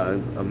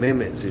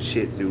amendments and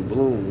shit through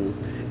bloom,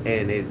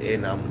 and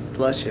I'm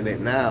flushing it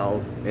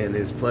now, and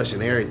it's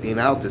flushing everything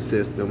out the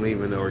system,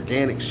 even the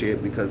organic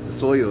shit, because the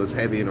soil is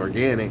heavy in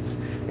organics,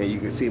 and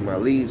you can see my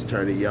leaves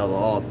turning yellow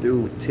all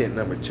through tint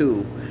number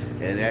 2,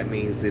 and that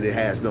means that it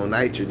has no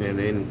nitrogen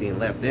or anything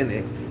left in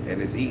it,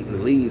 and it's eating the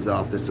leaves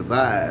off to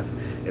survive.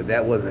 If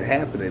that wasn't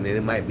happening, then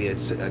it might be a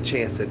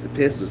chance that the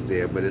piss was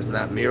there, but it's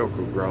not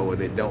miracle grow,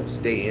 and it don't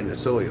stay in the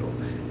soil.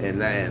 And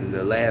then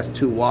the last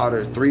 3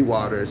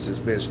 waters has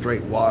been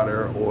straight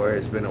water, or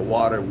it's been a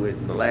water with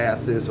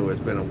molasses, or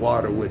it's been a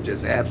water with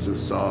just Epsom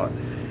salt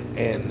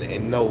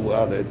and no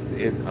other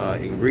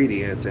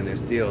ingredients, and it's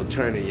still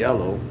turning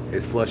yellow.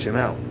 It's flushing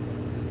out.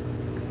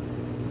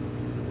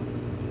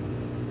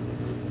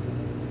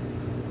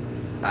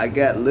 I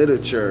got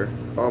literature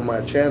on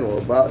my channel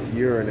about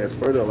urine as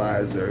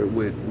fertilizer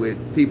with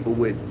people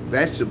with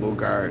vegetable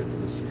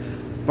gardens,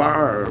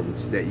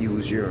 farms that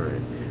use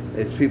urine.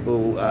 It's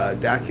people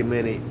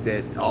documented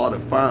that all the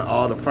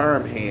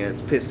farm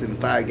hands piss in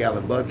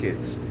 5-gallon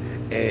buckets,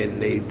 and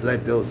they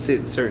let those sit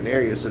in certain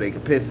areas so they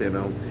can piss in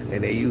them,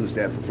 and they use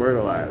that for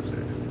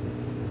fertilizer.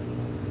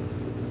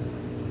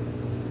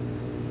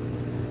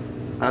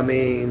 I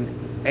mean,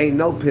 ain't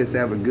no piss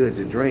ever good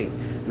to drink.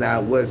 Now,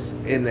 what's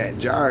in that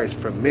jar is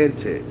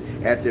fermented.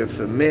 After it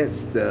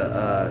ferments,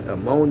 the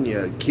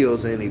ammonia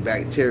kills any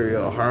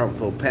bacterial or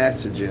harmful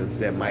pathogens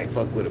that might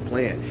fuck with a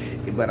plant.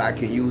 But I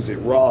can use it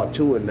raw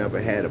too and never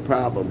had a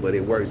problem, but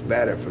it works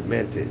better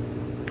fermented.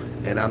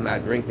 And I'm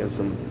not drinking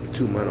some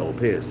 2-month-old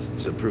piss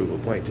to prove a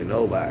point to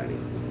nobody.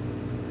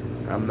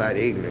 I'm not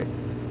ignorant.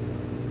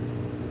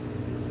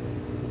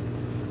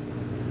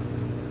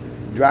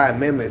 Dry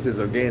amendments is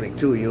organic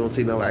too. You don't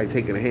see nobody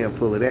taking a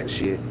handful of that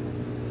shit.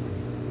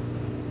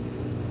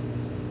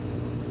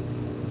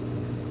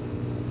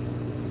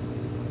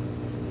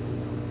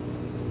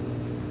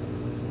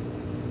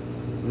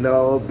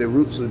 No, if the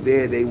roots are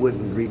dead, they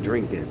wouldn't be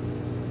drinking.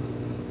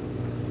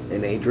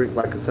 And they drink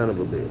like a son of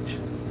a bitch.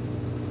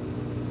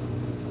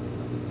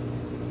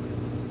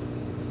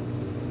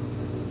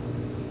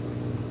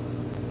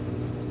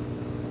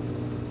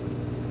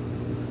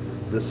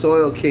 The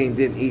Soil King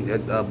didn't eat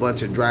a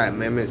bunch of dry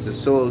amendments. The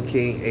Soil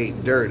King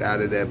ate dirt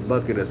out of that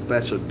bucket of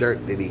special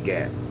dirt that he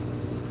got.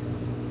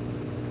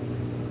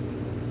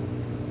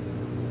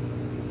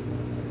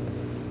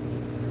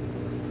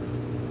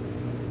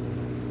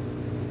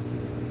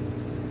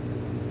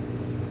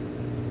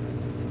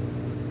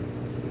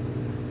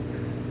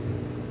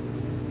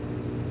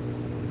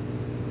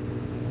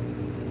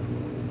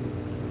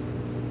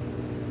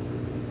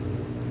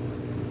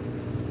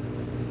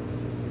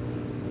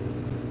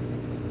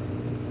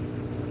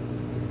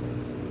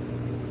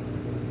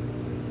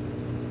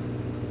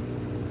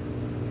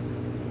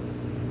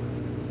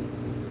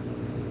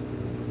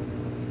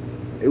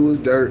 It was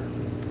dirt.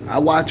 I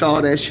watch all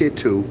that shit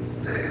too.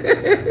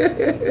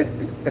 It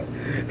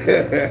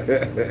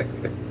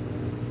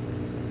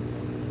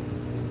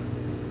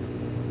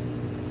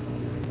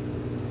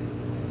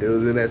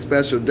was in that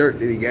special dirt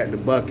that he got in the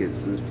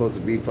buckets. It's supposed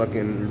to be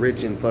fucking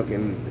rich in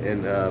fucking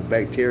and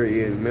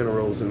bacteria and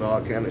minerals and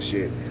all kind of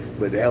shit,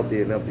 but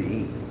healthy enough to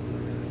eat.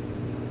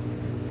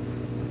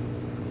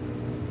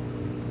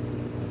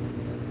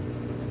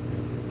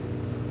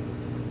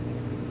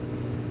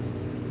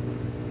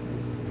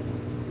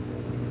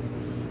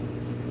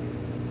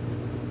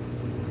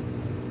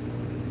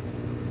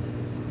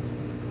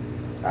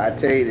 I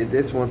tell you that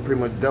this one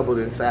pretty much doubled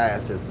in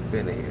size since it's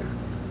been here.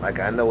 Like,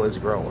 I know it's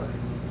growing.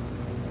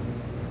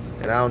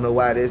 And I don't know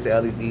why this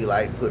LED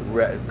light put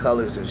red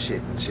colors and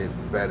shit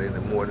better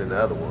than more than the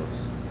other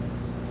ones.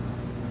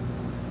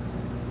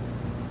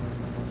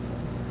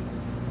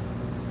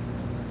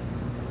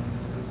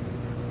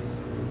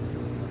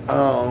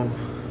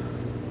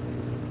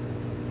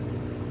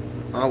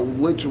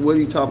 What are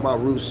you talking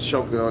about? Roots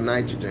choking on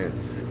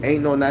nitrogen?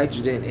 Ain't no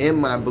nitrogen in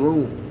my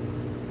bloom.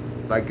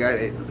 Like out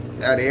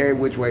every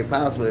which way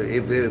possible.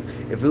 If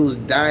it was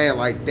dying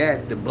like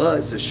that, the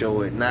buds to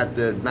show it, not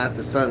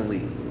the sun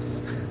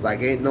leaves.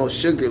 Like ain't no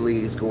sugar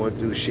leaves going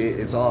through shit.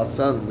 It's all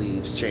sun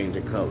leaves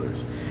changing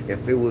colors.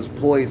 If it was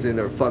poisoned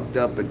or fucked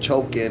up and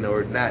choking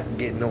or not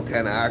getting no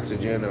kind of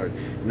oxygen or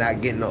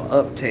not getting no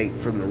uptake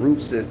from the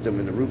root system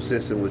and the root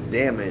system was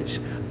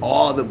damaged,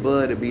 all the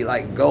bud would be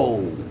like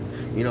gold.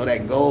 You know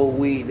that gold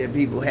weed that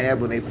people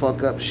have when they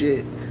fuck up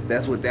shit?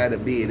 That's what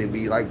that'd be. It'd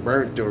be like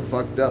burnt or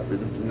fucked up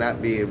and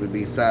not be able to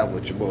be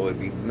salvageable. It'd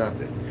be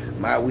nothing.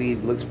 My weed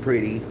looks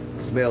pretty,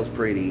 smells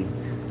pretty,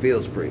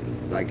 feels pretty.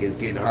 Like it's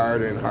getting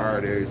harder and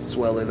harder. It's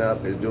swelling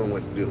up. It's doing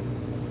what it do.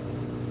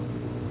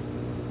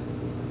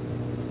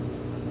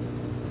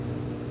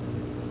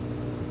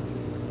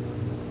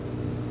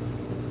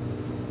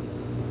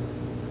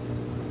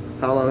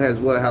 How long has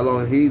what? How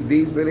long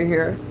these been in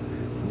here?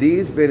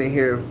 These been in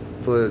here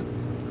for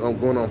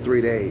going on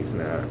 3 days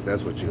now. If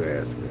that's what you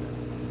asking.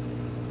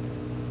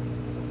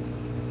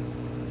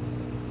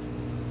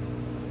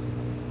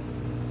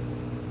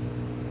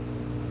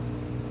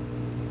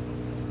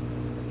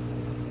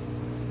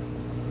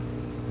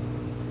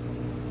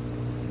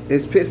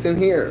 It's pissing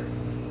here.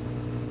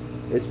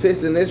 It's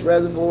piss in this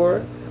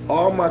reservoir.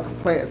 All my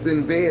plants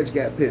and veg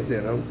got piss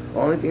in them.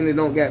 Only thing that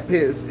don't got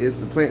piss is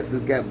the plants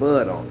that's got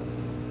bud on them.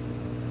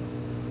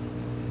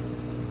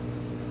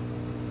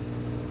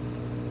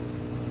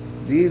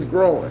 These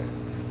growing.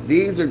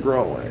 These are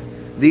growing.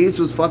 These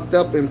was fucked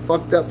up when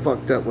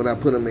I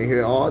put them in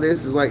here. All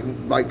this is like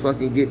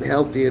fucking getting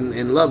healthy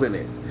and loving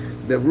it.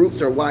 The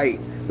roots are white.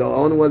 The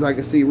only ones I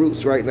can see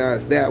roots right now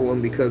is that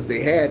one because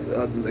they had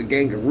a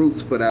gang of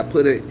roots, but I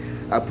put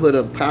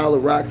a pile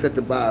of rocks at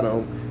the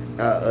bottom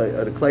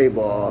of the clay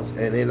balls,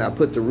 and then I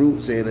put the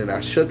roots in and I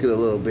shook it a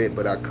little bit,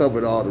 but I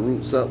covered all the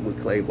roots up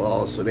with clay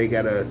balls, so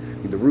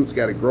the roots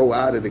gotta grow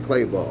out of the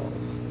clay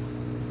balls.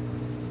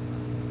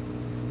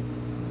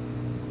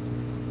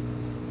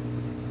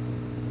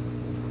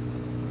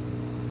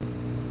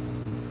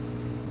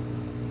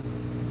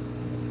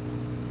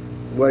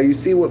 Well, you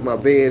see with my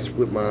veg,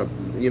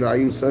 I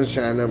use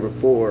Sunshine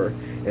 #4,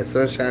 and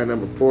Sunshine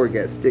 #4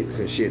 got sticks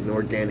and shit and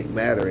organic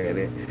matter in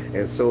it,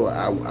 and so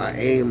I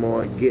aim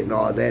on getting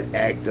all that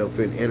active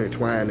and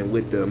intertwining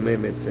with the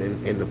amendments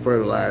and the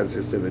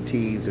fertilizers and the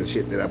teas and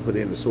shit that I put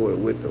in the soil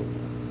with them.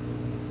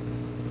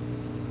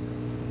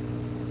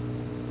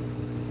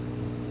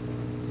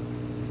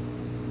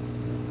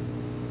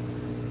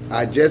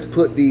 I just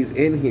put these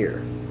in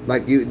here,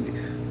 like let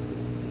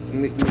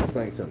me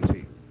explain something to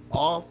you.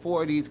 All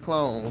 4 of these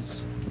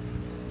clones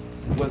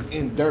was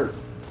in dirt.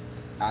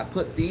 I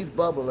put these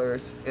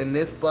bubblers in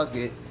this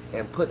bucket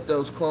and put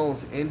those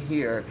clones in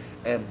here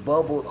and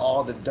bubbled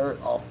all the dirt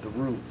off the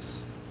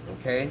roots.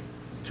 Okay?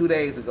 2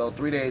 days ago,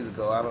 3 days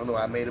ago, I don't know,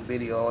 I made a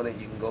video on it,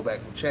 you can go back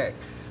and check.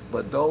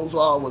 But those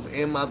all was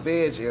in my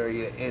veg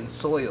area in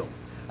soil.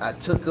 I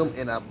took them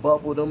and I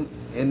bubbled them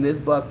in this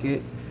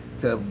bucket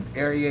to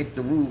aerate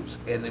the roots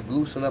and then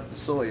loosen up the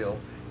soil,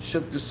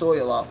 shook the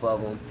soil off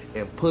of them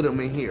and put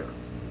them in here.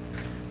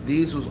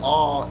 These was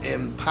all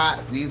in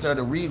pots. These are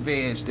the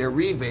re-veg. They're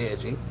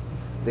re-vegging.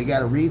 They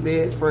got a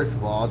re-veg first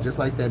of all, just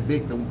like the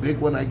big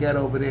one I got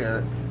over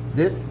there.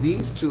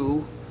 These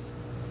two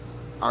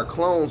are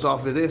clones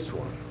off of this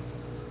one.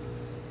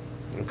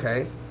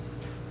 Okay?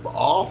 But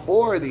all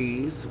 4 of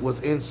these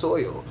was in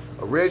soil.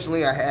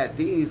 Originally I had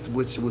these,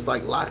 which was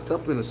like locked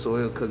up in the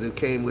soil because it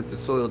came with the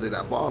soil that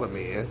I bought them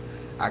in.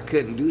 I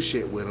couldn't do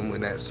shit with them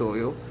in that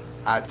soil.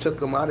 I took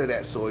them out of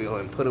that soil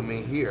and put them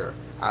in here.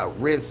 I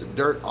rinsed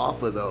dirt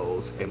off of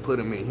those and put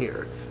them in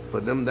here. For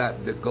them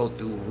not to go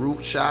through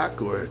root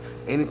shock or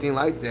anything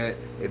like that,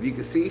 if you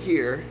can see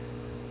here,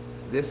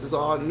 this is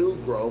all new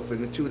growth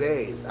in the 2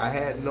 days. I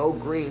had no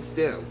green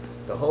stem.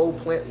 The whole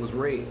plant was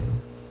red.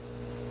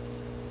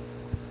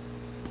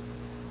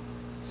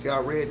 See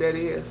how red that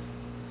is?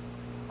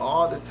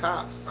 All the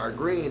tops are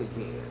green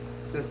again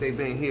since they've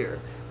been here.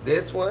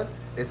 This one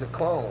is a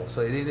clone,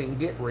 so it didn't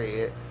get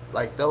red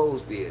like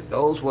those did.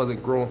 Those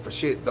wasn't growing for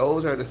shit.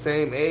 Those are the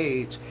same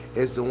age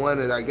as the one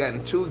that I got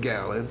in 2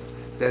 gallons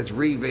that's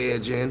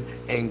re-vegging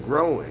and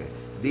growing.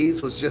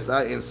 These was just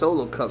out in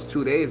solo cups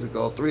 2 days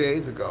ago, 3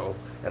 days ago,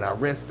 and I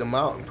rinsed them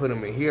out and put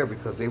them in here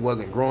because they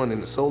wasn't growing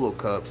in the solo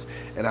cups,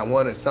 and I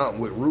wanted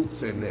something with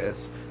roots in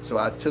this, so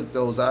I took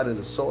those out of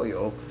the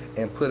soil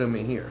and put them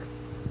in here.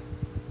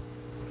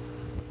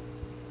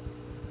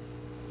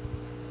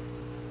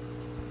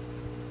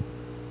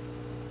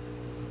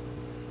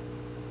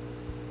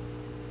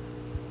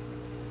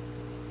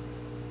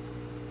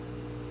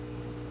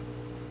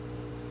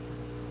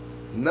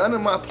 None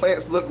of my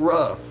plants look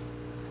rough.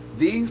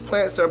 These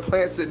plants are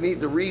plants that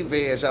need to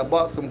re-veg. I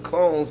bought some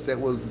clones that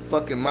was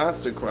fucking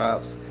monster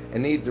crops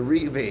and need to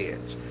re-veg.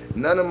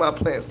 None of my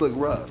plants look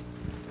rough.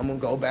 I'm gonna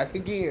go back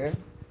again.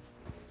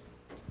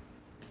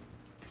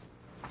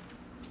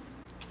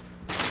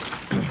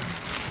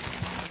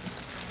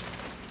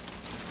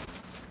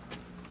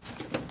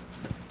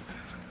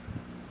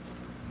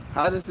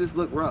 How does this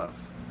look rough?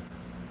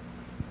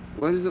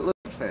 Where does it look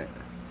rough at?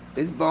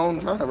 It's bone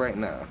dry right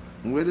now.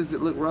 Where does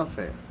it look rough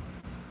at?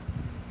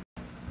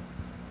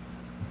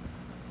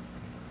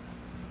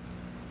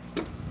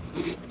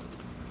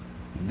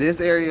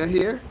 This area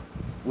here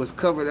was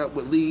covered up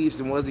with leaves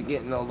and wasn't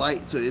getting no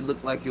light, so it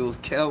looked like it was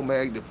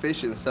CalMag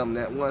deficient or something.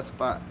 That one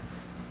spot,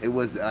 it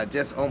was, I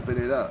just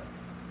opened it up.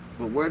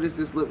 But where does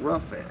this look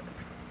rough at?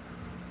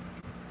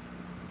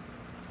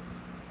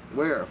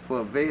 Where?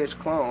 For a veg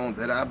clone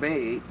that I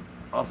made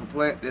off a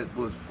plant that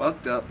was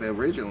fucked up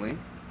originally.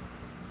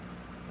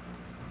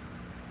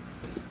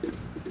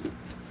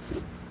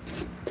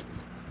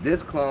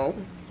 This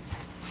clone,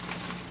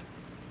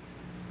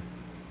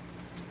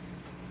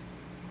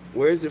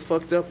 where is it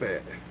fucked up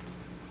at?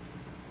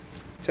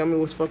 Tell me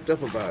what's fucked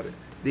up about it.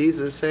 These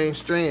are the same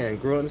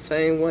strand, growing the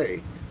same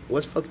way.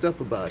 What's fucked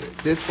up about it?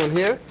 This one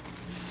here,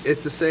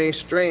 it's the same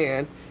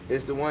strand.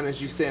 It's the one that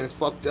you saying is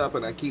fucked up,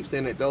 and I keep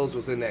saying that those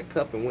was in that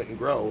cup and wouldn't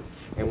grow.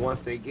 And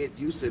once they get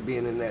used to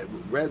being in that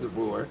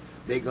reservoir,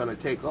 they're gonna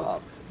take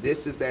off.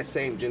 This is that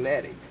same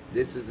genetic.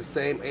 This is the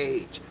same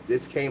age.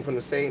 This came from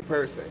the same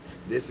person.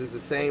 This is the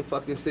same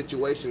fucking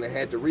situation that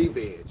had to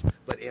re-veg.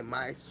 But in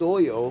my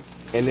soil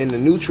and in the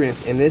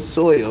nutrients in this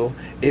soil,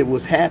 it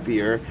was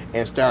happier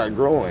and started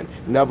growing.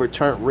 Never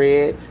turned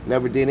red,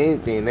 never did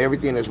anything.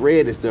 Everything that's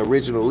red is the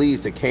original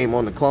leaves that came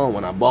on the clone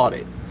when I bought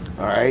it.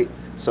 All right.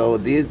 So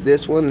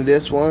this one and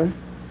this one,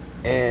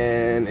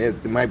 and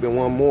it might be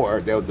one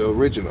more, the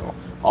original.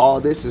 All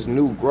this is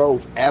new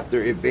growth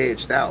after it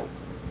vegged out.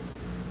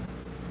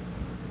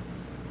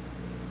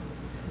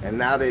 And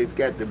now that it's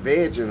got the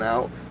vegging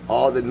out,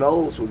 all the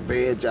nodes will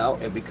veg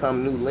out and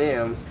become new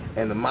limbs,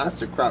 and the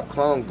monster crop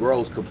clone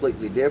grows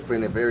completely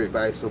different if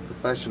everybody's so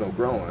professional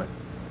growing.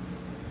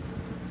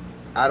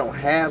 I don't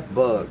have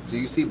bugs. Do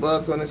you see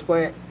bugs on this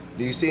plant?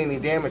 Do you see any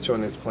damage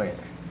on this plant?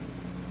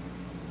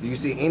 Do you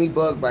see any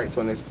bug bites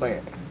on this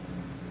plant?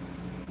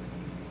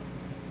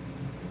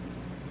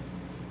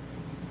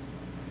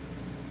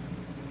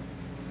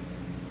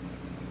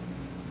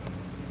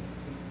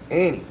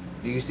 Any?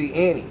 Do you see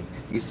any?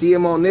 You see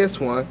them on this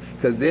one,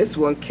 because this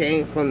one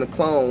came from the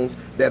clones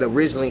that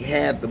originally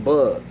had the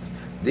bugs.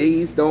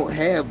 These don't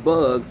have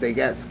bugs. They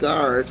got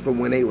scars from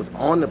when they was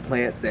on the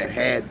plants that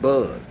had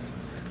bugs.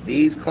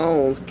 These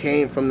clones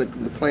came from the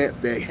plants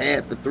that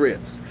had the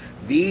thrips.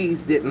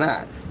 These did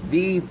not.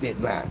 These did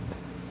not.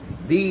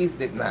 These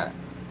did not.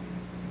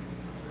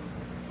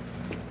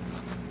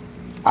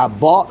 I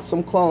bought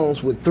some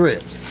clones with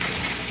thrips,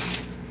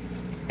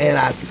 and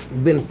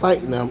I've been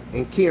fighting them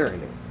and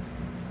curing them.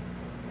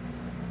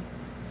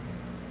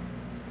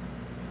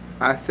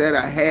 I said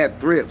I had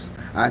thrips.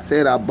 I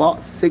said I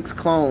bought 6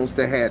 clones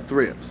that had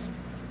thrips.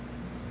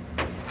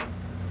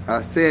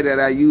 I said that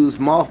I used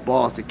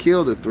mothballs to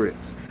kill the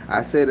thrips.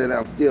 I said that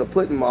I'm still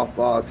putting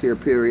mothballs here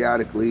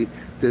periodically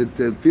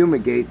to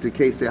fumigate in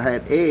case I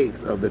had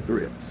eggs of the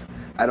thrips.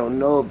 I don't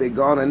know if they're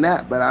gone or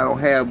not, but I don't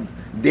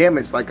have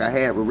damage like I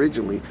had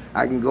originally.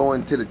 I can go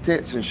into the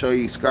tents and show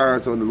you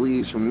scars on the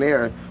leaves from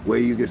there where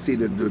you can see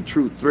the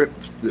true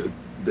thrips,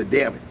 the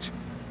damage.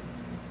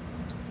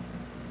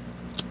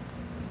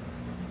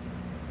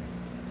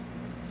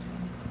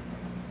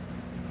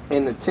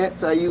 In the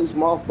tents I use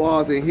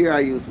mothballs, and here I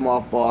use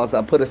mothballs.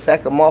 I put a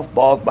sack of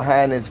mothballs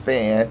behind this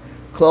fan,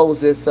 close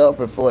this up,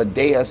 and for a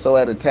day or so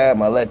at a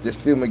time I let this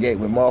fumigate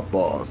with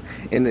mothballs.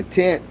 In the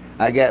tent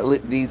I got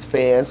lit these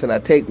fans, and I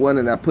take one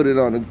and I put it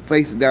on and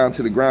face it down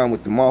to the ground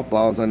with the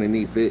mothballs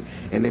underneath it,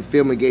 and it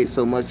fumigates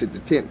so much that the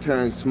tent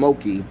turns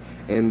smoky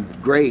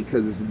and gray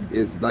because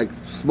it's like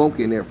smoke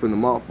in there from the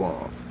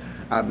mothballs.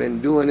 I've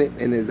been doing it,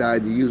 and I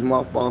use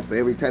mothballs for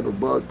every type of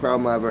bug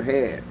problem I ever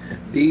had.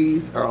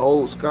 These are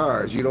old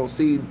scars. You don't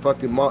see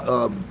fucking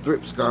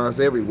thrip scars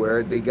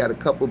everywhere. They got a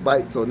couple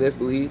bites on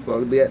this leaf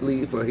or that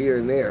leaf or here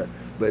and there,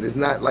 but it's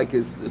not like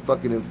it's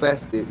fucking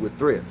infested with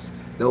thrips.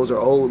 Those are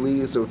old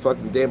leaves that were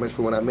fucking damaged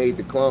from when I made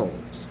the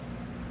clones.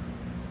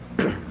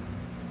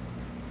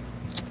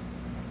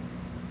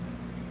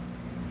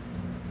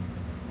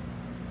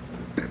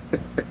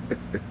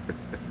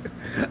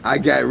 I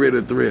got rid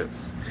of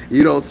thrips.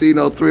 You don't see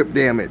no thrip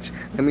damage.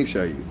 Let me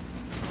show you.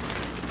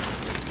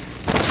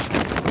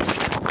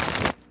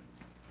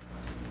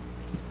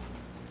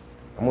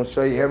 I'm gonna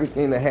show you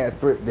everything that had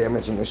thrip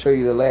damage. I'm gonna show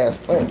you the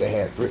last plant that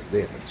had thrip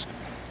damage.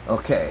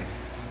 Okay.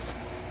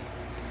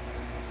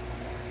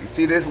 You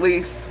see this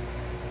leaf?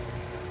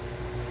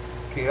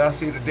 Can y'all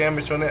see the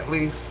damage on that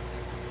leaf?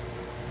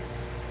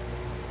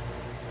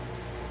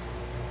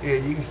 Yeah,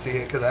 you can see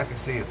it because I can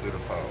see it through the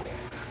phone.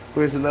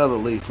 Here's another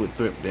leaf with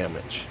thrip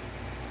damage.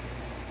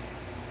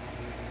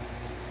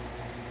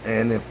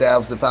 And if I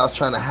was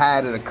trying to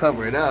hide it or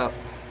cover it up,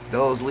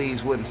 those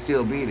leaves wouldn't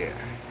still be there.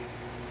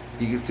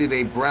 You can see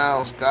they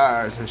brown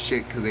scars and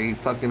shit because they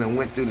fucking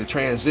went through the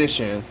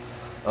transition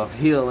of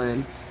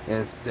healing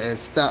and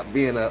stopped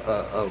being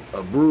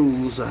a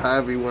bruise or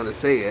however you want to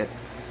say it.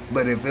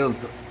 But if it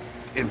was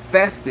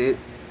infested,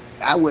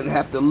 I wouldn't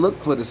have to look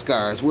for the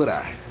scars, would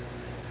I?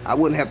 I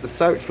wouldn't have to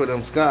search for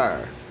them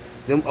scars.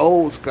 Them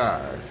old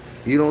scars.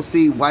 You don't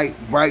see white,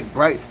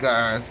 bright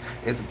scars.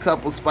 It's a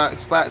couple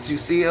spots you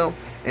see them,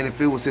 and if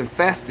it was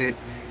infested,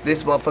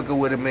 this motherfucker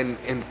would have been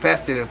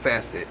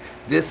infested.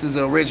 This is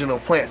the original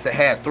plants that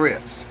had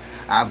thrips.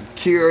 I've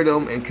cured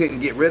them and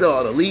couldn't get rid of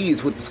all the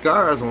leaves with the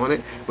scars on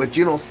it, but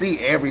you don't see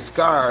every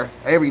scar,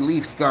 every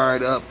leaf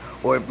scarred up,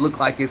 or it look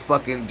like it's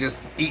fucking just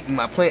eating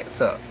my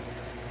plants up.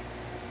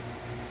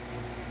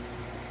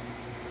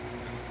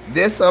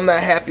 This I'm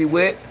not happy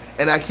with,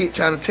 and I keep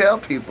trying to tell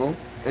people,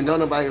 and don't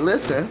nobody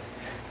listen,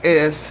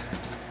 is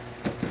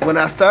when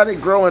I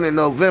started growing in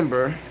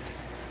November,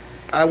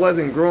 I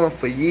wasn't growing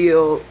for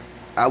yield.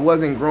 I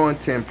wasn't growing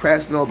to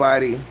impress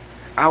nobody.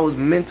 I was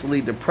mentally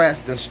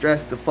depressed and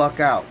stressed the fuck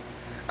out.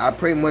 I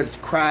pretty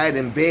much cried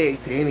and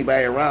begged to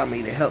anybody around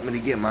me to help me to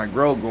get my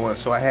grow going,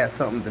 so I had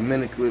something to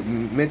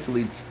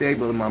mentally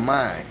stable in my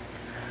mind.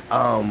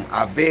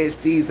 I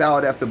vegged these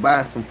out after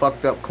buying some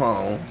fucked up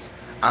clones.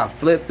 I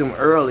flipped them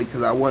early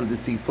because I wanted to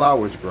see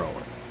flowers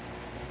growing.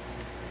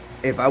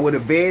 If I would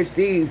have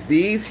vegged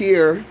these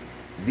here,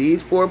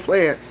 these 4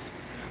 plants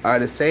are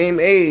the same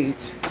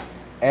age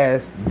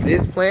as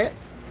this plant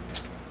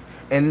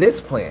and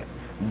this plant.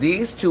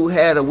 These 2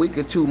 had a week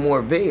or 2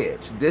 more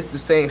veg. This the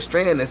same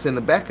strand that's in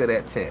the back of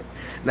that tent.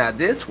 Now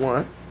this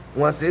one,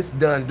 once it's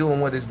done doing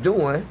what it's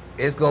doing,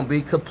 it's gonna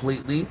be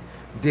completely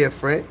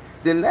different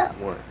than that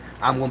one.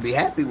 I'm gonna be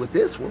happy with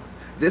this one.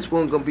 This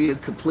one's gonna be a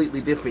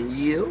completely different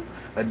yield,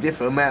 a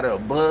different matter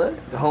of bud,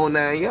 the whole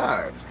 9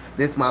 yards.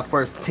 This is my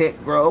first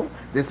tent grow.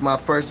 This is my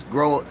first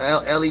grow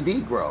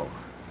LED grow.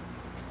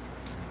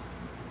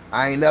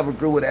 I ain't never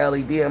grew with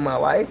LED in my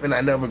life, and I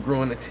never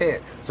grew in a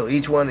tent. So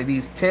each one of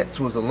these tents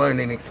was a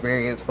learning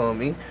experience for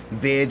me.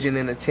 Vegging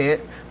in a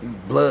tent,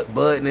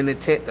 budding in a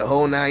tent, the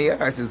whole 9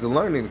 yards is a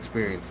learning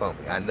experience for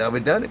me. I never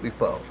done it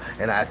before.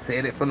 And I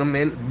said it from the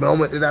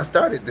moment that I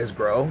started this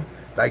grow.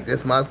 Like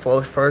this my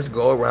first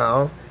go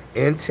around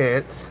in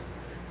tents.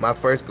 My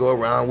first go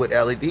around with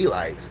LED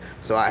lights.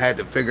 So I had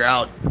to figure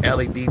out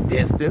LED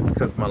distance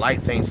because my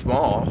lights ain't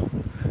small.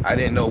 I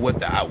didn't know what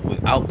the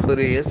output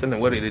is and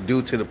what it'd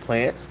do to the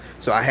plants.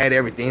 So I had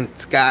everything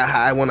sky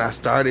high when I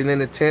started in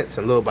the tents,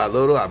 and little by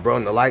little I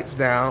brought the lights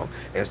down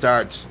and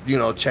started, you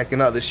know, checking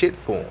other shit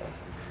for them.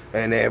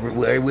 And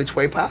every which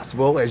way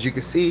possible, as you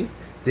can see,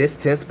 this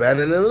tent's better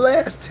than the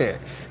last tent.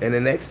 And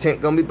the next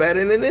tent gonna be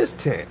better than this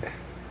tent.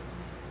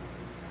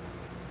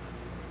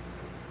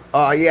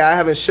 Oh yeah, I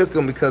haven't shook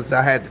them because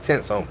I had the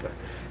tents open.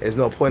 There's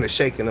no point of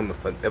shaking them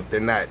if they're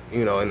not,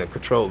 you know, in a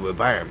controlled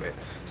environment.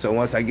 So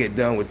once I get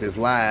done with this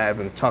live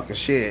and talking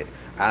shit,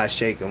 I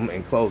shake them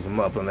and close them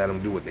up and let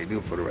them do what they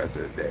do for the rest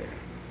of the day.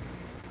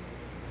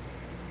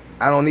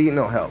 I don't need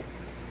no help.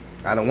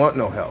 I don't want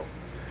no help.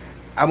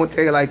 I'm gonna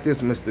tell you like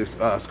this,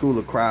 Mr. School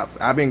of Crops.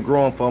 I've been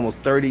growing for almost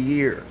 30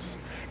 years.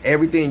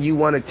 Everything you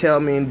want to tell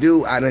me and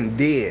do, I done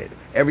did.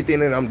 Everything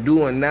that I'm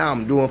doing now,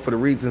 I'm doing for the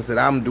reasons that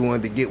I'm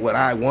doing to get what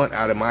I want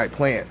out of my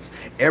plants.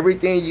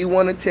 Everything you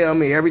want to tell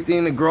me,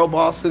 everything the Grow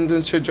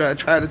Boston should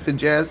try to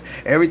suggest,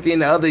 everything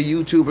the other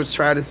YouTubers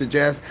try to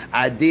suggest,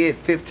 I did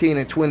 15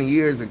 and 20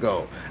 years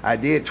ago. I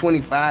did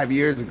 25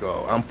 years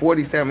ago. I'm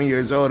 47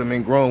 years old. I've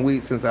been growing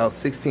weed since I was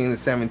 16 to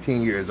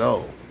 17 years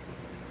old.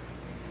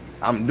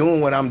 I'm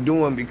doing what I'm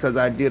doing because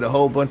I did a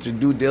whole bunch of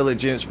due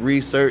diligence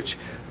research.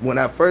 When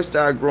I first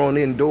started growing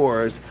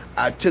indoors,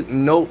 I took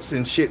notes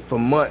and shit for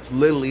months.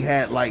 Literally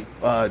had like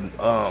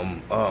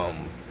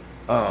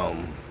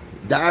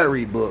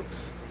diary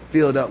books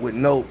filled up with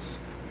notes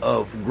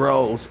of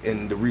grows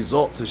and the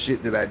results of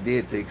shit that I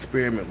did to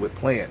experiment with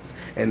plants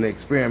and to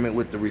experiment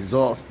with the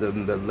results, the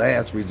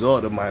last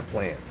result of my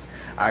plants.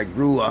 I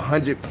grew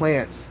 100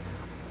 plants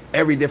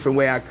every different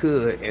way I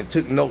could and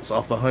took notes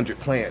off 100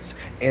 plants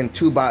in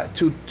 2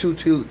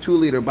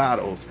 liter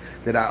bottles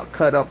that I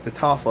cut up the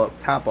top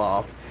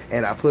off,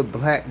 and I put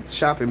black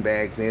shopping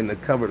bags in to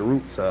cover the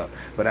roots up.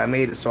 But I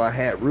made it so I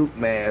had root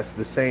mass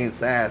the same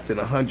size in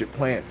 100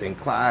 plants in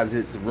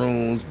closets,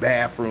 rooms,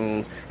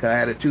 bathrooms, because I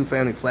had a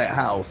 2-family flat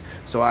house.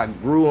 So I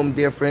grew them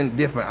different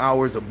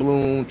hours of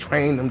bloom,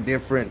 trained them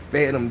different,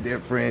 fed them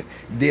different,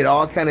 did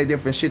all kind of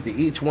different shit to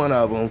each one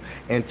of them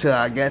until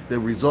I got the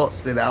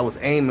results that I was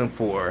aiming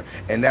for.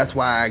 And that's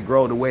why I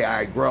grow the way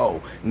I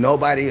grow.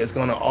 Nobody is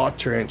going to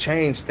alter and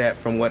change that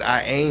from what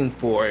I aim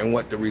for and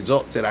what the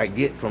results that I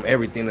get from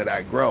everything that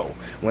I grow.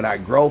 When I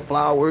grow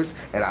flowers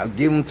and I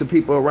give them to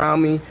people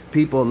around me,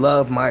 people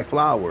love my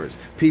flowers.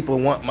 People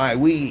want my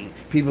weed.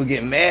 People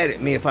get mad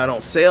at me if I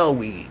don't sell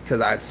weed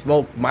because I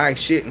smoke my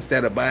shit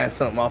instead of buying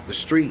something off the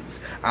streets.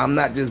 I'm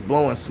not just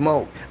blowing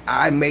smoke.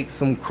 I make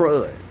some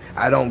crud.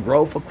 I don't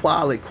grow for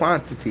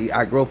quantity.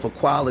 I grow for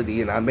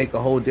quality, and I make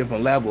a whole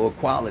different level of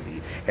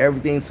quality.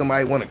 Everything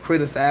somebody want to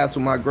criticize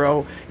with my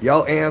grow,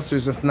 your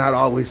answers is not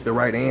always the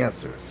right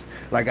answers.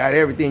 Like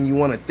everything you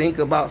want to think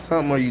about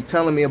something, or you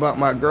telling me about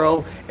my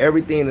grow,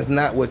 everything is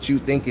not what you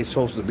think it's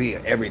supposed to be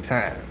every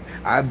time.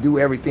 I do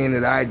everything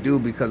that I do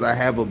because I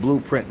have a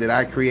blueprint that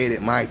I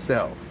created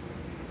myself.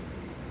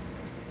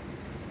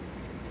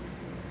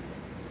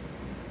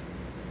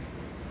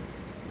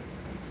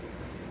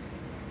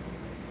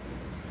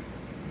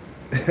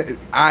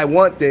 I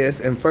want this,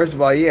 and first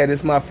of all, yeah,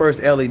 this is my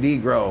first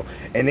LED grow,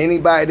 and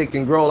anybody that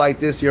can grow like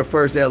this, your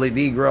first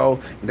LED grow,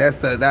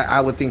 that I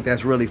would think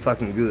that's really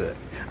fucking good.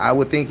 I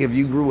would think if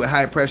you grew with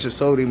high pressure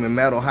sodium and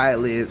metal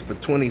hyalids for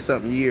 20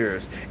 something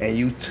years, and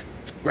you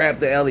grab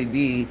the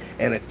LED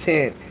and a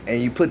tent,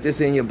 and you put this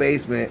in your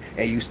basement,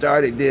 and you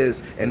started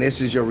this, and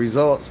this is your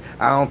results,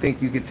 I don't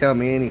think you could tell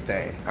me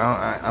anything.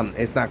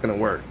 It's not gonna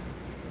work.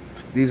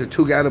 These are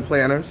 2-gallon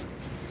planters.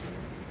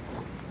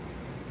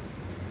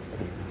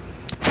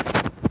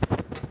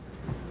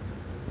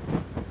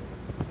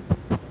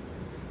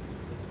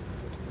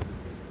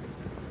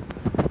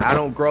 I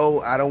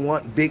don't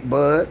want big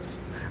buds.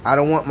 I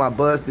don't want my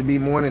buds to be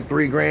more than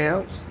 3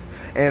 grams.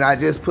 And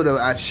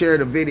I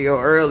shared a video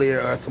earlier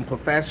of some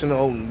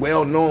professional,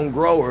 well-known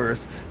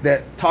growers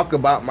that talk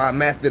about my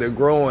method of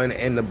growing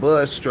and the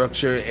bud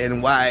structure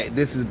and why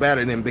this is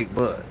better than big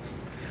buds.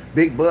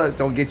 Big buds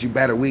don't get you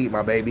better weed,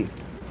 my baby.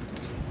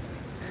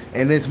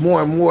 And there's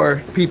more and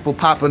more people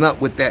popping up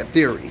with that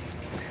theory.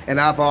 And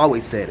I've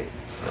always said it.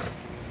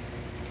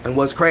 And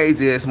what's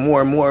crazy is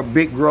more and more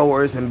big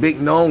growers and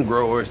big known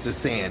growers are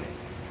saying it.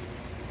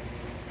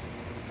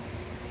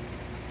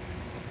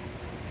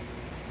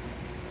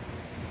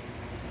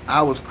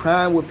 I was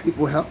crying with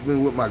people helping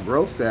me with my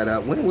grow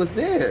setup. When was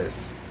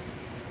this?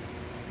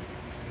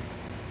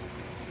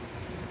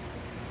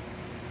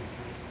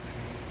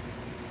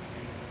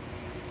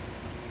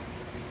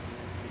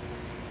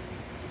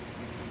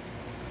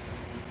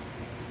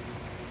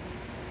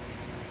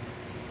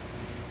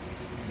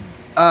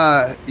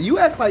 You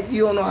act like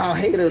you don't know how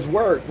haters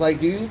work. Like,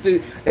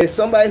 is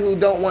somebody who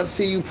don't want to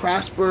see you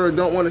prosper, or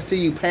don't want to see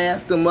you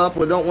pass them up,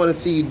 or don't want to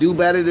see you do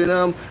better than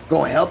them,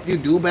 gonna help you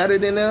do better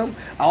than them?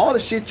 All the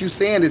shit you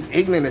saying is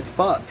ignorant as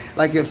fuck.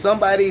 Like, if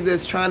somebody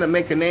that's trying to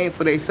make a name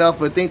for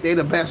themselves or think they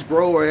the best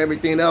grower or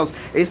everything else,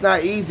 it's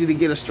not easy to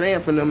get a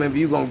strand from them if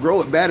you gonna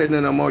grow it better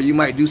than them, or you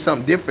might do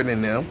something different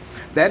than them.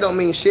 That don't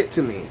mean shit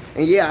to me.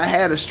 And yeah, I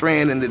had a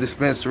strand in the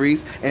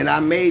dispensaries, and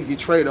I made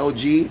Detroit OG.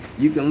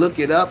 You can look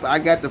it up. I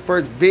got the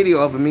first video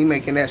of me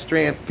making that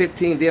strand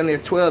 15, down there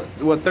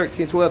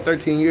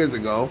 13 years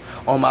ago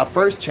on my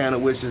first channel,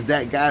 which is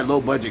That Guy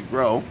Low Budget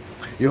Grow.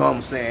 You know what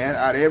I'm saying?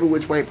 Out of every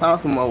which way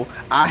possible,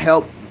 I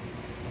help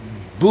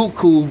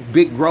buku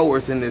big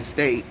growers in this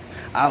state.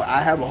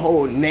 I have a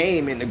whole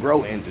name in the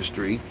grow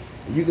industry.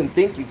 You can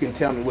think you can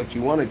tell me what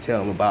you want to tell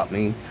them about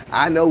me.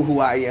 I know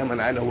who I am,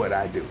 and I know what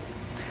I do.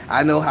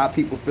 I know how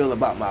people feel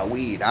about my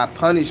weed. I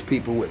punish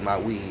people with my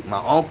weed. My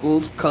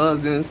uncles,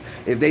 cousins,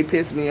 if they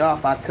piss me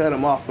off, I cut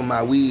them off from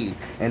my weed.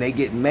 And they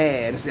get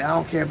mad and say, I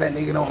don't care if that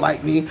nigga don't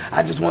like me.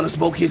 I just want to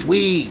smoke his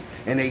weed.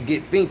 And they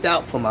get finked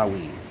out for my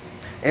weed.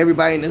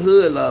 Everybody in the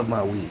hood love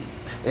my weed.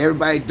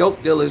 Everybody,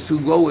 dope dealers who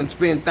go and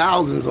spend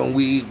thousands on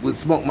weed would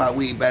smoke my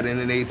weed better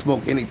than they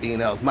smoke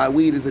anything else. My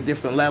weed is a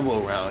different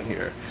level around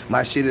here.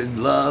 My shit is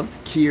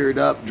loved, cured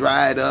up,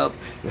 dried up,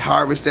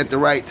 harvested at the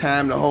right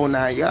time, the whole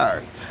 9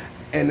 yards.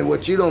 And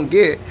what you don't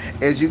get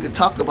is you can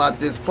talk about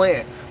this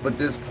plant, but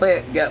this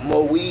plant got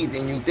more weed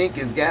than you think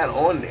it's got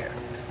on there.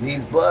 These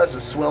buds are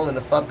swelling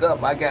the fuck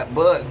up. I got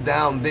buds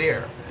down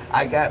there.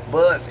 I got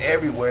buds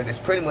everywhere that's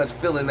pretty much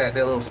filling that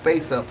little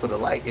space up for the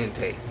light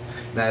intake.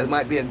 Now, there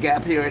might be a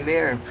gap here and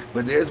there,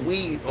 but there's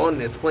weed on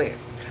this plant.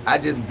 I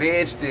just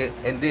vegged it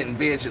and didn't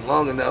veg it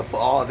long enough for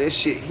all this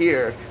shit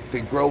here to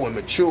grow and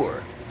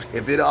mature.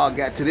 If it all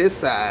got to this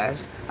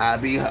size,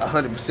 I'd be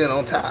 100%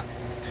 on top.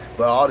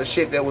 But all the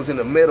shit that was in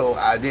the middle,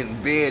 I didn't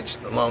veg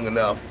long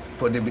enough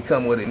for it to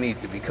become what it needs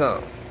to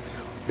become.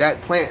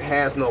 That plant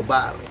has no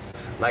bottom.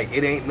 Like,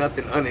 it ain't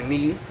nothing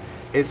underneath.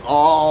 It's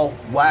all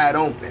wide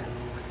open.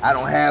 I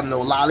don't have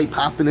no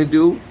lollipopping to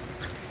do.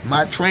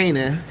 My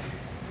training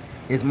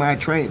is my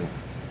training.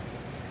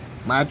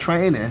 My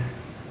training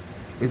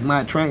is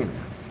my training.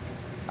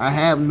 I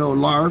have no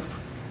larf.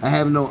 I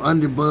have no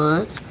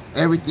underbuds.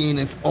 Everything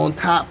is on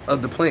top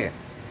of the plant.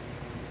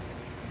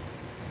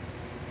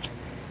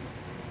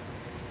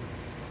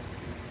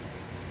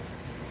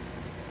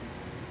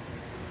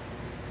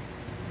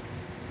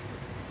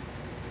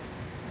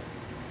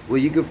 Well,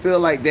 you can feel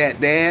like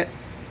that, Dad.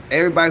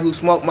 Everybody who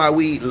smoked my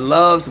weed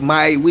loves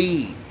my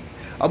weed.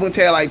 I'm gonna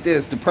tell you like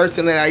this: the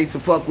person that I used to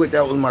fuck with,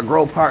 that was my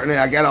grow partner,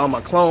 I got all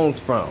my clones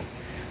from.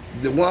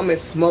 The woman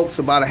smokes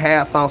about a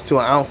 ½ ounce to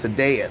an ounce a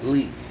day at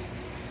least.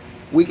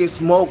 We can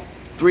smoke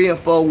 3 and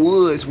 4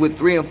 woods with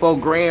 3 and 4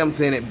 grams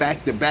in it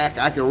back to back.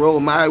 I can roll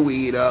my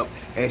weed up,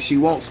 and she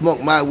won't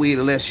smoke my weed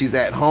unless she's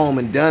at home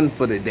and done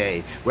for the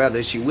day.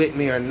 Whether she with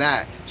me or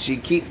not, she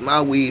keeps my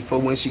weed for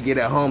when she get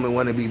at home and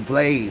want to be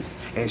blazed.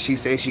 And she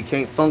says she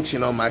can't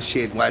function on my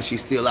shit while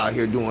she's still out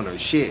here doing her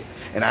shit.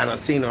 And I done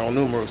seen her on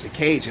numerous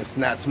occasions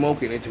not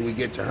smoking until we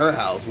get to her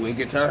house. When we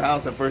get to her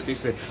house, at first they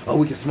say, oh,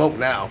 we can smoke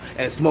now,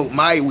 and smoke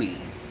my weed.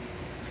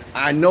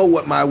 I know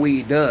what my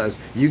weed does.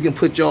 You can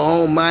put your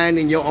own mind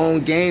in your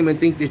own game and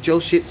think that your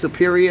shit's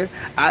superior.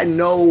 I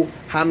know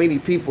how many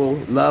people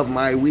love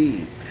my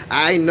weed.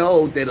 I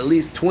know that at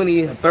least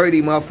 20 or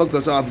 30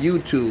 motherfuckers off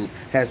YouTube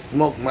has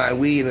smoked my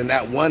weed, and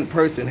not one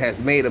person has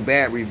made a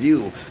bad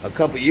review. A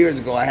couple years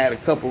ago, I had a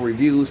couple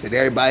reviews that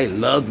everybody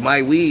loved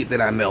my weed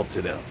that I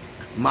melted up.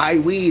 My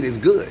weed is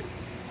good.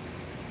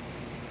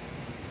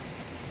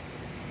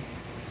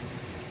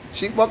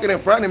 She's smoking in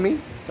front of me.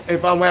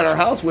 If I'm at her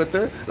house with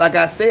her, like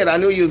I said, I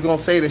knew you was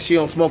gonna say that she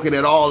don't smoke it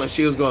at all, and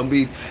she was gonna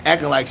be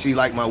acting like she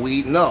liked my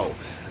weed. No,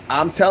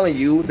 I'm telling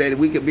you that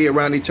we could be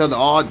around each other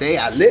all day.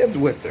 I lived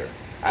with her.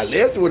 I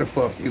lived with her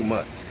for a few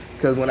months,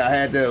 because when I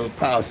had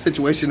the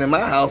situation in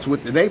my house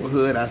with the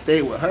neighborhood, I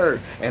stayed with her,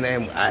 and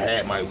then I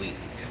had my weed.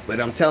 But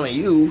I'm telling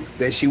you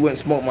that she wouldn't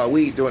smoke my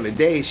weed during the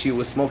day. She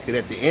would smoke it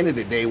at the end of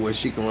the day, where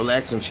she can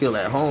relax and chill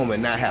at home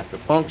and not have to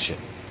function.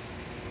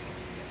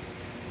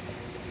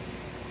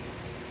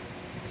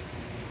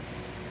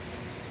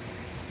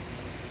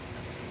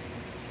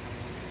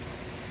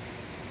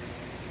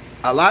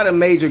 A lot of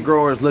major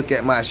growers look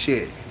at my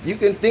shit. You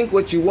can think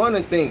what you want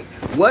to think.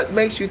 What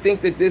makes you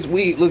think that this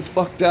weed looks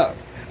fucked up?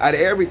 Out of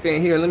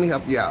everything here, let me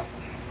help you out.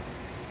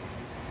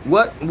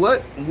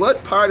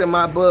 What part of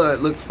my bud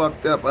looks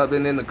fucked up other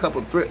than a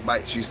couple thrift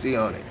bites you see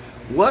on it?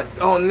 What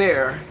on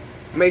there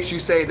makes you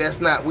say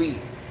that's not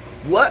weed?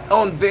 What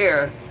on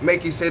there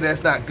make you say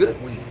that's not good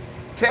weed?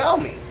 Tell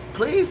me.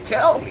 Please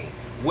tell me.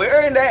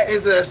 Where in that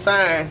is there a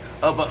sign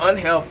of an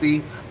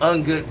unhealthy,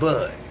 ungood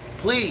bud?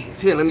 Please.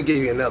 Here, let me give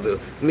you another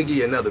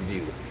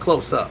view.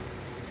 Close up.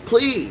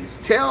 Please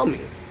tell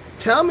me.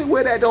 Tell me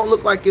where that don't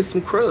look like it's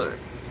some crud.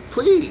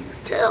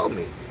 Please tell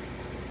me.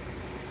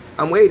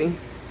 I'm waiting.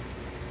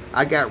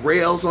 I got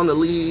rails on the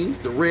leaves.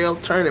 The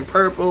rails turning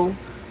purple.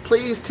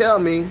 Please tell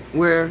me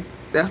where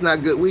that's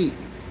not good weed.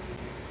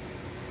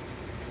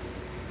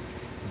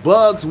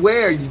 Bugs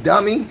where, you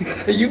dummy?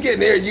 You get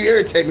there, you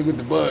irritate me with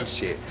the bug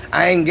shit.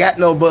 I ain't got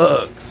no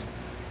bugs.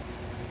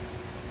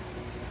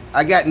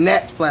 I got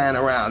gnats flying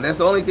around. That's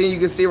the only thing you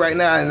can see right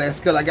now, and that's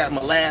because I got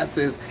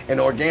molasses and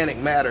organic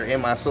matter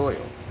in my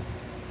soil.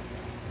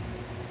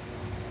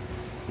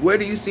 Where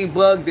do you see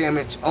bug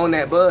damage on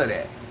that bud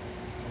at?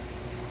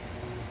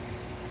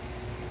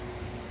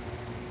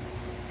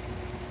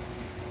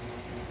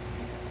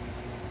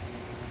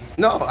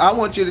 No, I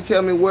want you to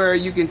tell me where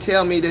you can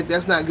tell me that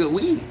that's not good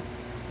weed.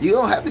 You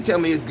don't have to tell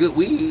me it's good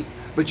weed,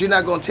 but you're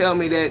not going to tell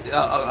me that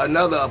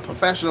another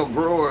professional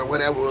grower or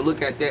whatever will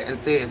look at that and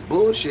say it's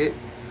bullshit.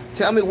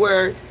 Tell me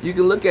where you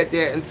can look at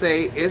that and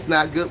say it's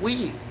not good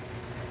weed.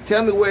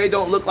 Tell me where it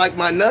don't look like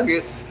my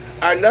nuggets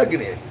are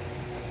nuggeting.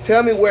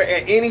 Tell me where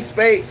at any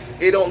space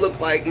it don't look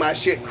like my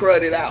shit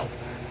crudded out.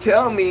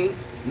 Tell me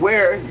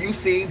where you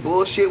see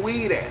bullshit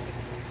weed at.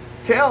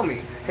 Tell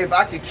me. If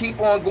I could keep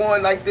on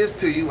going like this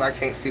to you, I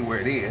can't see where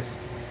it is,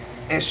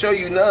 and show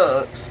you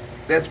nugs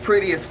that's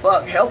pretty as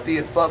fuck, healthy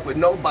as fuck, with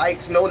no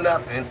bites, no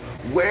nothing,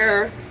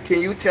 where can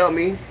you tell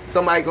me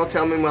somebody gonna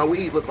tell me my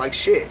weed look like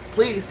shit?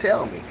 Please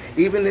tell me.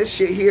 Even this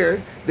shit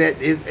here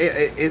that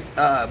is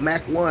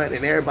Mac 1,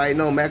 and everybody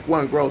know Mac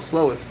 1 grows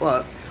slow as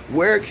fuck.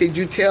 Where could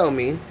you tell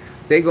me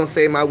they gonna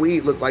say my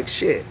weed look like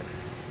shit?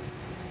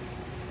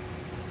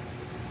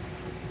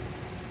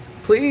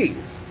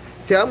 Please.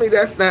 Tell me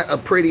that's not a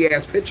pretty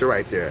ass picture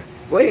right there.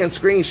 Go ahead and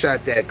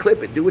screenshot that,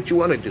 clip it, do what you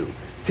want to do.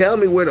 Tell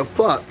me where the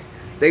fuck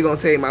they gonna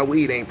say my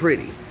weed ain't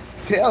pretty.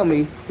 Tell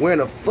me where in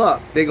the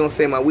fuck they gonna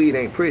say my weed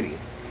ain't pretty.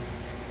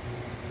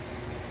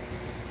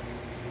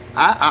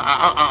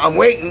 I'm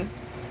waiting.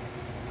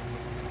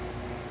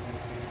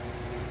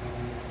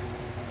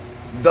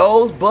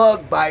 Those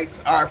bug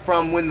bites are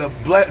from when the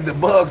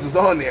bugs was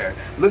on there.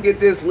 Look at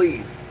this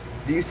leaf.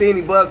 Do you see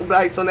any bug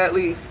bites on that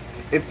leaf?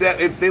 If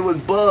there was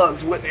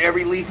bugs with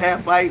every leaf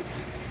have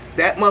bites,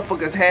 that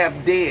motherfucker's half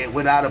dead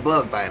without a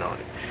bug bite on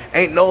it.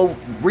 Ain't no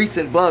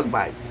recent bug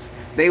bites.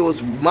 They was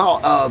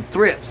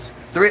thrips.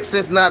 Thrips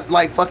is not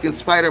like fucking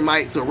spider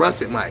mites or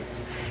russet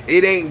mites.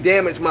 It ain't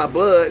damaged my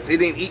buds. It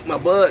didn't eat my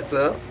buds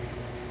up.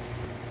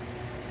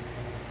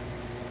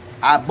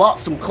 I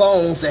bought some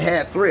clones that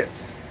had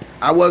thrips.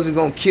 I wasn't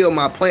gonna kill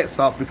my plants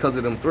off because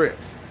of them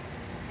thrips.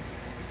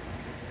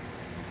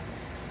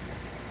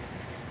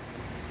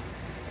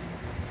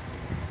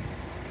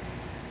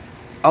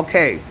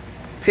 Okay,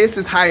 piss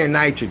is higher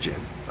nitrogen,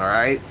 all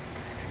right?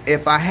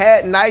 If I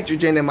had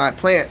nitrogen in my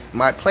plants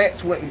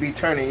wouldn't be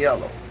turning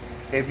yellow.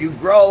 If you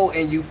grow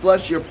and you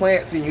flush your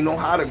plants and you know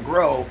how to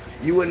grow,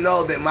 you would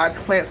know that my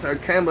plants are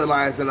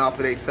cannibalizing off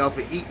of themselves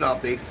and eating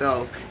off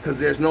themselves because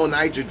there's no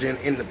nitrogen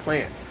in the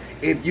plants.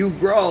 If you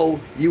grow,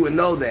 you would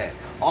know that.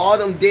 All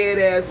them dead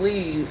ass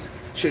leaves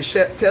should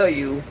tell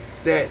you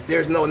that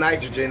there's no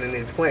nitrogen in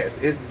these plants.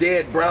 It's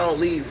dead brown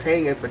leaves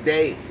hanging for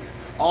days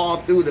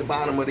all through the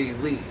bottom of these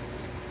leaves.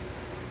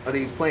 Of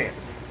these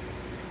plants.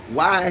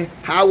 Why?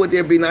 How would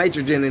there be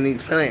nitrogen in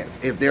these plants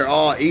if they're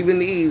all, even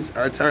these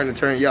are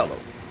turn yellow?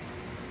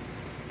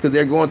 Because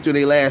they're going through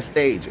their last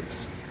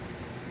stages.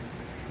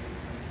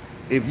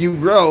 If you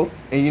grow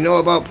and you know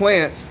about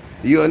plants,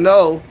 you'll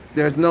know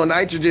there's no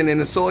nitrogen in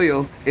the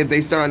soil if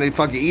they starting to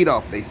fucking eat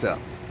off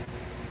themselves.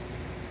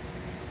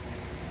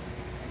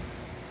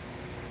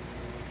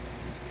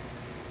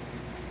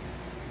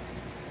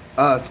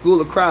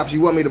 School of Crops,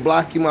 you want me to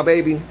block you, my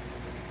baby?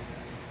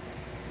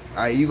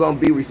 Are you gonna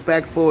be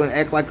respectful and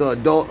act like an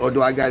adult, or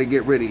do I gotta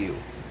get rid of you?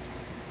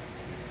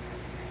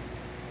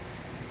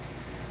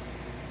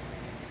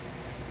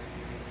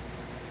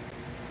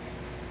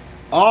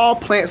 All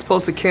plants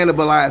supposed to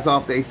cannibalize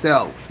off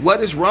themselves.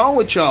 What is wrong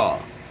with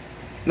y'all?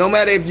 No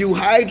matter if you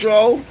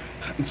hydro,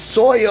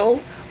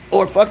 soil,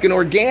 or fucking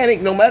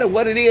organic, no matter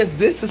what it is,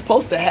 this is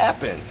supposed to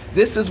happen.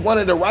 This is one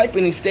of the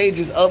ripening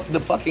stages of the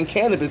fucking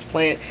cannabis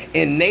plant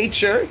in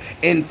nature,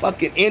 in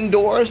fucking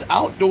indoors,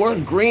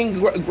 outdoors,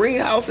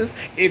 greenhouses.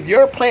 If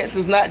your plants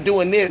is not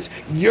doing this,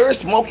 you're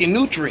smoking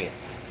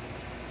nutrients.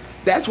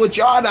 That's what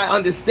y'all not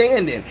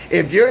understanding.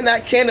 If you're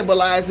not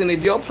cannibalizing,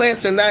 if your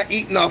plants are not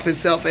eating off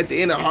itself at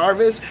the end of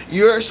harvest,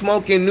 you're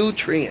smoking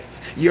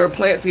nutrients. Your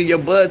plants and your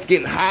buds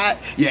getting hot,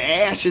 your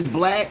ash is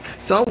black.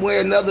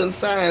 Somewhere another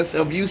science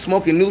of you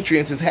smoking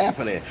nutrients is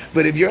happening.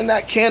 But if you're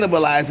not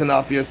cannibalizing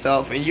off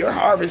yourself and you're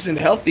harvesting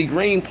healthy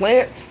green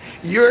plants,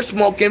 you're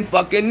smoking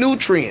fucking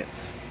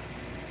nutrients.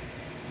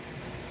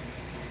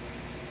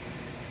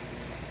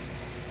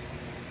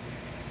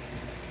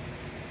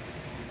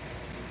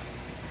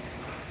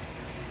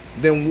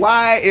 Then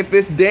why, if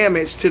it's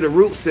damage to the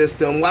root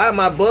system, why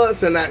my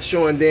buds are not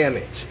showing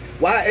damage?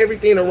 Why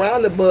everything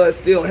around the bud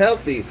still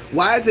healthy?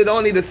 Why is it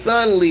only the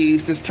sun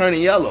leaves that's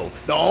turning yellow?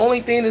 The only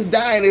thing that's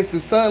dying is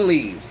the sun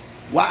leaves.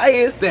 Why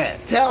is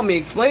that? Tell me,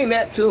 explain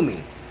that to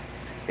me.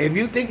 If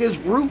you think it's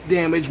root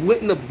damage,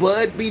 wouldn't the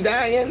bud be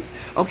dying?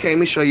 Okay, let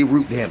me show you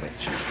root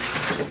damage.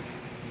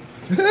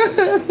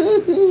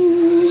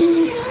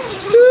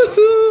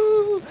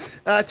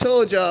 I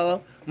told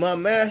y'all my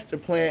master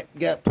plant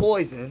got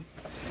poisoned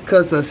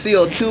because the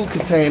CO2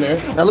 container.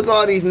 Now look at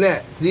all these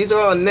nets. These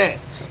are all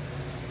nets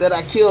that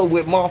I killed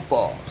with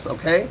mothballs,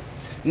 okay?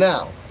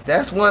 Now,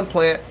 that's one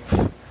plant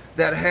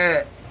that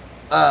had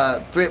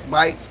thrip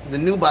bites. The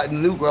new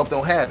growth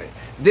don't have it.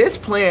 This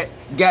plant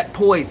got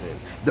poisoned.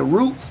 The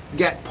roots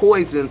got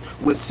poisoned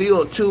with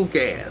CO2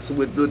 gas,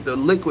 with the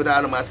liquid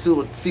out of my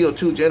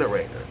CO2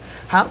 generator.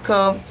 How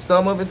come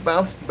some of it's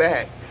bouncing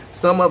back,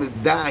 some of it's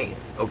dying,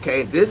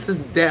 okay? This is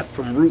death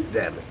from root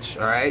damage,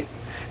 all right?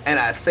 And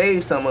I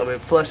saved some of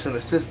it, flushing the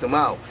system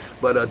out.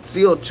 But a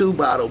CO2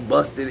 bottle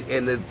busted,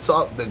 and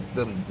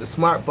the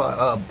smart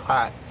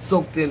pot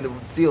soaked in the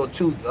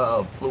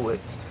CO2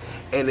 fluids,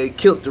 and it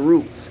killed the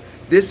roots.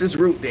 This is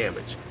root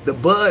damage. The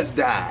buds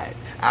died.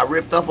 I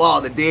ripped off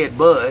all the dead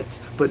buds,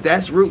 but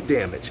that's root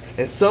damage.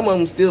 And some of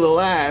them still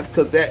alive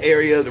because that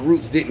area of the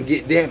roots didn't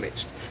get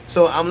damaged.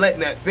 So I'm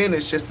letting that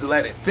finish just to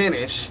let it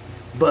finish,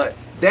 but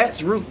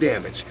that's root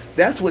damage.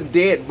 That's what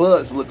dead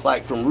buds look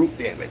like from root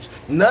damage.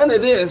 None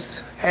of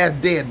this has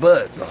dead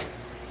buds on it.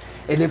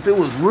 And if it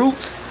was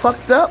roots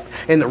fucked up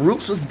and the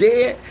roots was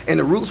dead and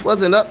the roots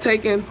wasn't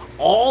uptaken,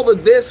 all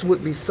of this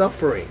would be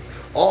suffering.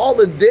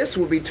 All of this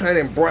would be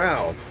turning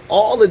brown.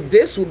 All of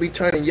this would be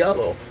turning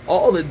yellow.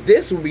 All of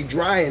this would be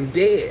dry and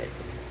dead.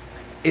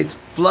 It's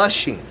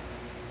flushing.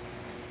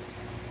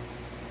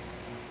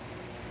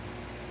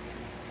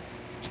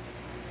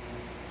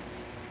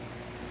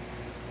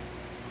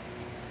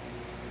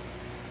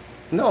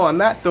 No, I'm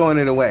not throwing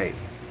it away.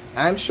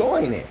 I'm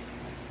showing it.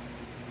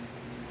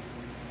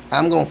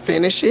 I'm going to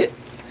finish it,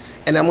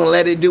 and I'm going to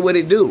let it do what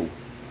it do.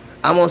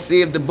 I'm going to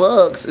see if the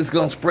bugs is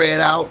going to spread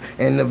out,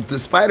 and the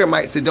spider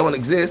mites that don't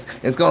exist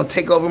is going to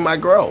take over my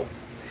grow.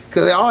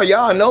 Because all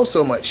y'all know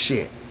so much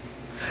shit.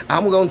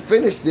 I'm going to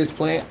finish this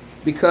plant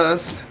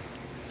because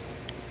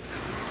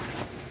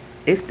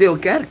it still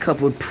got a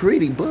couple of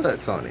pretty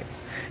buds on it.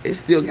 It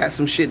still got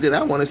some shit that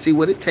I want to see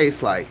what it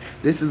tastes like.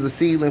 This is a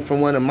seedling from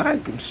one of my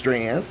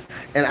strands,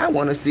 and I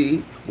want to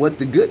see what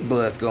the good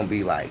bud's gonna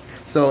be like.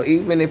 So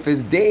even if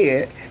it's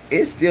dead,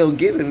 it's still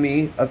giving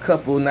me a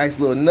couple nice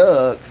little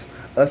nugs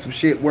of some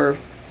shit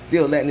worth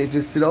still letting it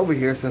just sit over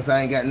here, since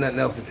I ain't got nothing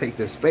else to take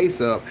the space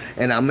up,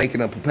 and I'm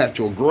making a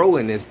perpetual grow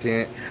in this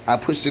tent. I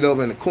pushed it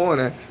over in the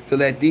corner to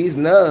let these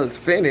nugs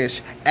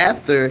finish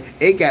after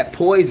it got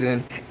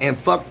poisoned and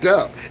fucked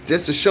up.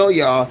 Just to show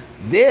y'all,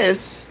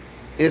 this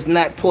is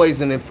not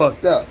poison and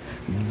fucked up.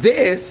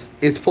 This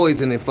is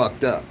poison and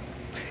fucked up.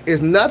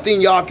 It's nothing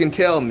y'all can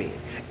tell me.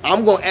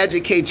 I'm gonna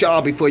educate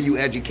y'all before you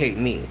educate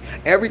me.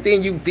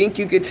 Everything you think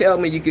you can tell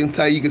me, you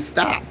can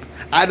stop.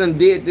 I done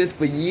did this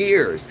for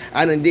years.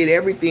 I done did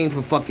everything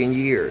for fucking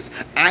years.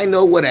 I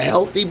know what a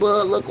healthy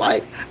bud look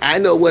like. I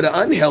know what an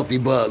unhealthy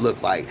bud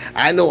look like.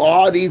 I know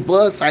all these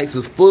bud sites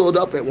was filled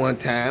up at one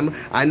time.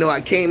 I know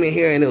I came in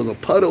here and there was a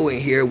puddle in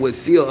here with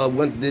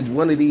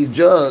one of these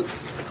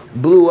jugs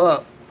blew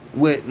up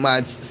with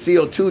my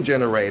CO2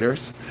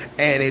 generators,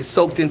 and it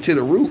soaked into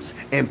the roots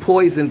and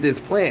poisoned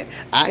this plant.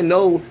 I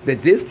know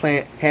that this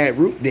plant had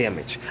root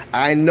damage.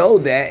 I know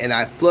that, and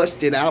I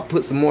flushed it out,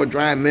 put some more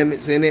dry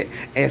amendments in it,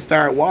 and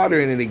started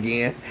watering it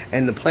again.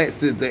 And the plants,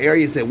 the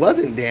areas that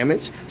wasn't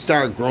damaged,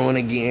 started growing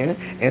again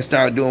and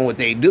started doing what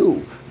they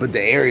do. But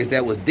the areas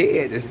that was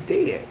dead is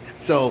dead.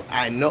 So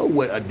I know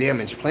what a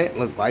damaged plant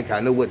look like. I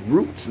know what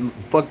roots,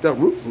 fucked up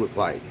roots look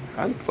like.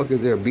 How the fuck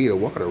is there a bead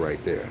of water right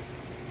there?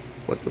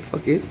 What the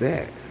fuck is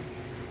that?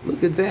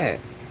 Look at that.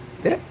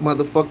 That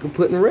motherfucker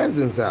putting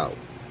resins out.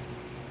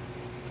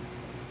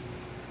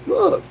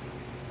 Look.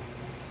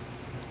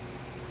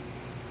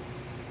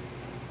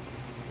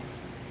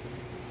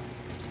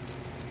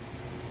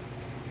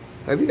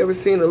 Have you ever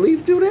seen a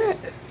leaf do that?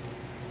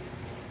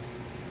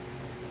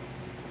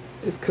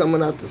 It's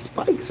coming out the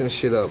spikes and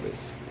shit of it.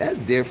 That's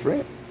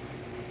different.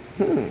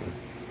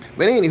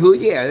 But anywho,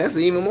 yeah, that's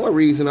even more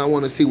reason I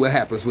want to see what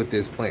happens with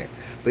this plant.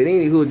 But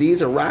anywho,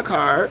 these are rock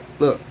hard.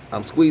 Look,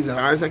 I'm squeezing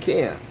hard as I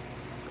can.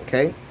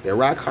 Okay? They're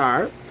rock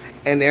hard.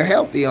 And they're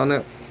healthy on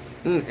the...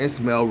 and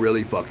smell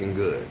really fucking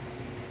good.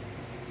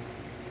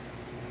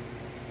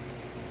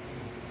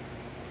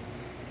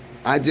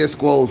 I just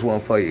squoze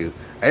one for you.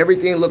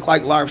 Everything looked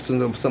like larfs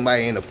from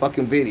somebody in a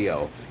fucking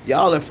video.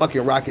 Y'all are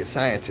fucking rocket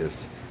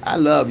scientists. I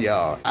love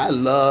y'all. I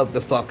love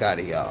the fuck out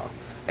of y'all.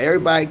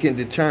 Everybody can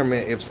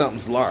determine if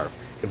something's larf.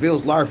 If it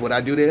was larf, would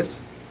I do this?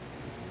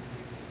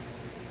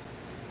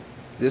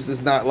 This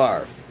is not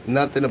larf.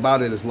 Nothing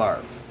about it is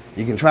larf.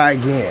 You can try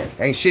again.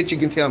 Ain't shit you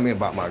can tell me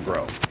about my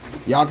growth.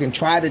 Y'all can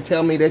try to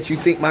tell me that you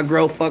think my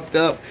growth fucked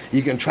up.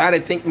 You can try to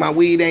think my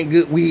weed ain't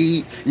good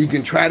weed. You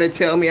can try to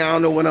tell me I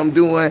don't know what I'm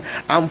doing.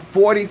 I'm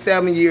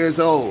 47 years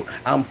old.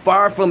 I'm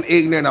far from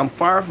ignorant. I'm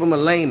far from a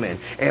layman.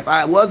 If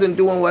I wasn't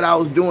doing what I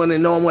was doing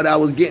and knowing what I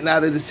was getting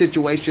out of the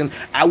situation,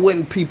 I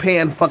wouldn't be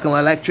paying fucking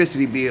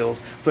electricity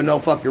bills for no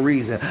fucking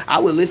reason. I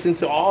would listen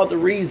to all the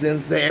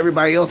reasons that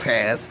everybody else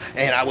has,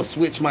 and I would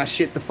switch my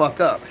shit the fuck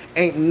up.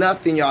 Ain't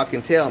nothing y'all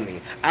can tell me.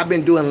 I've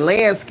been doing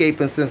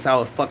landscaping since I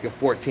was fucking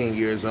 14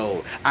 years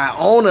old. I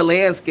own a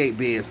landscape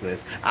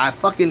business. I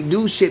fucking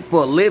do shit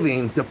for a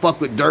living to fuck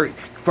with dirt,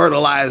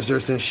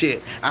 fertilizers and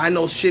shit. I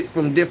know shit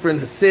from different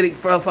acidic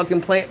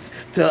fucking plants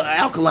to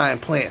alkaline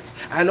plants.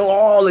 I know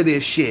all of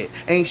this shit.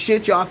 Ain't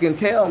shit y'all can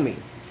tell me.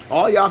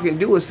 All y'all can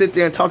do is sit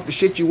there and talk the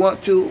shit you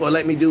want to, or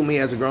let me do me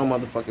as a grown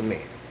motherfucking man.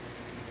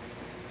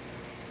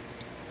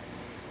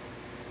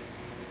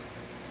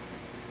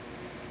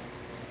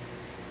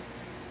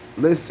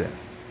 Listen,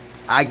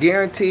 I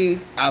guarantee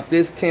out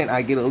this tent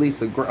I get at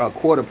least a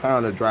quarter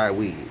pound of dry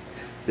weed.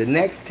 The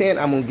next tent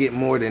I'm gonna get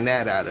more than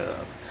that out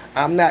of.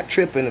 I'm not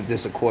tripping if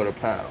this a quarter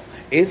pound.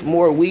 It's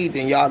more weed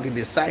than y'all can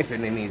decipher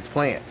in these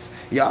plants.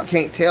 Y'all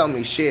can't tell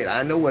me shit.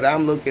 I know what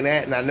I'm looking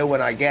at and I know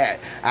what I got.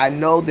 I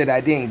know that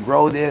I didn't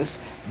grow this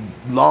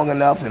long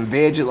enough and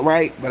veg it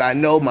right, but I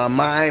know my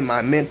mind,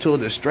 my mental,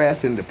 the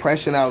stress and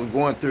depression I was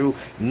going through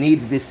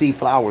needed to see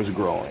flowers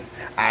growing.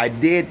 I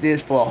did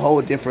this for a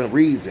whole different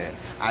reason.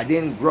 I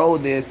didn't grow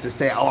this to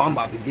say, oh, I'm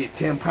about to get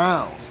 10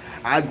 pounds.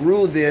 I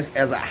grew this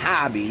as a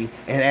hobby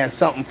and as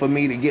something for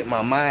me to get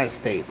my mind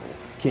stable.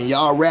 Can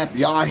y'all wrap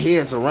y'all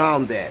heads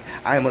around that?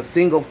 I am a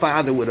single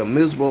father with a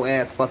miserable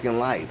ass fucking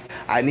life.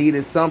 I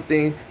needed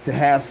something to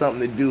have something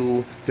to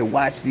do to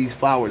watch these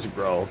flowers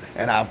grow.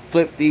 And I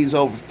flipped these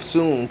over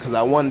soon because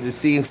I wanted to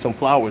see some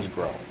flowers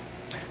grow.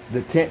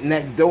 The tent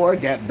next door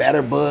got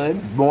better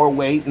bud, more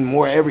weight, and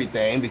more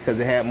everything because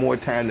it had more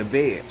time to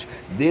veg.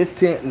 This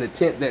tent and the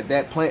tent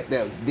that plant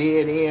that was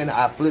dead in,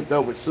 I flipped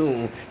over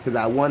soon because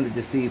I wanted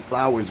to see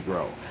flowers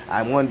grow.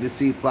 I wanted to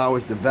see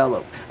flowers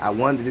develop. I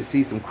wanted to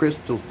see some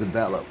crystals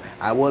develop.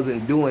 I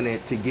wasn't doing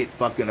it to get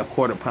fucking a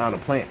quarter pound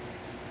of plant.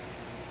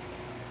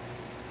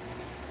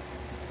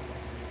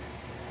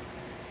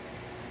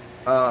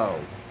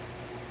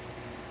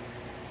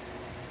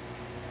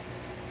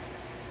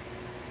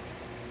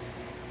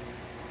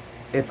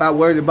 If I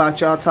worried about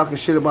y'all talking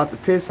shit about the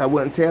piss, I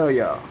wouldn't tell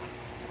y'all.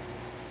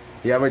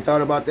 You ever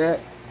thought about that?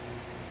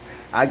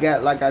 I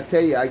got, like I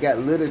tell you, I got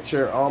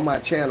literature on my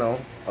channel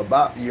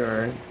about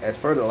urine as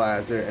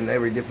fertilizer in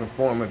every different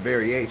form of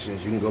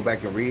variations. You can go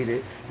back and read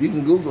it. You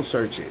can Google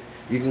search it.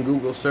 You can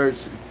Google search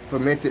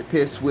fermented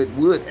piss with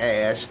wood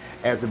ash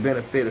as a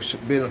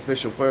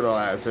beneficial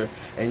fertilizer,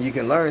 and you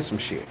can learn some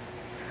shit.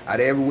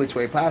 Out of every which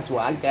way possible,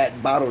 I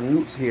got bottled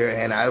newts here,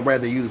 and I'd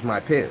rather use my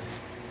piss.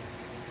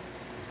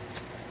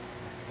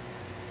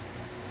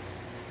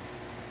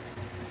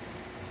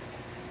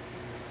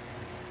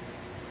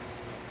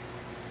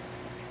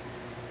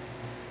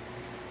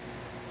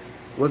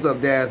 What's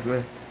up,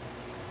 Dasmine?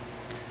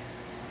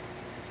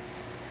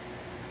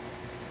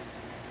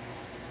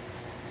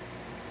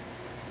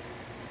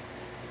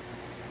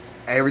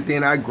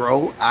 Everything I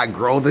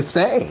grow the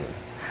same.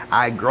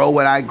 I grow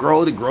what I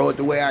grow to grow it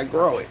the way I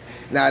grow it.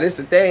 Now, this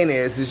the thing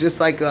is, it's just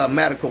like a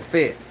medical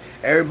fit.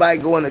 Everybody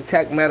going to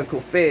attack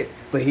medical fit,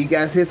 but he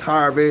got his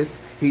harvest,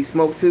 he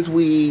smokes his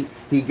weed,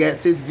 he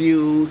gets his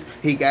views,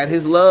 he got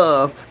his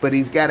love, but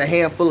he's got a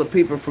handful of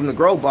people from the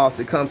grow boss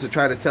that comes to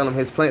try to tell him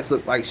his plants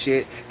look like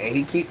shit, and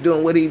he keep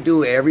doing what he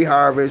do every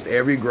harvest,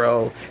 every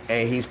grow,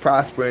 and he's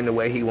prospering the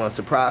way he wants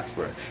to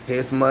prosper.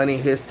 His money,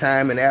 his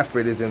time, and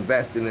effort is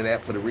invested in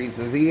that for the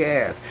reasons he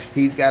has.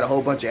 He's got a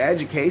whole bunch of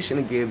education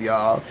to give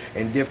y'all,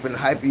 and different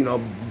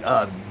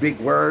big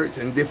words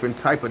and different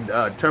type of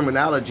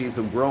terminologies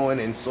of growing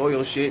and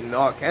soil shit and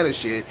all kind of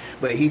shit,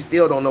 but he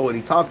still don't know what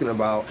he's talking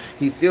about.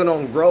 He still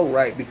don't grow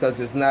right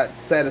because it's not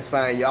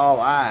satisfying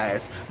y'all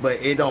eyes,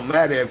 but it don't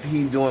matter if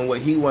he doing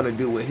what he want to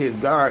do with his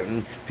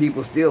garden.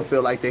 People still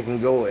feel like they can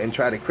go and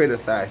try to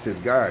criticize his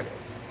garden.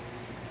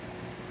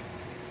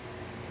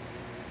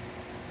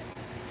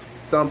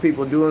 Some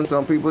people do and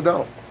some people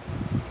don't.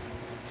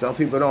 Some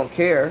people don't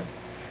care,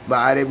 but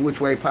either which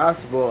way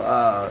possible,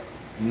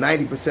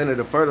 90% of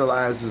the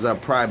fertilizers are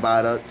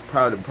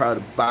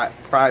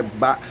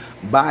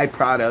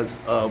byproducts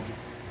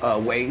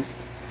of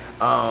waste.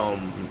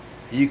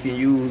 You can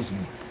use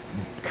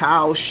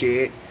cow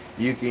shit,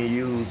 you can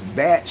use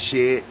bat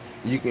shit,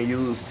 you can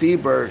use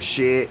seabird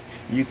shit,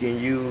 you can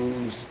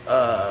use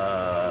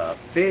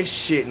fish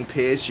shit and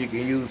piss, you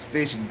can use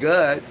fish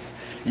guts,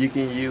 you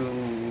can use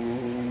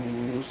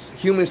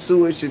human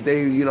sewage that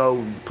they,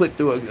 put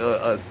through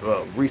a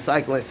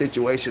recycling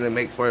situation and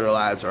make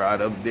fertilizer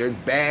out of. There's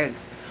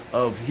bags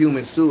of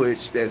human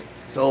sewage that's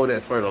sold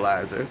as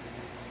fertilizer.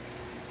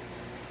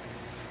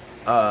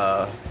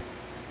 And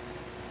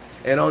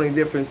only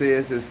difference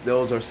is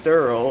those are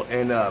sterile,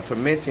 and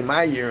fermenting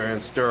my urine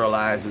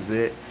sterilizes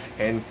it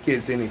and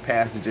gets any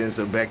pathogens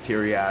or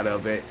bacteria out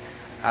of it.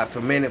 I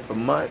ferment it for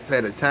months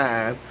at a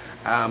time.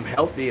 I'm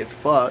healthy as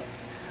fuck.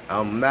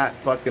 I'm not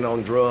fucking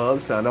on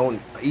drugs. I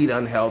don't eat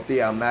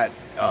unhealthy. I'm not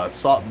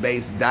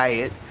salt-based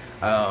diet.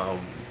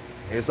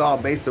 It's all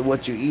based on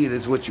what you eat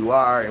is what you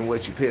are and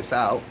what you piss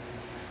out.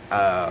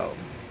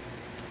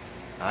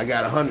 I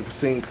got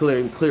 100%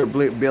 clear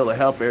bill of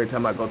health every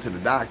time I go to the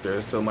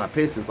doctor, so my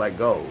piss is like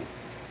gold.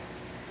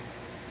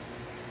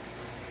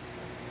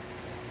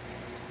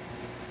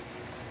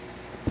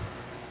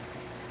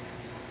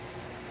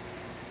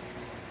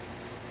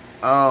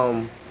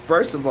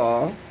 First of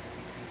all,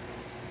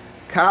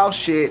 cow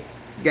shit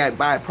got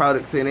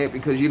byproducts in it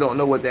because you don't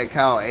know what that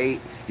cow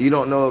ate. You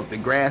don't know if the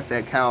grass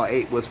that cow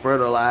ate was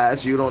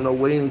fertilized. You don't know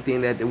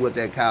what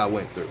that cow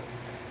went through.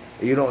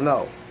 You don't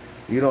know.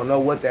 You don't know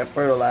what that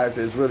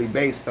fertilizer is really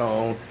based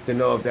on to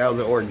know if that was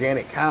an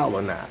organic cow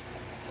or not.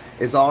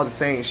 It's all the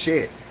same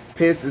shit.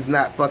 Piss is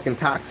not fucking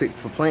toxic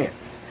for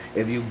plants.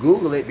 If you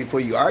Google it before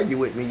you argue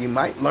with me, you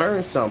might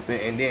learn something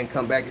and then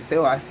come back and say,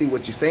 oh, I see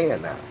what you're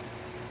saying now.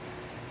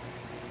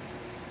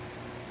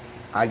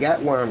 I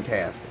got worm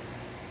castings.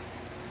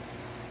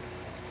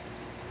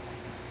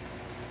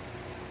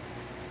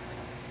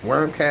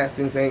 Worm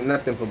castings ain't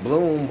nothing for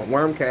bloom.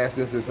 Worm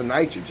castings is a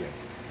nitrogen.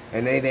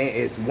 And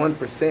it's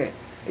 1%.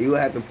 You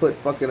have to put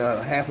fucking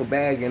half a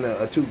bag in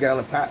a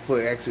 2-gallon pot for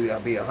it actually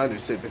be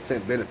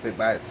 100% benefit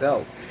by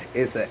itself.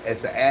 It's an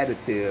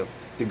additive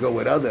to go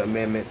with other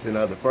amendments and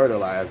other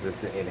fertilizers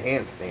to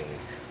enhance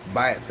things.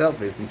 By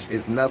itself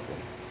is nothing.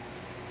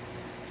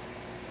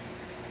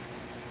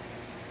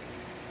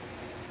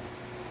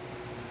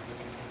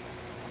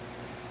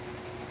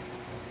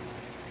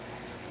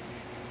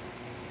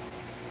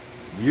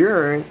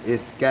 Urine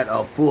is got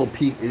a full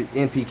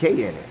NPK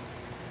in it.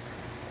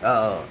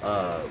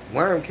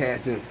 Worm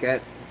castings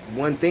got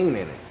one thing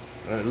in it,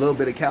 a little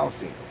bit of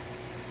calcium.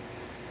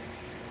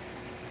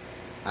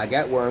 I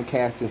got worm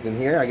castings in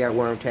here. I got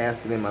worm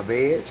castings in my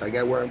veg. I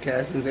got worm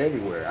castings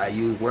everywhere. I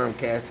use worm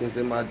castings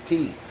in my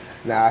tea.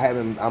 Now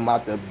I'm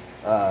about to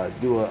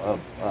do a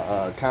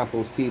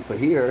compost tea for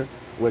here,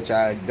 which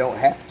I don't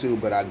have to,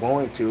 but I'm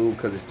going to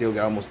because it's still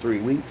got almost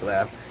 3 weeks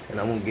left, and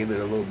I'm gonna give it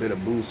a little bit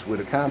of boost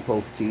with a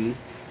compost tea,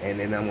 and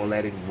then I'm gonna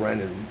let it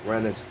run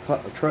its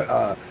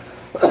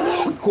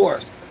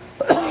course.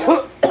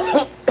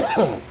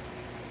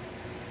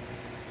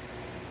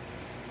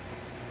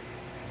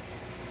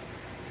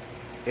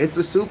 It's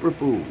a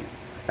superfood.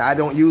 I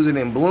don't use it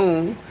in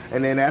bloom,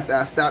 and then after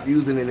I stop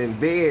using it in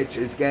veg,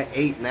 it's got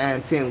 8,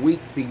 9, 10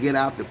 weeks to get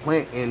out the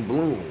plant in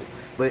bloom.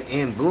 But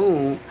in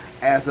bloom,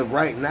 as of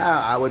right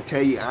now, I would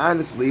tell you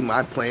honestly,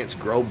 my plants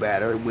grow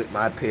better with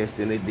my piss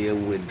than they deal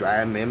with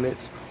dry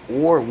amendments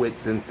or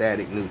with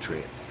synthetic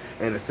nutrients.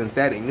 And the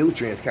synthetic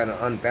nutrients kind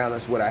of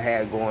unbalanced what I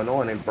had going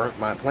on and burnt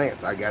my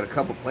plants. I got a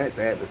couple plants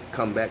that had to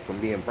come back from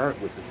being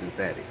burnt with the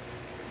synthetics.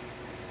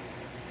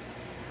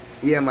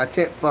 Yeah, my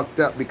tent fucked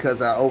up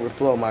because I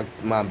overflowed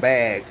my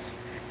bags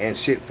and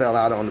shit fell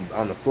out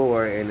on the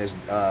floor, and there's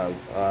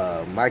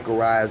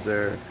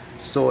mycorrhiza,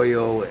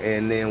 soil,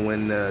 and then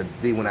when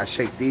I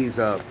shake these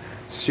up,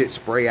 shit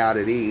spray out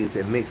of these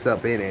and mix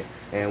up in it.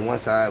 And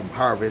once I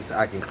harvest,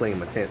 I can clean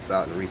my tents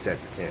out and reset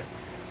the tent.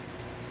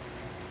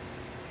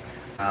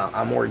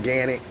 I'm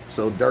organic,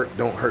 so dirt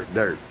don't hurt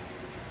dirt.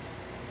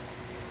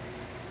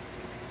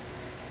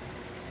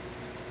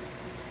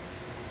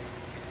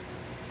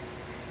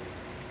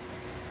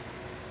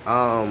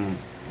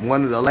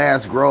 One of the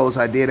last grows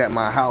I did at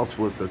my house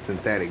was a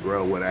synthetic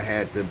grow, where I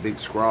had the big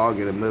scrog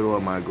in the middle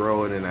of my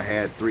grow, and then I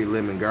had 3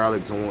 lemon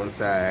garlics on one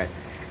side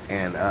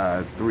and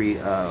 3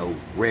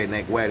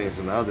 redneck weddings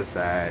on the other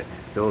side.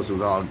 Those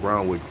was all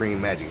grown with Green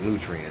Magic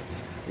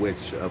Nutrients,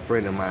 which a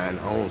friend of mine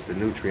owns the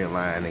nutrient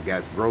line and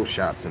got grow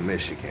shops in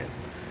Michigan.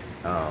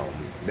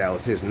 That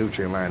was his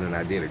nutrient line, and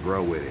I did a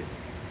grow with it.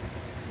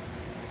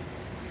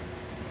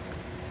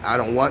 I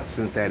don't want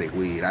synthetic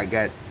weed. I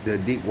got the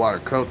deep water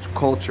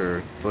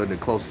culture for the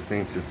closest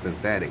thing to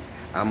synthetic.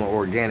 I'm an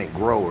organic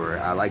grower.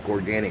 I like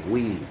organic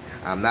weed.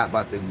 I'm not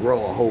about to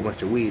grow a whole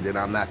bunch of weed that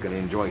I'm not going to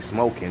enjoy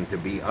smoking to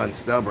be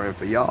unstubborn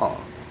for y'all.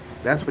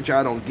 That's what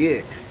y'all don't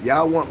get.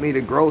 Y'all want me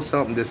to grow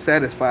something to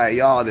satisfy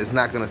y'all that's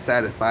not gonna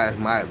satisfy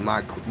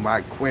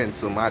my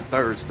quince or my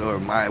thirst or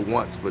my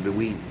wants for the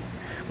weed.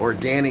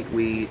 Organic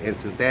weed and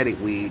synthetic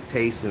weed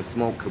taste and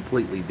smoke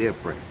completely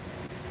different.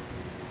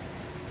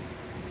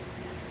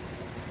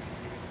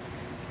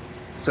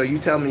 So you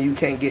tell me you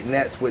can't get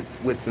gnats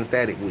with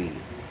synthetic weed.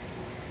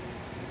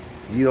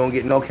 You don't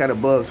get no kind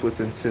of bugs with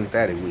the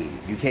synthetic weed.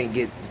 You can't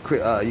get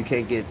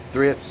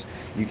thrips.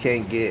 You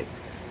can't get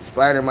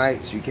spider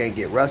mites. You can't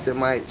get rusted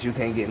mites. You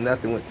can't get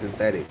nothing with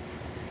synthetic.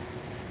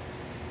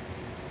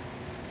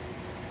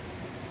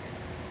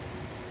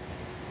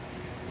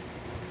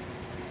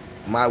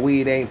 My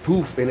weed ain't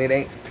poof and it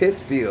ain't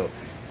piss filled.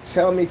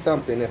 Tell me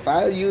something. If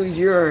I use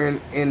urine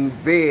in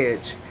veg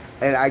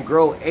and I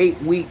grow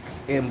 8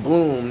 weeks in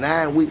bloom,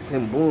 9 weeks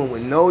in bloom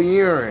with no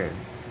urine,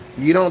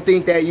 you don't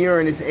think that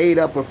urine is ate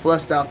up or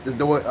flushed out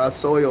the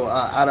soil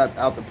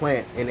out the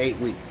plant in 8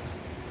 weeks?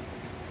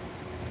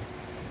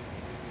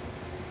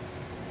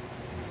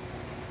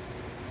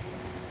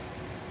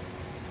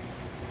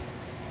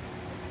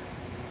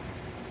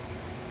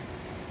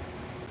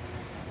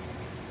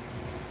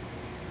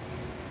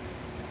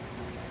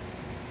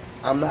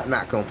 I'm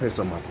not gonna piss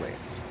on my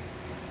plants.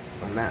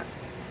 I'm not.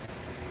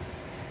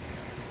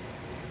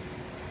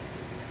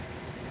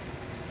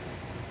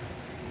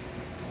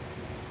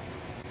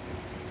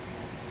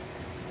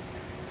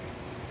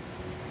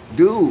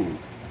 Dude,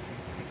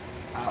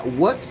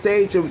 what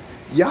stage of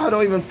y'all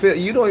don't even feel,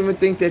 you don't even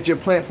think that your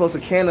plant supposed to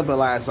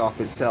cannibalize off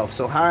itself.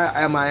 So how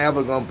am I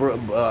ever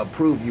gonna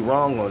prove you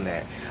wrong on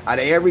that? Out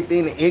of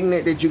everything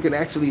ignorant that you can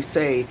actually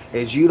say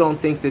is you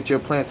don't think that your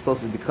plant's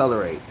supposed to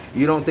decolorate.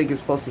 You don't think it's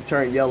supposed to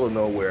turn yellow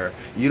nowhere.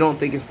 You don't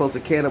think it's supposed to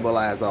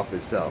cannibalize off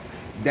itself.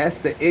 That's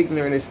the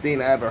ignorantest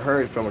thing I ever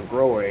heard from a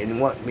grower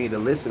and want me to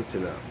listen to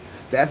them.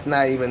 That's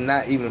not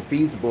even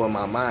feasible in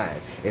my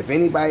mind. If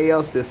anybody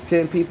else, there's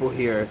 10 people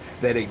here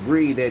that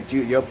agree that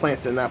your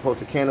plants are not supposed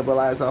to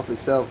cannibalize off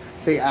itself,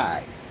 say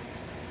aye.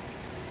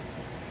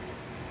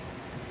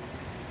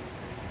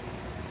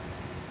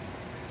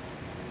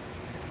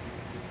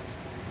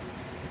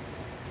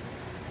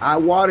 I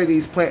water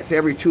these plants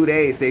every 2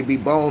 days. They be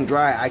bone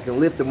dry. I can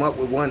lift them up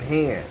with one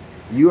hand.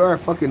 You are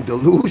fucking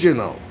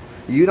delusional.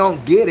 You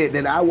don't get it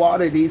that I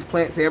water these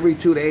plants every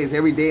 2 days,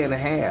 every day and a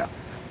half.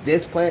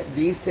 This plant,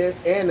 these tents,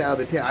 and the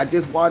other tent. I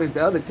just watered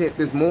the other tent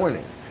this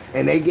morning.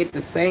 And they get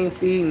the same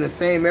feed and the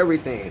same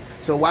everything.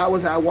 So why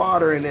was I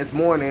watering this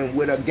morning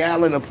with a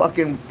gallon of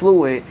fucking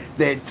fluid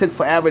that took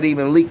forever to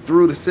even leak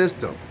through the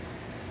system?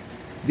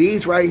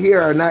 These right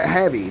here are not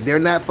heavy. They're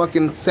not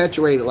fucking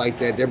saturated like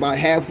that. They're about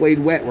halfway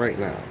wet right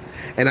now.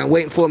 And I'm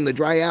waiting for them to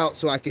dry out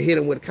so I can hit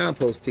them with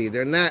compost tea.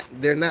 They're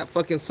not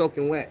fucking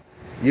soaking wet.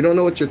 You don't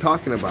know what you're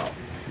talking about.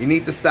 You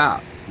need to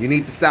stop. You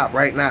need to stop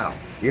right now.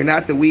 You're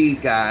not the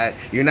weed guy.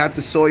 You're not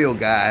the soil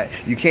guy.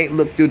 You can't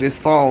look through this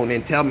phone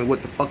and tell me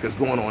what the fuck is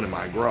going on in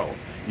my grow.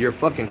 You're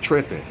fucking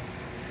tripping.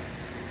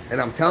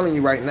 And I'm telling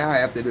you right now,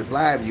 after this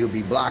live, you'll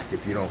be blocked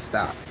if you don't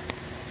stop.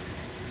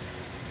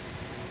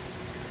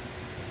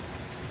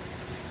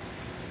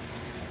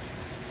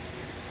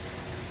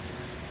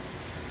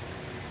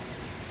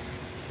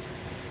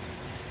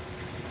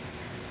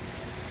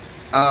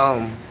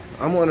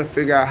 I'm gonna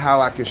figure out how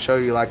I can show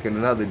you like in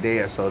another day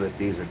or so that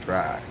these are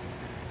dry.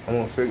 I'm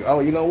gonna figure. Oh,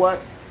 you know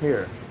what?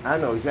 Here, I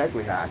know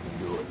exactly how I can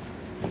do it.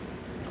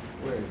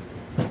 Where is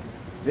it?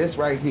 This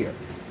right here.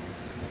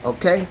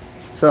 Okay,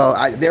 so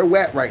they're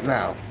wet right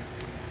now.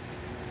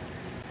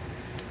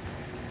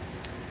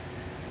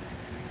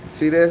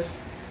 See this?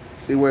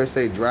 See where it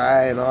say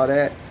dry and all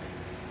that?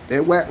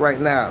 They're wet right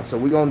now, so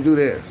we're gonna do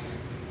this.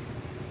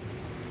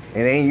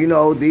 And then you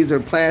know these are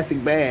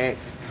plastic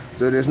bags,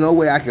 so there's no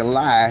way I can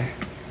lie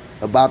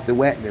about the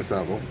wetness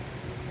of them.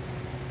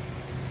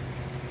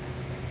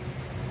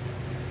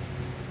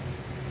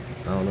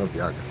 I don't know if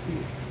y'all can see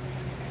it.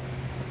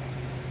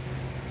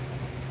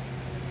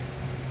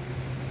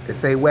 It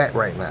say wet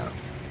right now,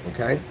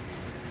 okay?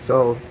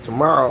 So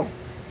tomorrow,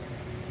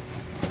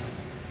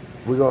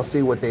 we're gonna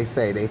see what they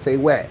say. They say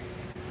wet.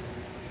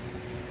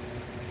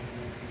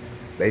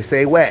 They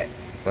say wet,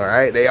 all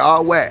right? They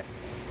all wet.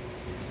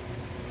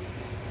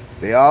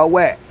 They all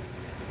wet.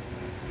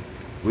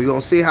 We're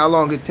gonna see how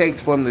long it takes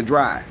for them to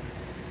dry.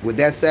 Would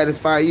that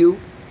satisfy you?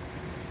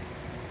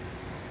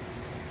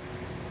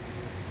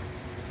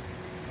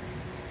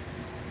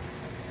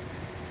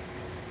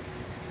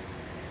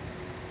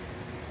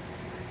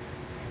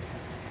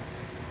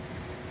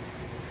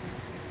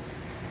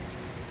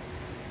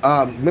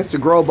 Mr.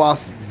 Grow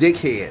Boss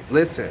Dickhead,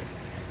 listen.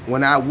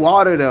 When I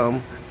water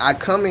them, I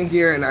come in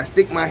here and I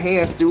stick my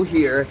hands through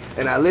here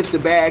and I lift the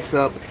bags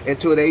up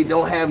until they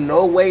don't have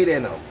no weight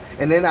in them.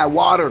 And then I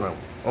water them,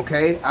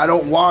 okay? I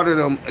don't water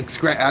them, I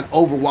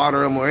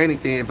overwater them or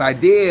anything. If I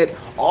did,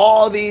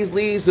 all these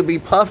leaves would be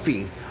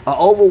puffy. An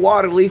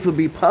overwatered leaf would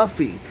be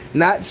puffy.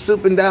 Not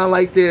souping down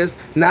like this,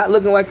 not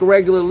looking like a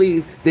regular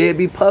leaf. They'd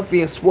be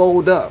puffy and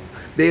swolled up.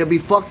 They'd be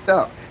fucked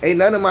up. Ain't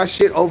none of my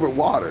shit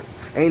overwatered.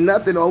 Ain't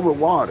nothing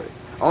overwatered.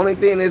 Only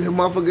thing that the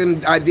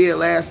motherfucking I did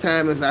last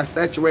time is I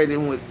saturated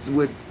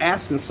with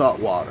Epsom salt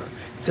water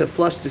to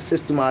flush the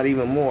system out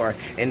even more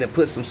and to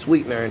put some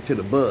sweetener into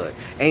the bud.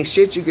 Ain't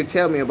shit you can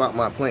tell me about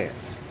my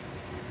plants.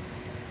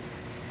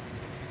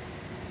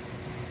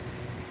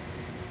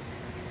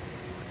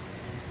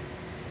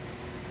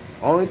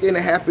 Only thing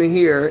that happened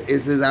here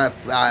is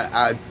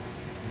I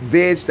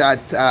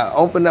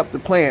opened up the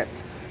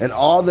plants, and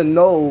all the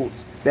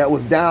nodes that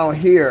was down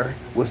here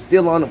was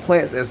still on the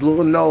plants as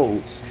little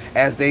nodes.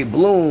 As they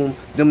bloom,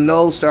 them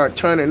nodes start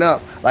turning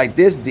up like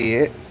this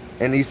did,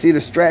 and you see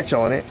the stretch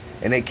on it,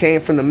 and they came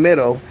from the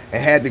middle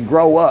and had to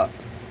grow up.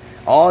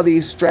 All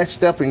these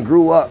stretched up and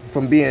grew up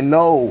from being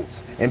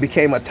nodes and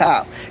became a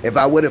top. If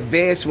I would have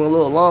vegged them a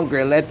little longer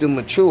and let them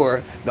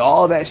mature,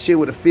 all that shit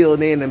would have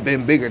filled in and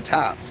been bigger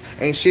tops.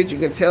 Ain't shit you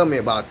can tell me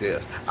about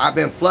this. I've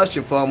been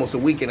flushing for almost a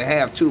week and a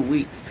half, 2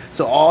 weeks.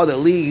 So all the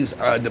leaves,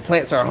 the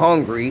plants are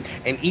hungry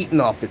and eating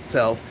off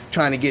itself,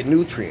 trying to get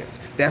nutrients.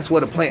 That's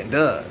what a plant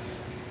does.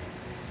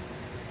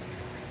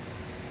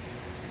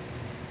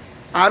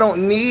 I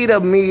don't need a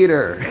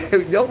meter.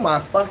 Yo, my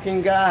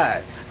fucking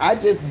God. I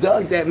just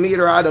dug that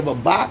meter out of a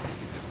box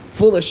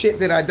full of shit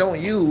that I don't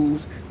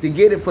use to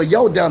get it for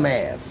your dumb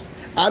ass.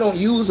 I don't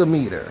use a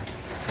meter.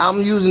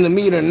 I'm using the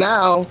meter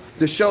now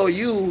to show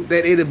you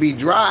that it'll be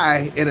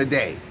dry in a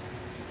day.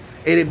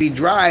 It'll be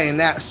dry and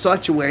not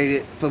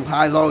saturated for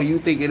how long you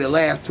think it'll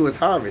last till it's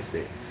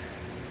harvested.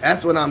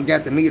 That's what I'm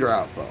got the meter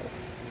out for.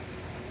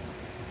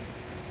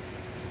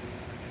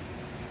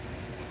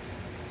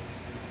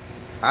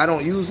 I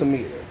don't use a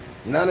meter.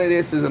 None of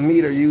this is a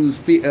meter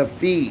used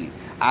feed.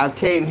 I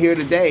came here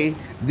today,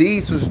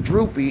 these was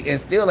droopy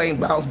and still ain't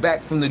bounced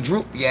back from the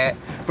droop yet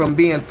from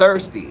being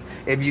thirsty.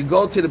 If you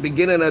go to the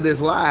beginning of this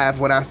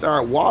live, when I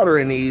started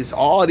watering these,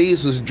 all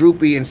these was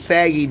droopy and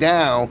saggy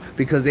down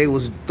because they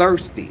was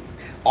thirsty.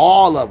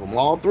 All of them,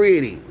 all 3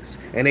 of these.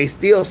 And they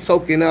still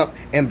soaking up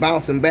and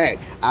bouncing back.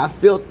 I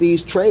filled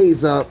these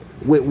trays up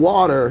with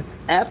water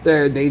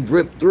after they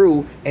dripped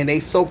through, and they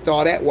soaked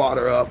all that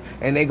water up,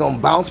 and they gonna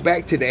bounce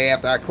back today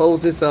after I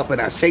close this up and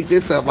I shake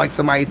this up like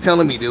somebody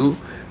telling me to,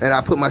 and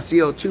I put my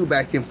CO2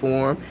 back in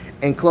for them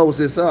and close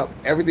this up.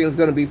 Everything's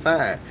gonna be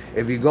fine.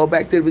 If you go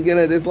back to the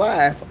beginning of this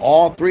live,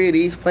 all 3 of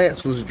these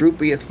plants was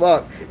droopy as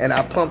fuck, and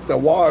I pumped the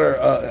water,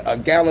 a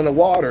gallon of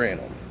water in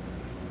them.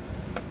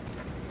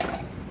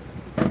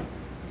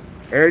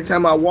 Every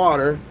time I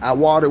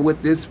water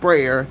with this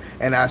sprayer,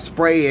 and I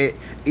spray it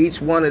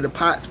each one of the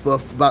pots for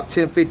about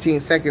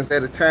 10-15 seconds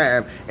at a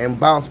time and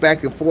bounce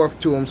back and forth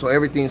to them so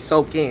everything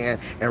soak in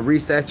and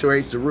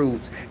resaturates the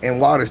roots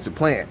and waters the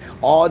plant.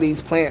 All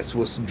these plants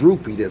was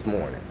droopy this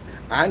morning.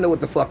 I know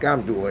what the fuck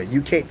I'm doing.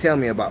 You can't tell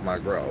me about my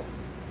grow.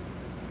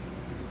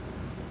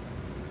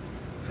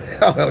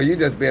 Oh, you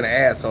just being an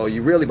asshole.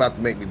 You really about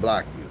to make me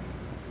block you.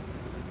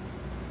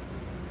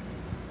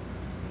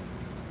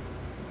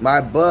 My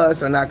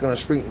buds are not going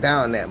to shrink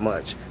down that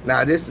much.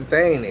 Now, this the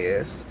thing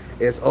is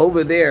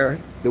over there,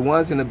 the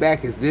ones in the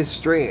back is this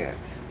strand.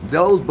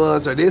 Those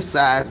buds are this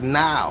size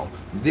now.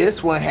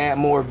 This one had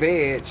more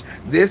veg,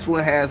 this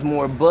one has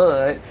more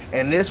bud,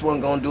 and this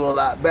one going to do a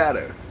lot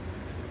better.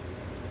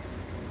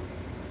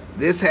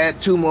 This had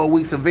 2 more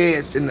weeks of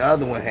veg than the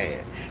other one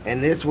had.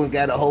 And this one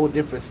got a whole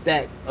different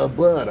stack of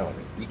bud on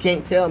it. You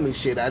can't tell me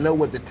shit. I know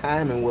what the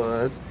timing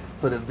was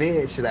for the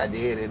veg that I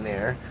did in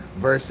there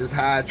versus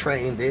how I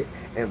trained it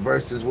and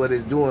versus what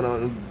it's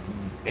doing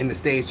in the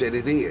stage that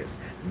it is.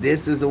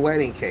 This is a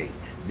wedding cake.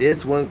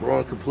 This one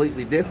growing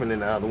completely different than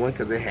the other one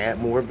because it had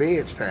more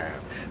veg time.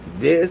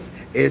 This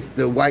is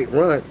the white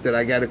runts that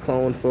I got a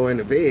clone for in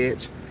the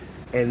veg,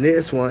 and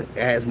this one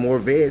has more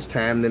veg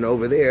time than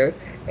over there,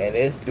 and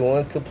it's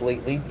doing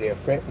completely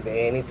different than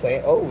any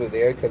plant over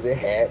there because it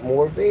had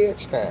more veg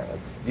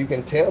time. You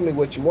can tell me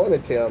what you want to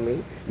tell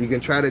me. You can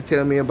try to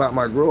tell me about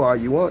my grow all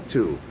you want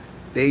to.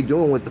 They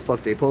doing what the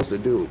fuck they supposed to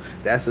do.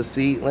 That's a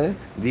seedling.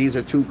 These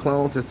are 2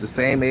 clones. It's the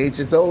same age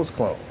as those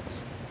clones.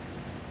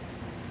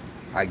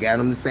 I got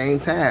them the same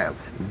time.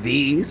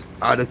 These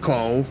are the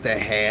clones that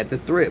had the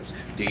thrips.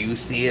 Do you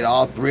see it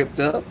all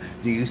thripped up?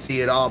 Do you see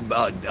it all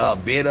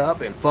bit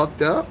up and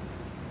fucked up?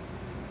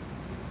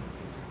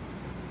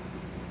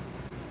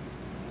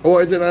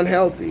 Or is it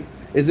unhealthy?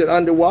 Is it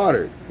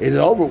underwatered? Is it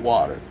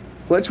overwatered?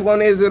 Which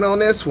one is it on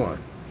this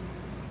one?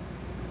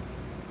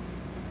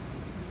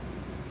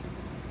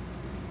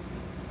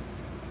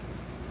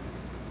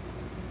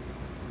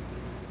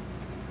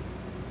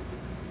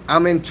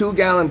 I'm in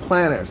 2-gallon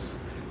planters.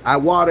 I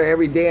water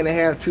every day and a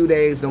half, 2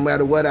 days, no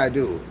matter what I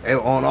do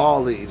on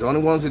all these. Only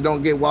ones that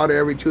don't get water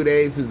every 2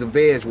 days is the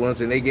veg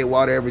ones, and they get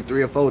water every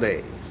 3 or 4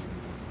 days.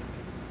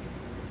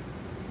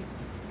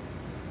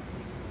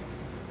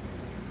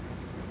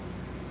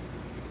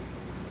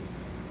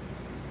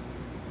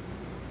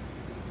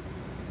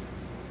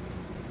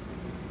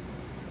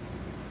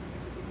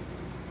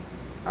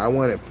 I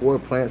wanted 4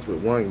 plants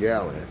with 1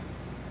 gallon.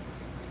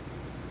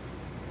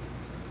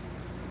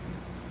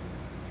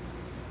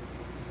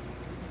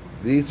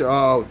 These are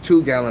all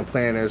 2-gallon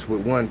planters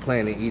with 1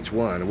 plant in each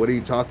one. What are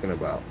you talking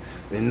about?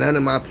 And none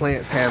of my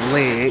plants have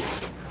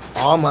legs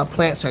All my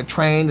plants are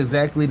trained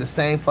exactly the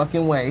same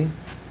fucking way.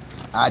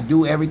 I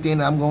do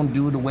everything I'm gonna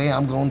do the way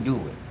I'm gonna do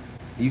it.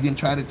 You can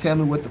try to tell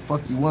me what the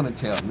fuck you wanna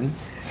tell me.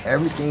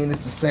 Everything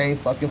is the same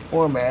fucking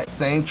format,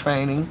 same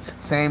training,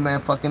 same man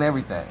fucking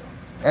everything.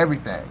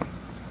 Everything.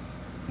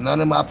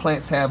 None of my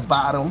plants have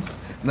bottoms.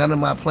 None of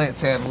my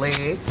plants have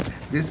legs.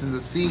 This is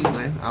a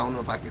seedling. I don't know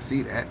if I can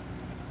see that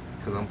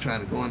because I'm trying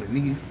to go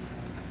underneath.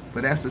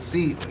 But that's a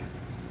seedling.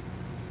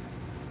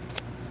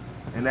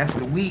 And that's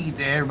the weed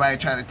that everybody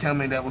tried to tell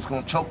me that was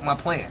going to choke my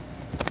plant.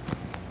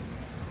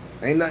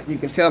 Ain't nothing you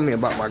can tell me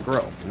about my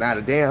growth. Not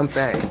a damn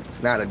thing.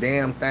 Not a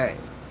damn thing.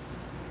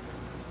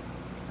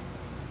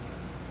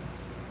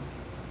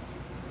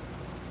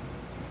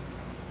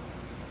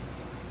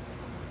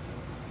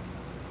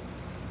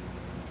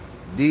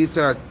 These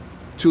are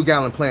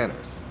 2-gallon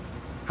planters.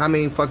 How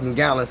many fucking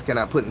gallons can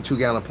I put in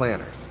 2-gallon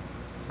planters?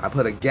 I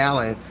put a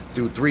gallon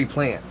through 3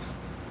 plants.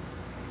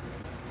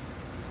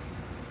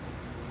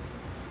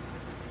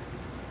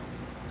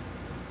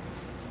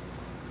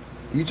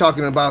 You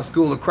talking about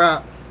School of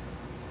Crop?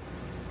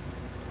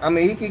 I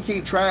mean, he can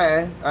keep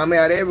trying. I mean,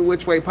 at every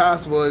which way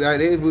possible,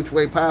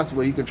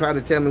 you can try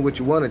to tell me what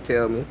you want to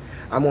tell me.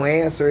 I'm going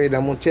to answer it.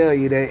 I'm going to tell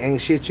you that ain't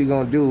shit you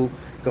going to do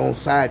going to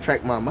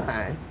sidetrack my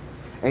mind.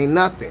 Ain't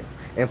nothing.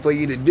 And for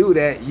you to do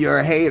that, you're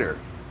a hater.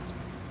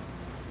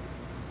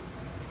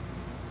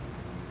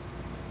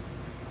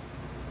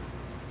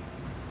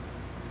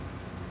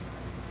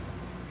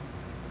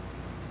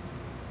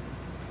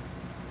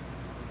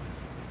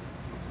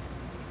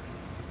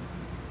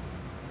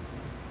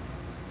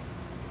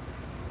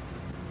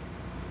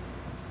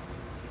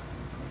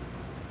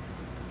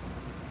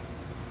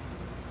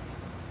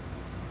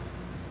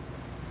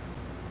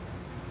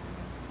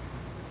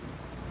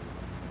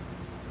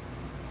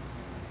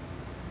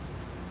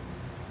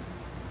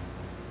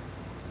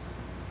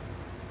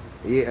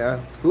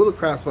 Yeah, School of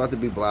Crop's about to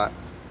be blocked.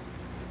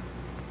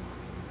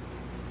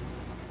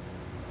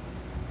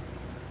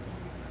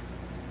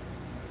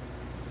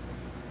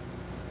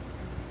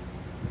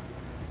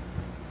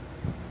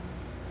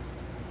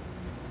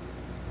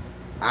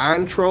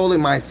 I'm trolling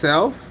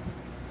myself?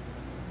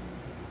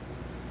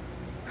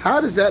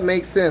 How does that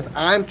make sense?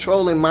 I'm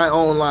trolling my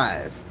own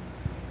live.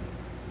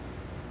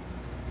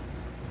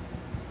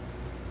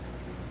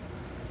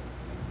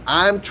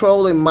 I'm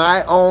trolling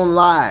my own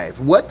live.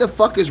 What the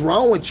fuck is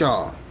wrong with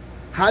y'all?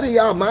 How do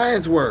y'all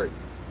minds work?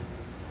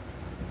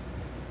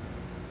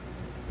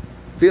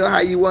 Feel how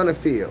you want to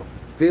feel.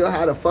 Feel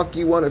how the fuck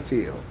you want to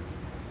feel.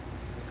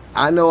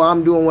 I know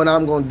I'm doing what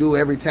I'm going to do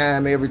every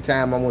time I'm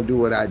going to do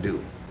what I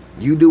do.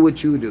 You do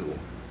what you do.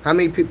 How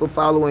many people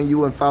following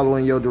you and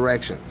following your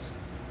directions?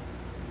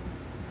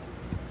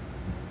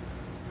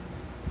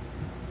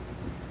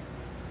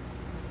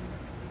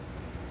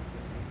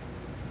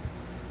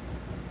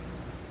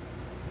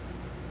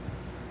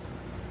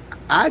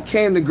 I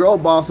came to Grow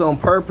Boss on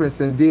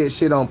purpose and did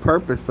shit on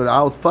purpose I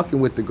was fucking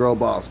with the Grow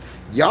Boss.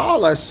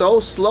 Y'all are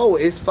so slow,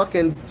 it's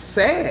fucking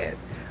sad.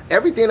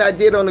 Everything I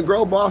did on the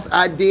Grow Boss,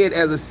 I did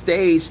as a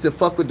stage to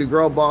fuck with the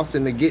Grow Boss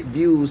and to get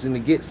views and to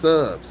get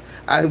subs.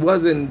 It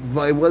wasn't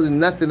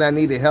nothing I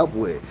needed help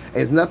with.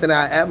 It's nothing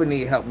I ever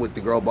need help with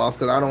the Grow Boss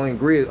because I don't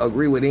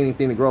agree with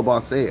anything the Grow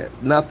Boss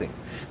says. Nothing.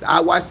 I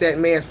watched that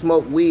man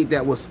smoke weed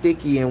that was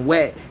sticky and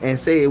wet and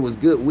say it was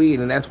good weed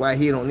and that's why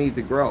he don't need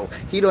to grow.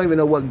 He don't even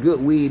know what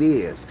good weed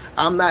is.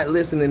 I'm not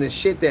listening to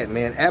shit that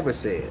man ever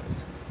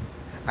says.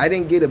 I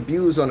didn't get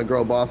abused on the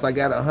Grow Boss. I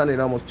got 100,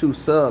 almost 2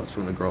 subs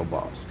from the Grow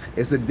Boss.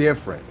 It's a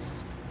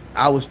difference.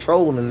 I was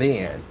trolling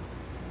then.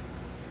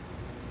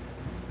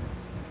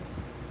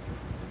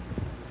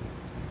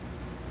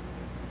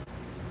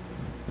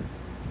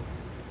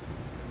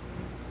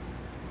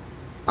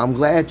 I'm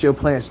glad your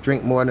plants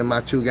drink more than my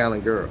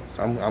 2-gallon girls.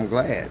 I'm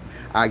glad.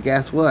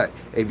 Guess what?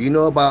 If you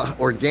know about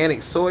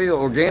organic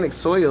soil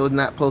is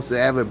not supposed to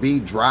ever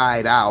be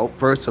dried out,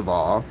 first of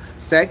all.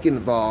 Second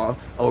of all,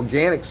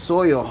 organic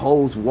soil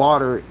holds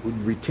water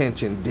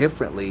retention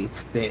differently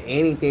than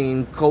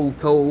anything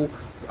cocoa,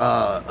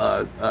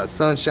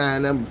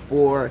 sunshine number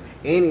 4,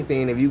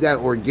 anything. If you got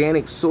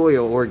organic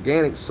soil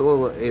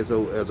is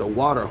a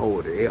water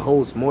holder. It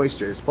holds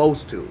moisture. It's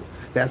supposed to.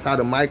 That's how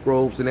the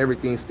microbes and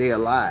everything stay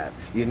alive.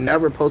 You're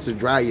never supposed to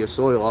dry your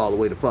soil all the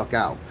way the fuck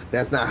out.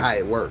 That's not how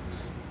it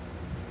works.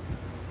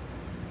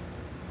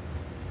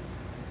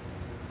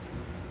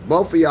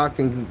 Both of y'all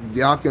can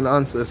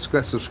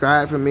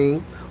unsubscribe from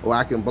me, or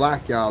I can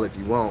block y'all if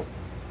you want.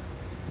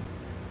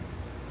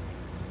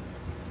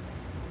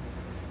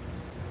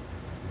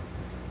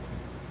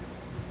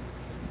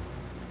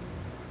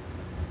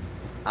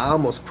 I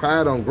almost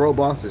cried on Grow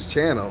Boss's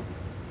channel.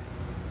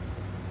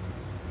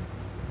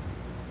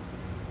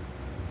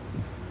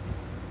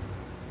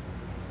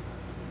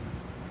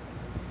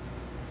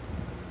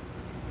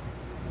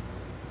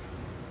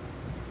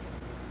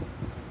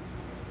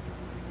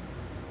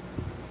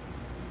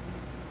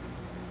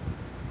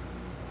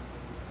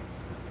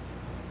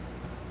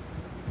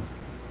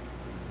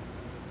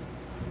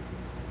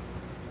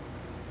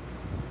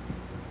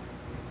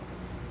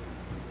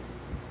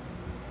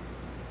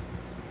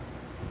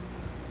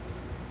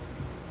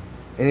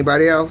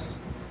 Anybody else?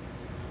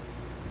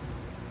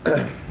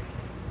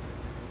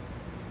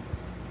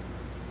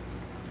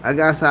 I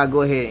guess I'll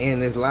go ahead and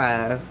end this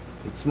live,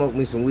 smoke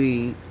me some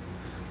weed,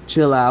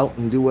 chill out,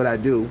 and do what I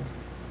do.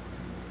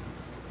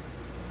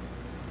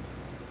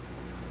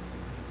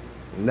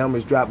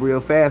 Numbers drop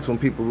real fast when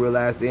people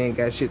realize they ain't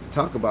got shit to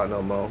talk about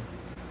no more.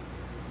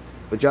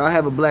 But y'all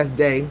have a blessed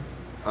day.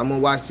 I'm gonna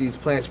watch these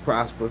plants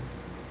prosper,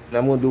 and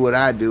I'm gonna do what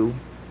I do,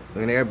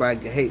 and everybody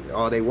can hate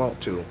all they want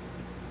to.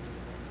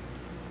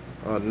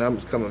 Oh, the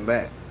numbers coming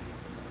back.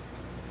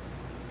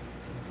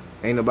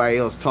 Ain't nobody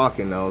else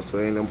talking though, so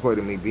it ain't no point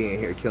in me being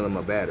here killing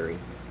my battery.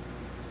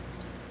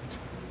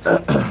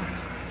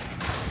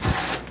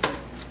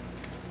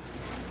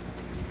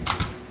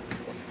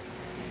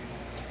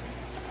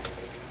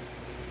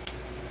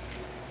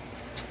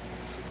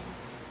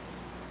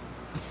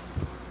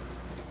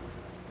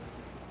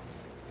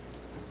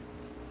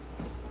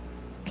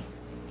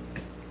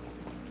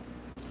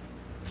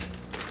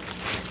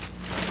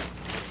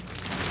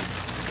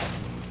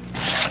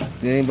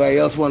 Did anybody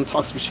else want to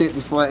talk some shit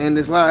before I end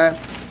this live?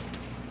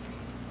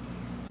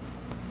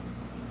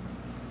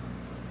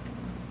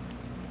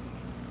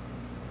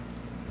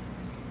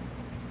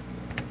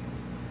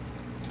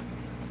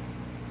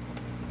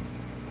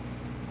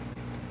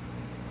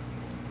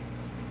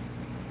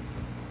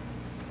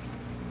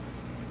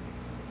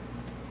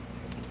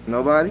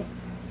 Nobody?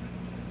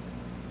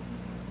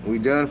 We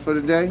done for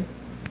the day?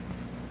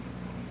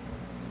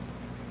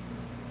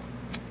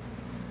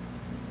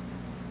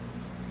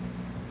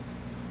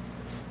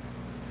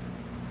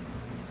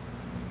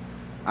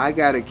 I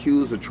got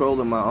accused of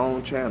trolling my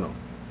own channel.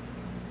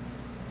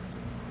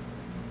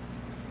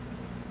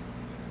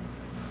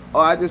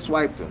 Oh, I just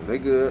swiped them. They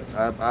good.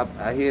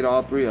 I hit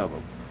all 3 of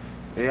them.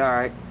 They all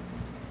right.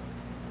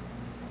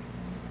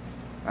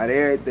 I did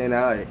everything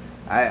out.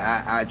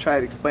 I tried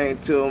to explain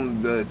to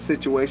them the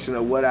situation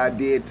of what I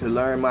did to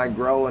learn my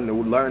grow and to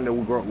learn the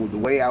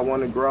way I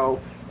want to grow,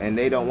 and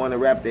they don't want to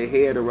wrap their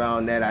head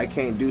around that. I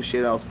can't do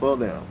shit else for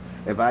them.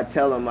 If I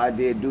tell them I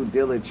did due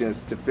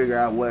diligence to figure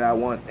out what I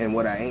want and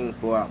what I aim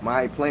for out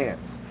my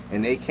plants,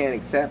 and they can't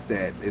accept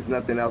that, there's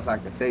nothing else I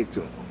can say to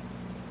them.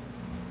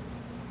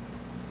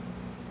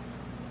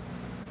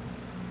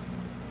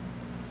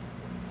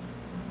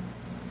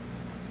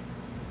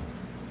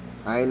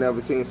 I ain't never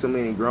seen so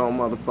many grown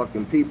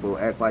motherfucking people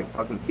act like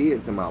fucking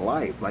kids in my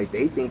life. Like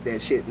they think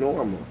that shit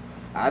normal.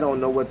 I don't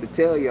know what to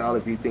tell y'all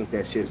if you think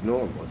that shit's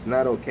normal. It's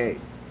not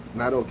okay. It's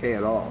not okay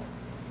at all.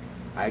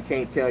 I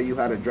can't tell you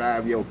how to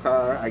drive your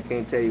car. I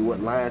can't tell you what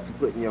lines to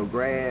put in your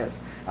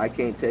grass. I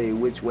can't tell you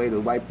which way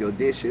to wipe your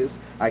dishes.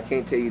 I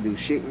can't tell you to do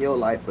shit in your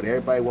life, but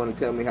everybody want to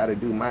tell me how to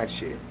do my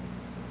shit.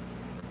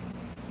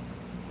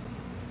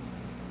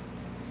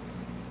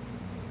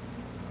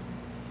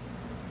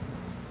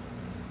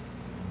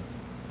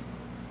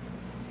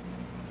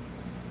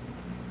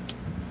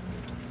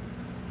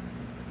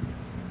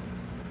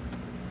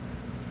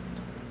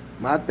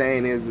 My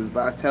thing is if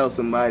I tell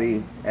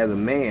somebody as a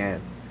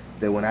man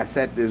that when I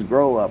set this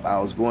grow up, I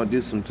was going to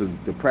do some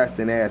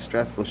depressing ass,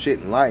 stressful shit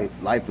in life.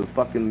 Life was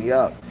fucking me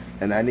up,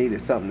 and I needed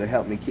something to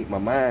help me keep my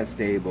mind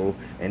stable,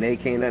 and they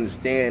can't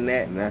understand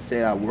that. And I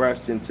said I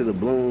rushed into the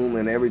bloom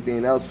and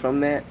everything else from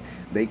that.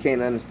 They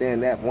can't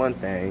understand that one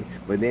thing,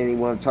 but then you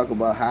want to talk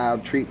about how I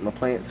treat my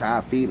plants, how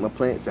I feed my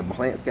plants, and my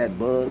plants got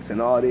bugs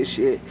and all this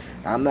shit.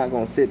 I'm not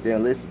going to sit there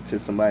and listen to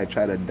somebody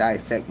try to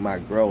dissect my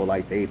grow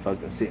like they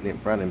fucking sitting in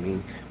front of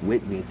me,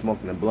 with me,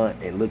 smoking a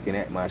blunt and looking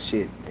at my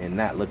shit and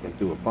not looking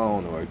through a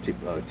phone or a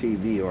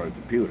TV or a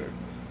computer.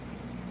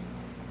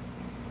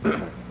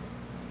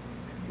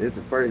 This is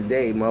the first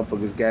day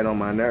motherfuckers got on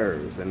my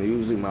nerves, and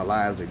usually my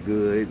lives are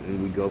good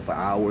and we go for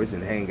hours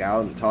and hang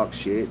out and talk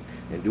shit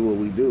and do what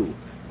we do.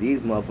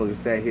 These motherfuckers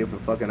sat here for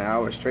fucking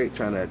hours straight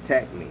trying to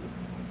attack me.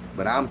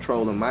 But I'm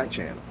trolling my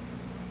channel.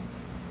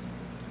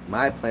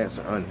 My plants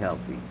are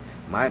unhealthy.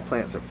 My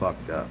plants are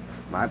fucked up.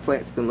 My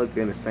plants been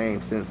looking the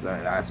same since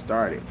I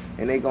started.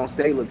 And they gonna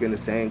stay looking the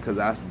same because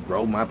I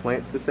grow my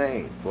plants the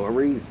same for a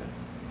reason.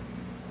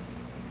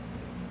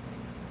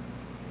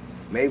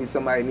 Maybe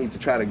somebody needs to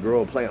try to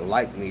grow a plant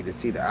like me to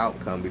see the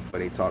outcome before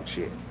they talk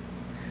shit.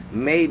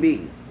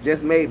 Maybe,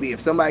 just maybe,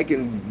 if somebody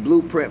can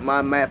blueprint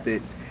my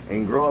methods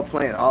and grow a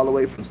plant all the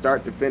way from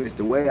start to finish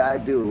the way I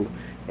do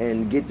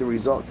and get the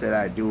results that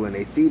I do, and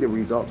they see the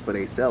results for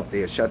themselves,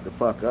 they'll shut the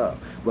fuck up.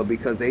 But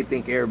because they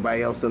think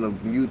everybody else on the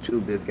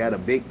YouTube that's got a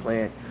big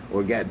plant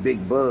or got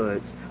big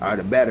buds are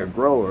the better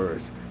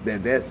growers,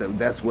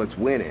 that's what's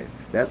winning.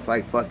 That's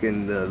like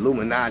fucking the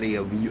Illuminati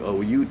of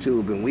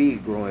YouTube and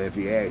weed growing, if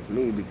you ask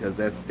me, because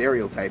that's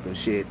stereotyping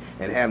shit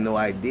and have no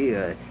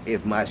idea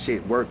if my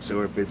shit works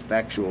or if it's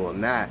factual or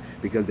not,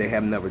 because they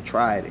have never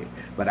tried it.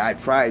 But I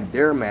tried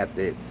their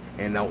methods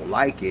and don't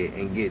like it,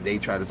 and they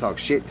try to talk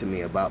shit to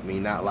me about me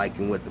not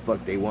liking what the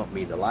fuck they want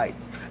me to like.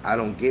 I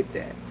don't get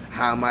that.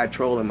 How am I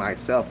trolling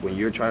myself when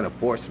you're trying to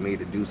force me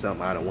to do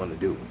something I don't want to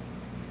do?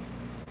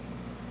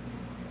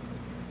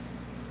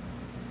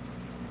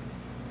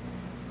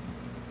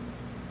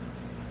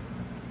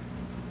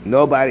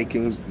 Nobody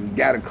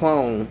got a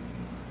clone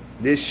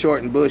this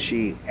short and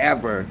bushy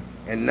ever,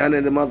 and none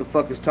of the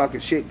motherfuckers talking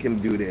shit can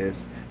do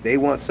this. They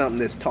want something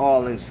that's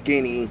tall and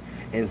skinny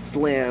and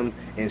slim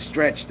and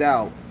stretched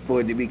out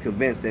for it to be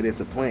convinced that it's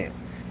a plant.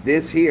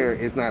 This here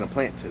is not a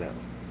plant to them.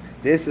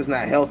 This is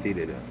not healthy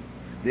to them.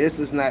 This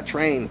is not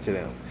trained to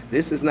them.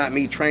 This is not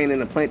me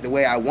training a plant the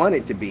way I want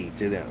it to be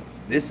to them.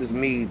 This is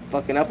me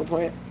fucking up a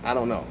plant? I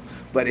don't know.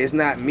 But it's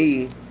not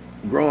me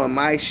growing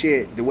my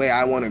shit the way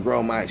I want to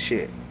grow my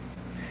shit.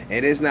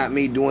 And it's not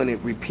me doing it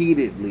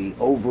repeatedly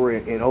over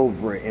it and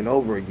over it and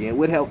over again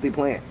with healthy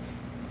plants.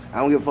 I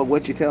don't give a fuck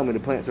what you tell me, the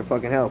plants are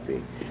fucking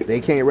healthy. They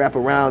can't wrap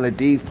around that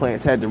these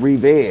plants had to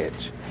re-veg.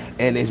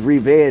 And it's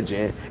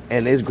re-vegging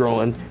and it's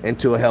growing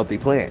into a healthy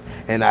plant.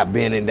 And I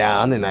bend it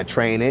down and I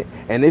train it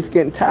and it's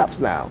getting tops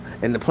now.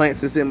 And the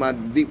plants that's in my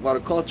deep water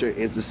culture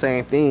is the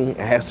same thing. It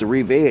has to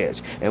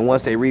re-veg. And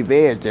once they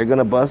re-veg, they're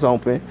gonna bust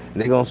open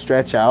and they're gonna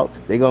stretch out.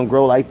 They're gonna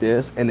grow like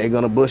this and they're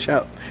gonna bush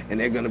up. And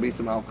they're gonna be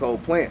some out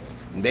cold plants.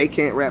 They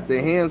can't wrap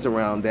their hands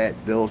around that.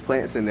 Those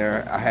plants in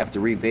there, I have to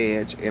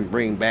re-veg and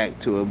bring back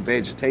to a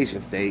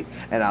vegetation state.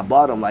 And I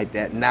bought them like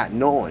that, not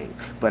knowing.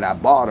 But I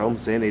bought them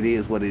saying it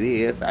is what it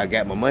is. I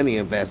got my money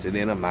invested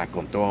in them. I'm not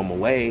gonna throw them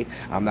away.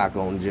 I'm not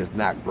gonna just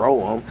not grow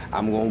them.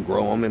 I'm gonna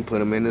grow them and put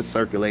them in the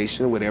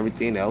circulation with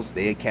everything else.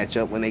 They'll catch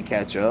up when they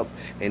catch up,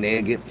 and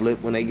they'll get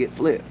flipped when they get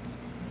flipped.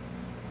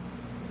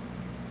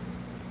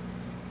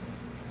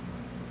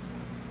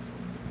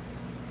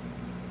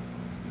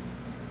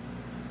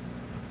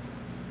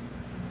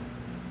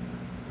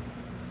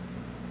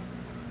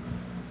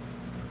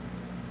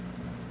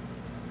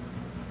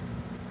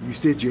 You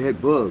said you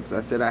had bugs.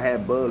 I said I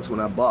had bugs when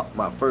I bought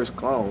my first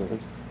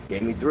clones.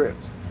 Gave me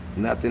thrips.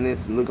 Nothing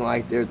is looking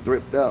like they're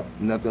thripped up.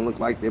 Nothing look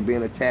like they're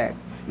being attacked.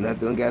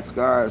 Nothing got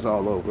scars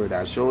all over it.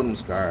 I showed them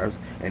scars,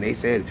 and they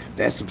said,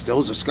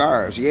 those are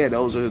scars. Yeah,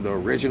 those are the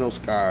original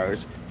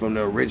scars from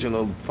the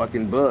original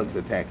fucking bugs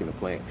attacking the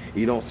plant.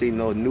 You don't see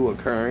no new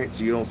occurrence.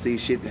 You don't see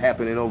shit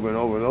happening over and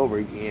over and over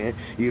again.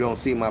 You don't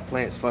see my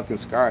plants fucking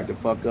scarred the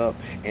fuck up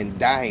and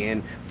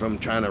dying from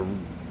trying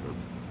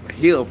to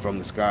heal from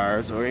the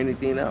scars or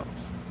anything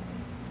else.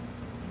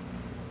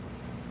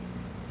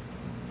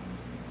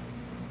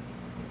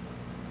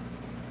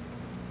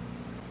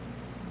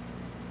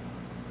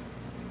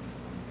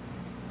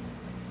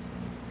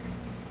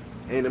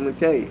 And I'm gonna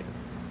tell you,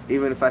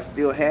 even if I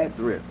still had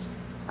thrips,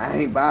 I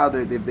ain't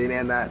bothered if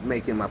they're not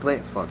making my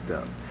plants fucked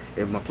up.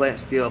 If my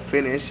plant's still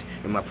finished,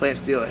 and my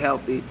plant's still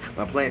healthy,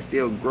 my plant's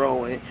still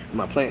growing,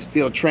 my plant's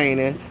still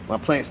training, my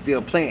plant's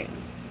still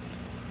planting.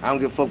 I don't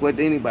give a fuck what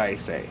anybody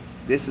say.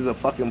 This is a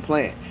fucking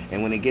plant.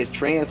 And when it gets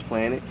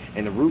transplanted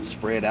and the roots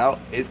spread out,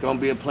 it's gonna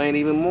be a plant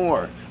even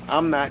more.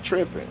 I'm not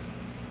tripping.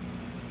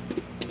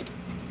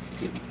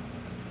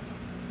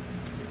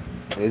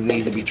 It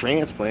needs to be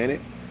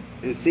transplanted.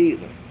 It's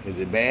seedling. Is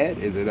it bad?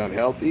 Is it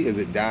unhealthy? Is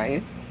it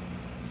dying?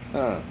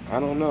 I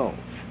don't know.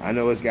 I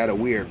know it's got a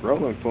weird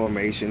growing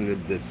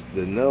formation.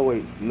 The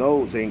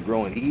nodes ain't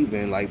growing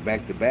even like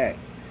back to back.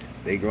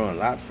 They growing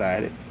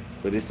lopsided,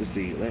 but it's a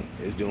seedling.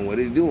 It's doing what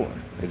it's doing.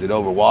 Is it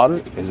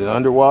overwatered? Is it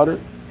underwater?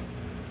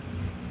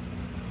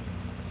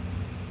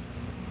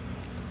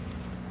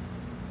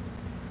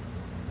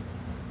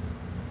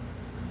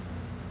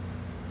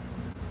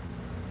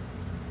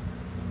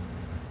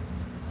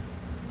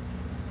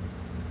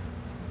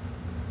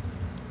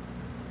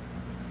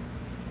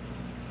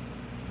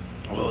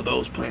 Oh,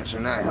 those plants are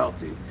not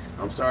healthy.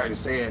 I'm sorry to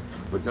say it,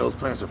 but those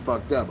plants are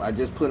fucked up. I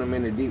just put them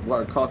in the deep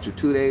water culture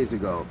 2 days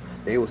ago.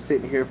 They were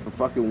sitting here for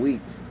fucking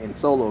weeks in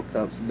solo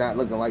cups, not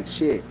looking like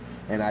shit.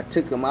 And I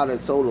took them out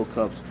of solo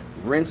cups,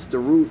 rinsed the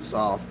roots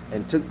off,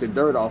 and took the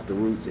dirt off the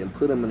roots and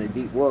put them in a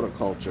deep water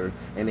culture,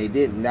 and they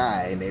didn't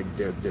die. And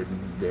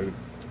they're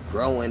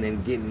growing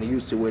and getting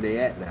used to where they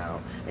at now.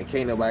 And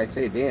can't nobody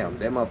say, damn,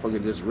 that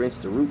motherfucker just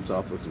rinsed the roots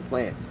off with some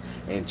plants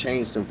and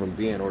changed them from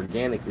being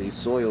organically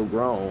soil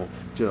grown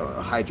to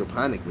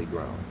hydroponically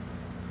grown.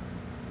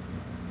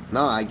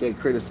 No, I get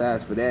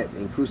criticized for that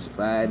and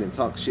crucified and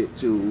talk shit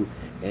too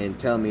and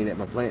tell me that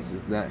my plants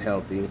is not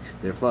healthy,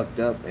 they're fucked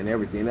up and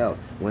everything else,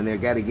 when they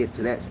got to get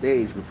to that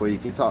stage before you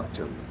can talk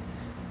to me.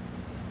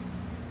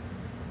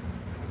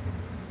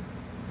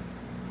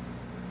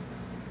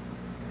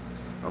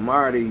 I'm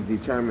already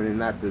determined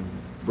not to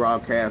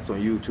broadcast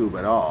on YouTube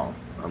at all.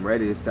 I'm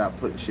ready to stop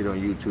putting shit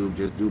on YouTube,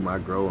 just do my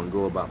grow and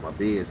go about my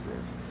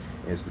business.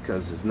 And it's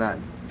because it's not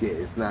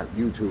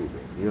YouTubing.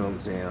 You know what I'm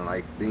saying?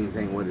 Like, things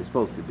ain't what it's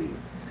supposed to be.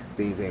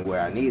 Things ain't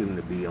where I need them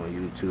to be on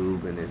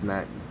YouTube, and it's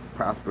not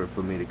prosper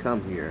for me to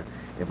come here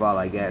if all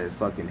I got is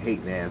fucking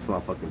hating ass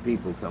motherfucking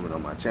people coming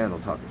on my channel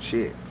talking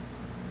shit.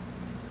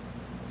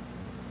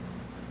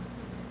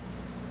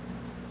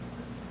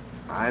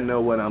 I know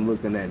what I'm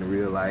looking at in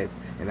real life,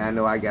 and I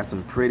know I got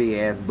some pretty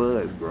ass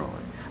buds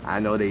growing. I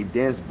know they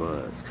dense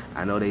buds.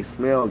 I know they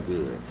smell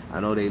good. I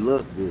know they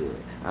look good.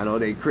 I know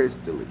they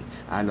crystally.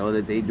 I know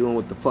that they doing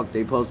what the fuck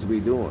they supposed to be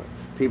doing.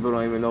 People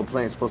don't even know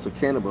plants supposed to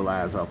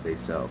cannibalize off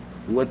themselves.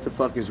 What the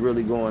fuck is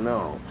really going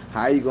on?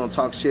 How are you gonna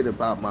talk shit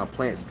about my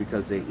plants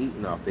because they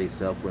eating off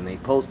themselves when they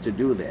supposed to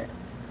do that?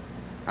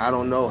 I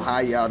don't know how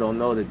y'all don't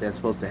know that that's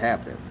supposed to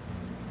happen.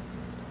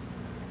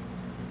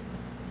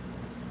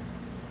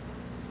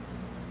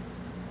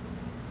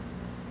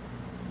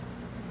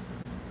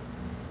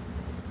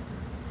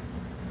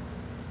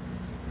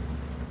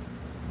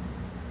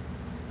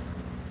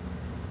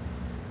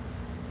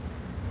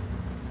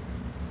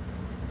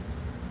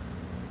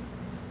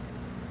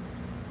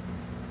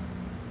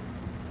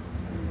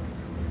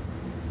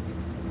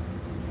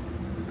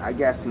 I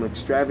got some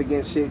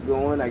extravagant shit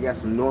going. I got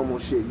some normal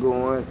shit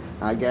going.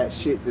 I got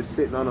shit that's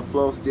sitting on the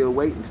floor still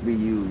waiting to be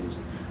used.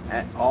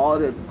 All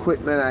the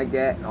equipment I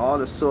got, all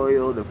the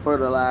soil, the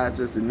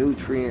fertilizers, the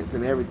nutrients,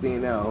 and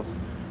everything else,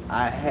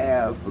 I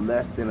have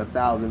less than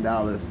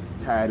 $1,000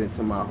 tied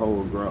into my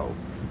whole grow.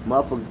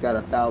 Motherfuckers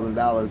got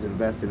 $1,000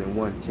 invested in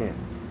one tent.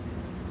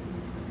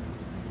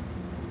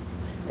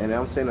 And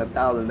I'm saying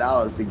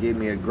 $1,000 to give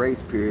me a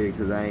grace period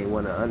because I ain't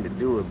want to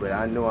underdo it, but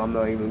I know I'm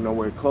not even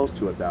nowhere close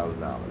to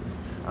 $1,000.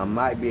 I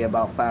might be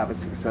about $500 or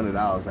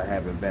 $600 I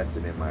have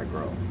invested in my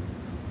grow.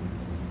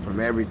 From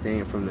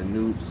everything from the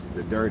newts,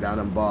 the dirt I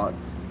done bought,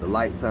 the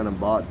lights I done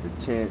bought, the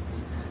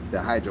tents, the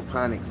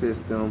hydroponic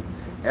system,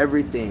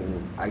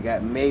 everything. I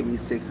got maybe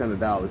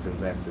 $600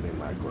 invested in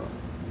my grow.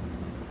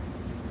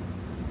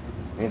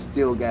 And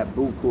still got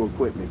buku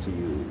equipment to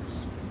use.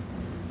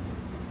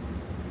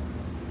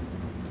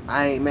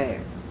 I ain't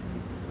mad.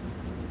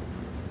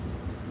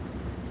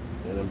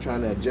 And I'm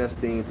trying to adjust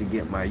things to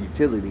get my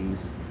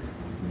utilities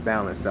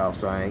balanced off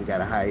so I ain't got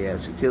a high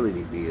ass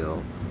utility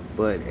bill.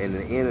 But in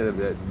the end of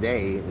the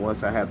day,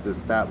 once I have to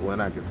stop,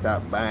 when I can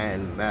stop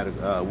buying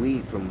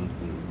weed from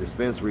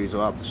dispensaries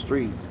or off the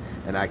streets,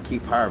 and I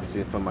keep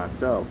harvesting for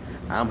myself,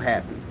 I'm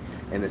happy.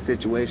 And the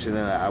situation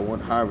that I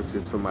want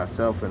harvests for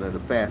myself, and the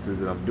fastest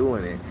that I'm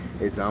doing it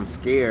is I'm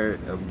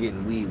scared of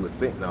getting weed with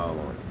fentanyl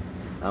on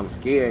it. I'm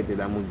scared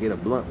that I'm gonna get a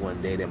blunt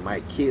one day that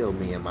might kill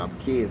me, and my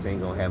kids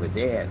ain't gonna have a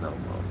dad no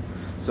more.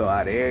 So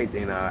out of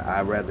everything,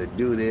 I'd rather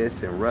do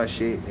this and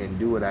rush it and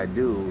do what I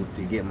do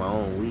to get my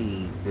own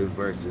weed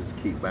versus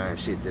keep buying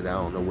shit that I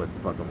don't know what the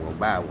fuck I'm gonna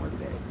buy one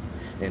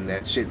day. And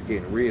that shit's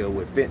getting real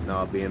with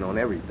fentanyl being on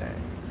everything.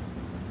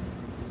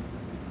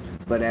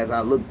 But as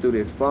I look through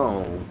this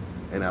phone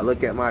and I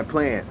look at my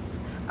plants,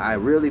 I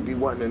really be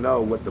wanting to know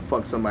what the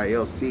fuck somebody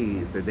else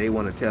sees that they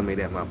want to tell me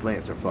that my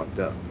plants are fucked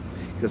up.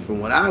 Because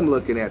from what I'm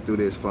looking at through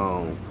this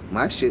phone,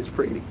 my shit's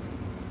pretty.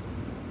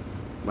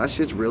 My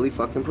shit's really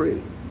fucking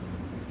pretty.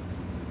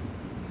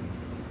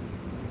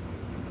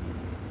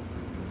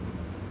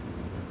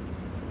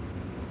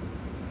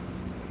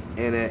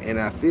 And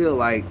I feel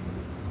like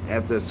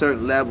after a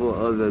certain level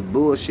of the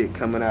bullshit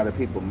coming out of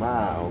people's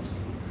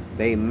mouths,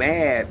 they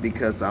mad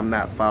because I'm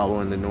not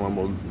following the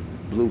normal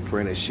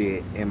blueprint of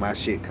shit and my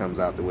shit comes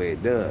out the way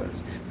it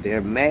does.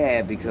 They're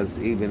mad because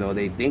even though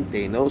they think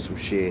they know some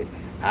shit,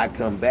 I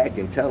come back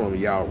and tell them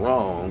y'all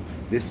wrong.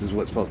 This is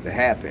what's supposed to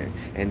happen,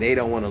 and they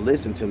don't want to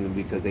listen to me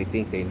because they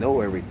think they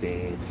know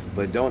everything.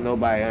 But don't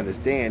nobody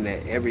understand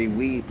that every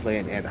weed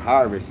plant at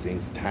harvesting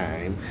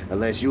time,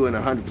 unless you in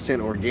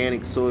 100%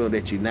 organic soil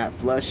that you're not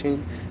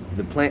flushing,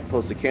 the plant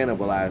supposed to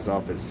cannibalize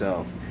off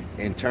itself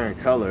and turn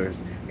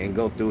colors and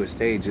go through its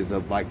stages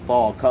of like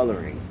fall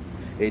coloring.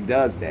 It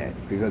does that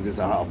because it's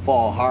a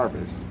fall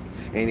harvest,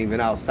 and even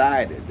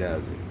outside it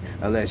does it.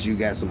 Unless you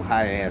got some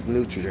high-ass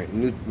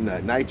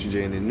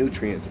nitrogen and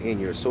nutrients in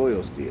your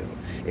soil still.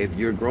 If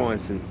you're growing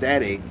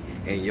synthetic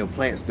and your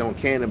plants don't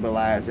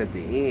cannibalize at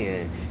the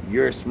end,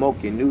 you're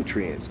smoking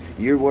nutrients.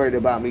 You're worried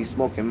about me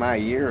smoking my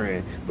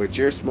urine, but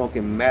you're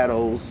smoking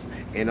metals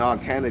and all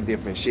kind of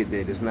different shit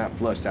that is not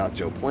flushed out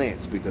your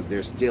plants because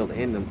they're still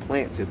in them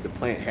plants if the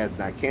plant has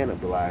not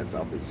cannibalized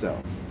off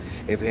itself.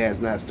 If it has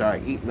not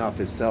started eating off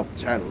itself,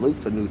 trying to look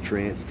for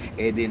nutrients,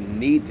 it didn't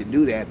need to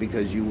do that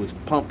because you was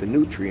pumping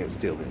nutrients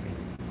still in it.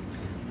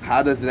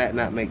 How does that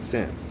not make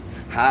sense?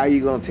 How are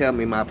you going to tell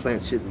me my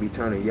plants shouldn't be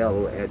turning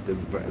yellow at the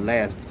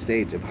last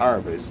stage of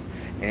harvest,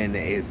 and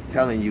it's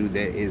telling you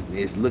that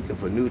it's looking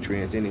for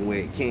nutrients any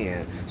way it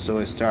can, so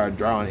it started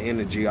drawing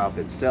energy off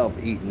itself,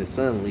 eating the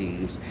sun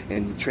leaves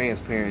and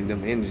transferring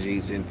them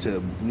energies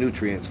into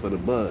nutrients for the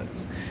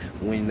buds?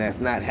 When that's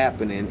not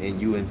happening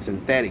and you in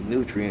synthetic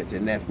nutrients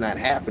and that's not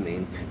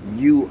happening,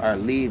 you are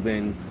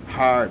leaving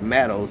hard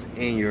metals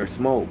in your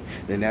smoke.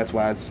 Then that's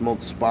why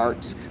smoke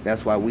sparks,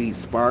 that's why weed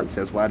sparks,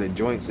 that's why the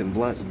joints and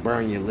blunts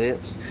burn your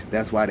lips,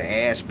 that's why the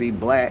ash be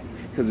black,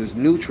 because there's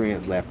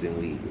nutrients left in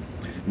weed.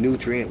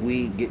 Nutrient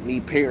weed get me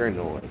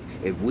paranoid.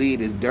 If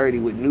weed is dirty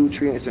with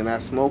nutrients and I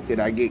smoke it,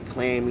 I get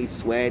clammy,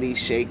 sweaty,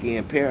 shaky,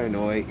 and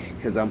paranoid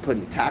because I'm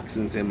putting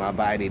toxins in my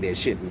body that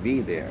shouldn't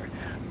be there.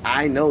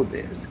 I know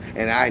this,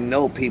 and I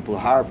know people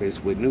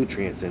harvest with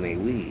nutrients in their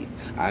weed.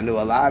 I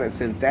know a lot of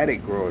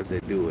synthetic growers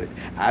that do it.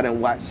 I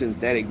done watched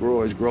synthetic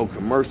growers grow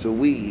commercial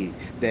weed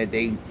that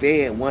they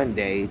fed one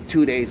day,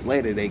 2 days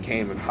later they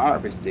came and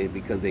harvested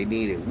because they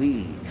needed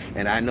weed.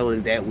 And I know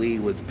that that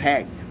weed was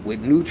packed with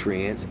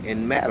nutrients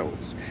and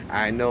metals.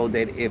 I know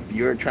that if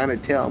you're trying to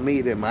tell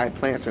me that my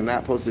plants are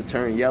not supposed to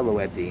turn yellow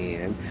at the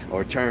end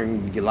or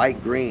turn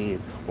light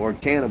green or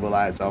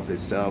cannibalize off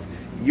itself,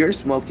 you're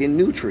smoking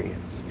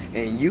nutrients.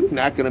 And you're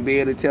not going to be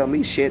able to tell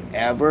me shit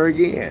ever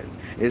again.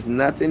 It's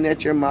nothing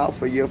that your mouth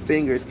or your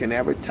fingers can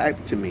ever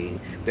type to me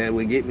that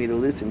would get me to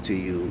listen to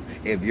you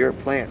if your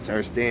plants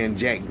are staying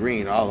jack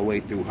green all the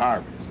way through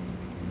harvest.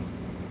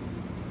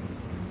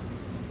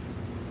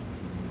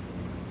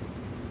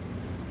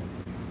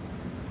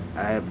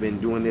 I have been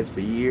doing this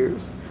for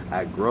years.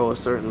 I grow a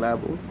certain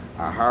level.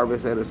 I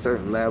harvest at a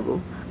certain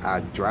level. I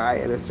dry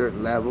at a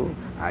certain level.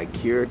 I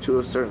cure to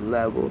a certain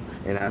level.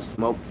 And I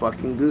smoke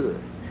fucking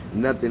good.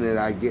 Nothing that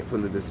I get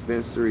from the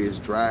dispensary is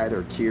dried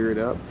or cured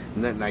up.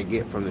 Nothing I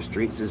get from the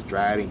streets is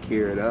dried and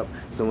cured up.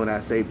 So when I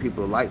say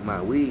people like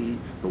my weed,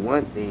 for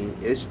one thing,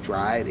 it's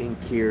dried and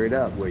cured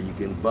up, where you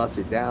can bust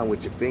it down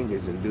with your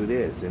fingers and do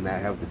this and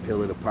not have to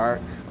peel it apart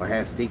or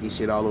have sticky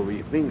shit all over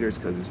your fingers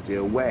because it's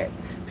still wet.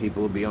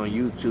 People will be on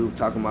YouTube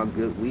talking about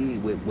good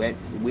weed with wet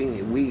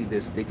weed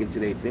that's sticking to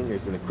their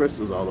fingers and the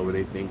crystals all over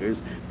their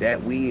fingers.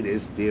 That weed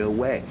is still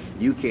wet.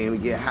 You can't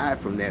even get high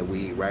from that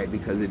weed, right?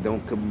 Because it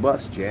don't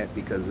combust yet,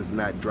 because it's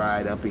not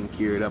dried up and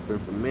cured up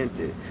and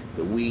fermented.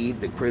 The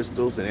weed, the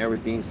crystals, and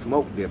everything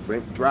smoke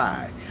different,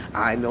 dry.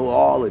 I know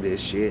all of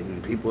this shit,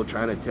 and people are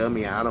trying to tell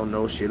me I don't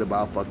know shit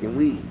about fucking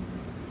weed.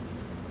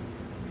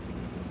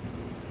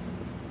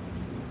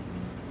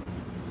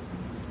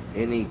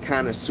 Any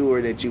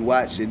connoisseur that you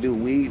watch to do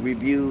weed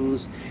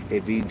reviews,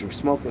 if you're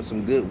smoking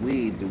some good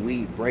weed, the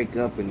weed break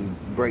up and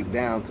break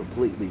down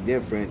completely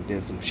different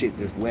than some shit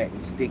that's wet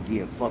and sticky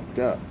and fucked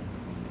up.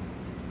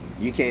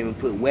 You can't even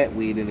put wet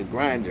weed in the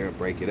grinder and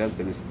break it up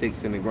because it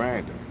sticks in the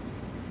grinder.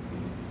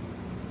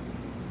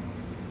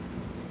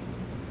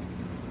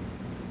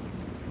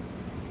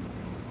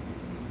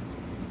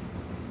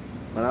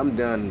 But I'm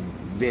done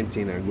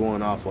venting or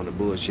going off on the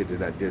bullshit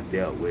that I just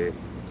dealt with.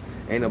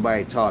 Ain't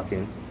nobody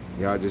talking.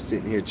 Y'all just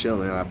sitting here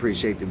chilling. I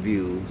appreciate the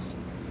views.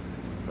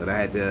 But I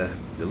had to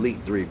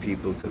delete 3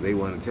 people because they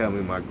want to tell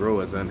me my grow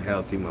is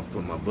unhealthy. My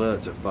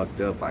buds are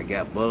fucked up. I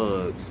got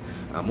bugs.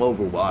 I'm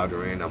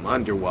overwatering. I'm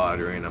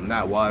underwatering. I'm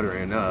not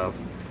watering enough.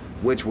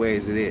 Which way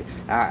is it?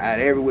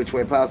 Every which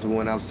way possible.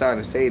 When I'm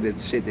starting to say the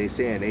shit they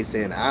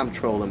saying I'm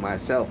trolling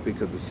myself,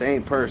 because the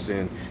same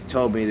person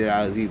told me that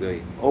I was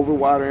either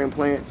overwatering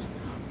plants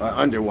or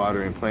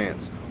underwatering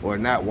plants, or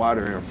not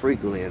watering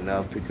frequently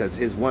enough, because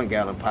his 1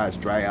 gallon pots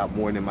dry out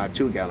more than my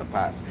 2 gallon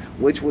pots.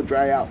 Which will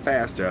dry out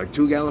faster, a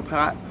 2 gallon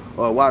pot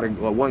or a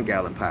 1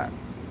 gallon pot?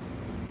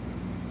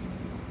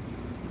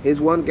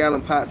 His 1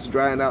 gallon pots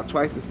drying out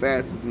twice as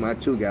fast as my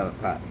 2 gallon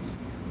pots.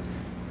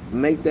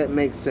 Make that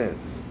make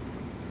sense.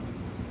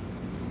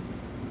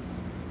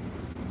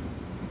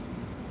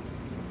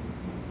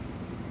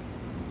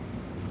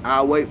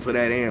 I'll wait for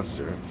that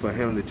answer, for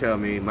him to tell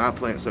me my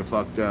plants are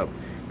fucked up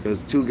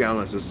because 2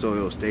 gallons of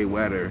soil stay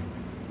wetter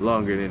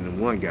longer than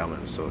 1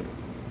 gallon of soil.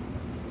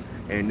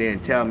 And then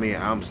tell me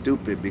I'm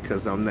stupid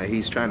because I'm not,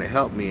 he's trying to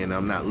help me and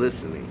I'm not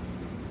listening.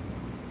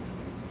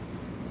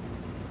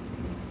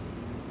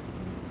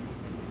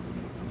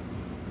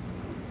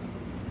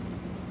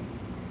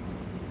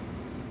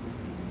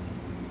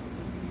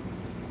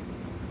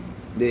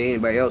 Did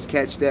anybody else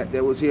catch that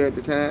was here at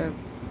the time?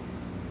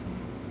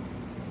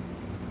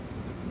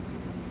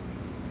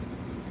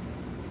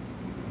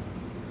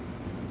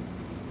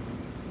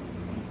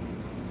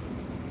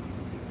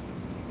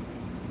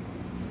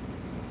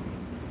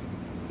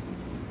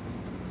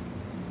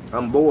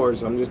 I'm bored,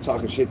 so I'm just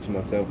talking shit to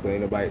myself because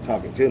ain't nobody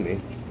talking to me.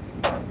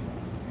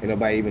 Ain't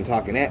nobody even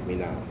talking at me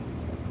now.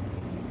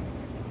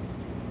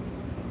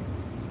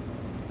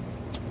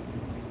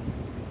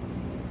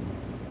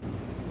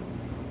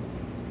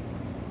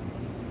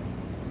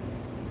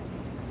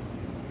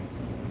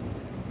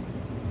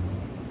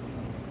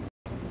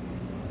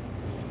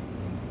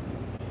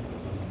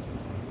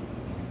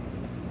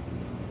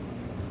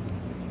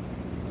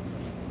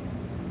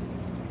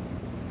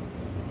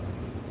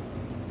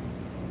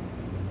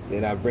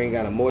 Then I bring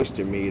out a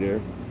moisture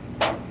meter,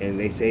 and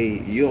they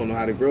say you don't know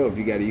how to grow if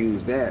you got to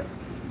use that.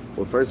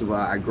 Well, first of all,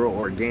 I grow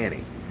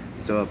organic,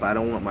 so if I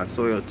don't want my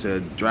soil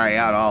to dry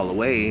out all the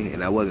way,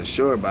 and I wasn't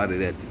sure about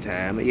it at the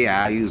time,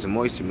 yeah, I use a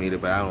moisture meter,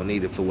 but I don't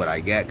need it for what I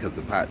got because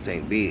the pots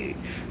ain't big.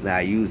 Now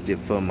I used it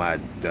for my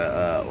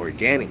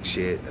organic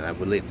shit, and I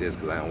lit this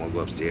because I don't want to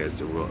go upstairs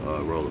to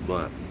roll a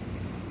blunt.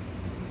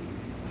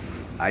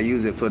 I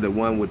use it for the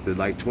one with the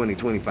like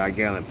 20-25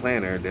 gallon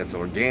planter that's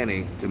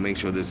organic, to make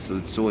sure the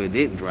soil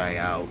didn't dry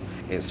out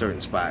in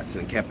certain spots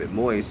and kept it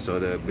moist so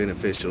the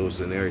beneficials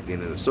and everything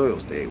in the soil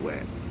stayed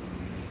wet.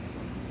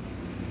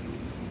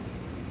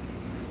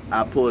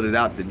 I pulled it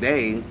out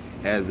today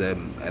as a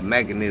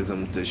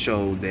mechanism to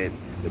show that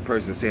the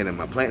person saying that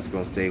my plant's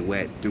gonna stay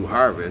wet through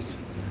harvest,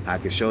 I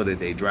could show that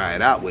they dry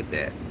it out with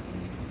that.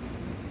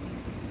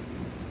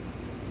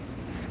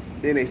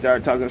 Then they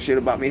started talking shit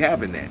about me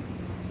having that.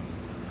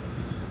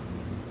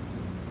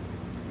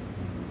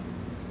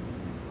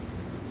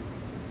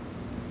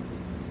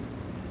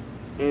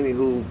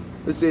 Anywho,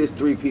 it says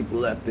 3 people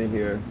left in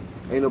here.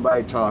 Ain't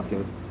nobody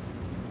talking.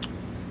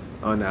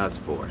 Oh, now it's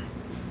 4.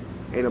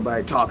 Ain't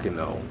nobody talking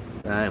though.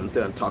 I am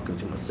done talking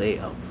to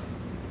myself.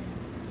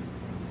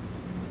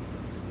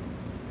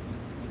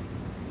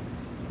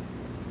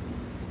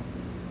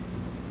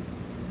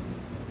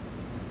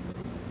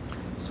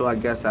 So I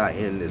guess I'll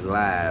end this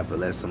live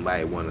unless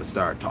somebody want to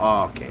start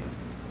talking.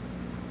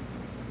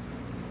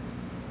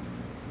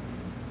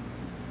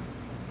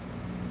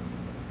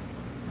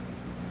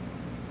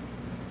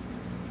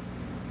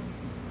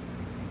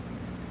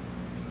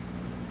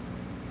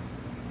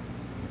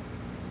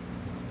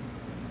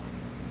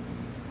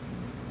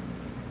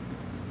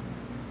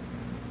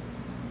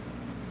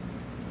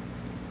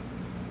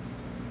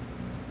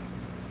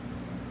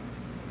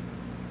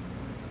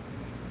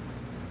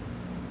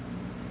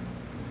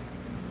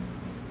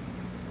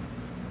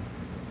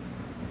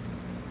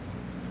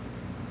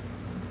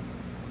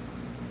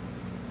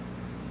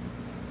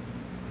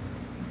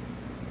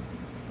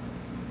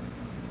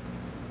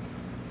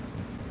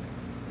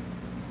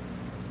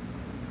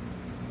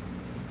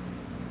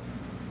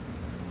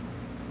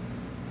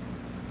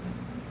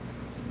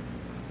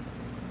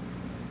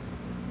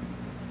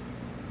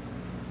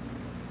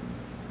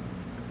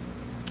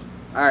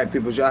 All right,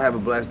 people, y'all have a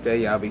blessed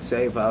day. Y'all be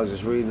safe. I was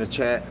just reading the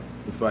chat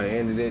before I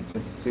ended it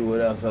just to see what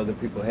else other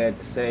people had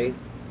to say.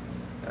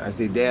 I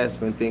see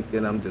Dasman think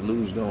that I'm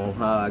delusional on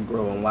how I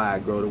grow and why I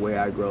grow the way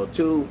I grow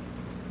too.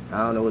 I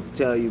don't know what to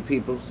tell you,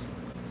 peoples.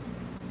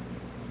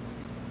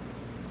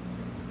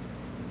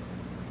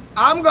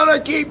 I'm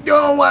gonna keep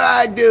doing what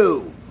I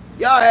do.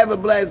 Y'all have a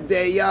blessed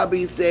day. Y'all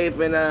be safe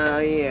and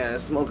yeah,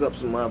 smoke up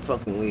some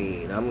motherfucking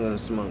weed. I'm gonna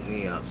smoke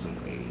me up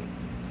some weed.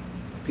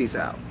 Peace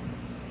out.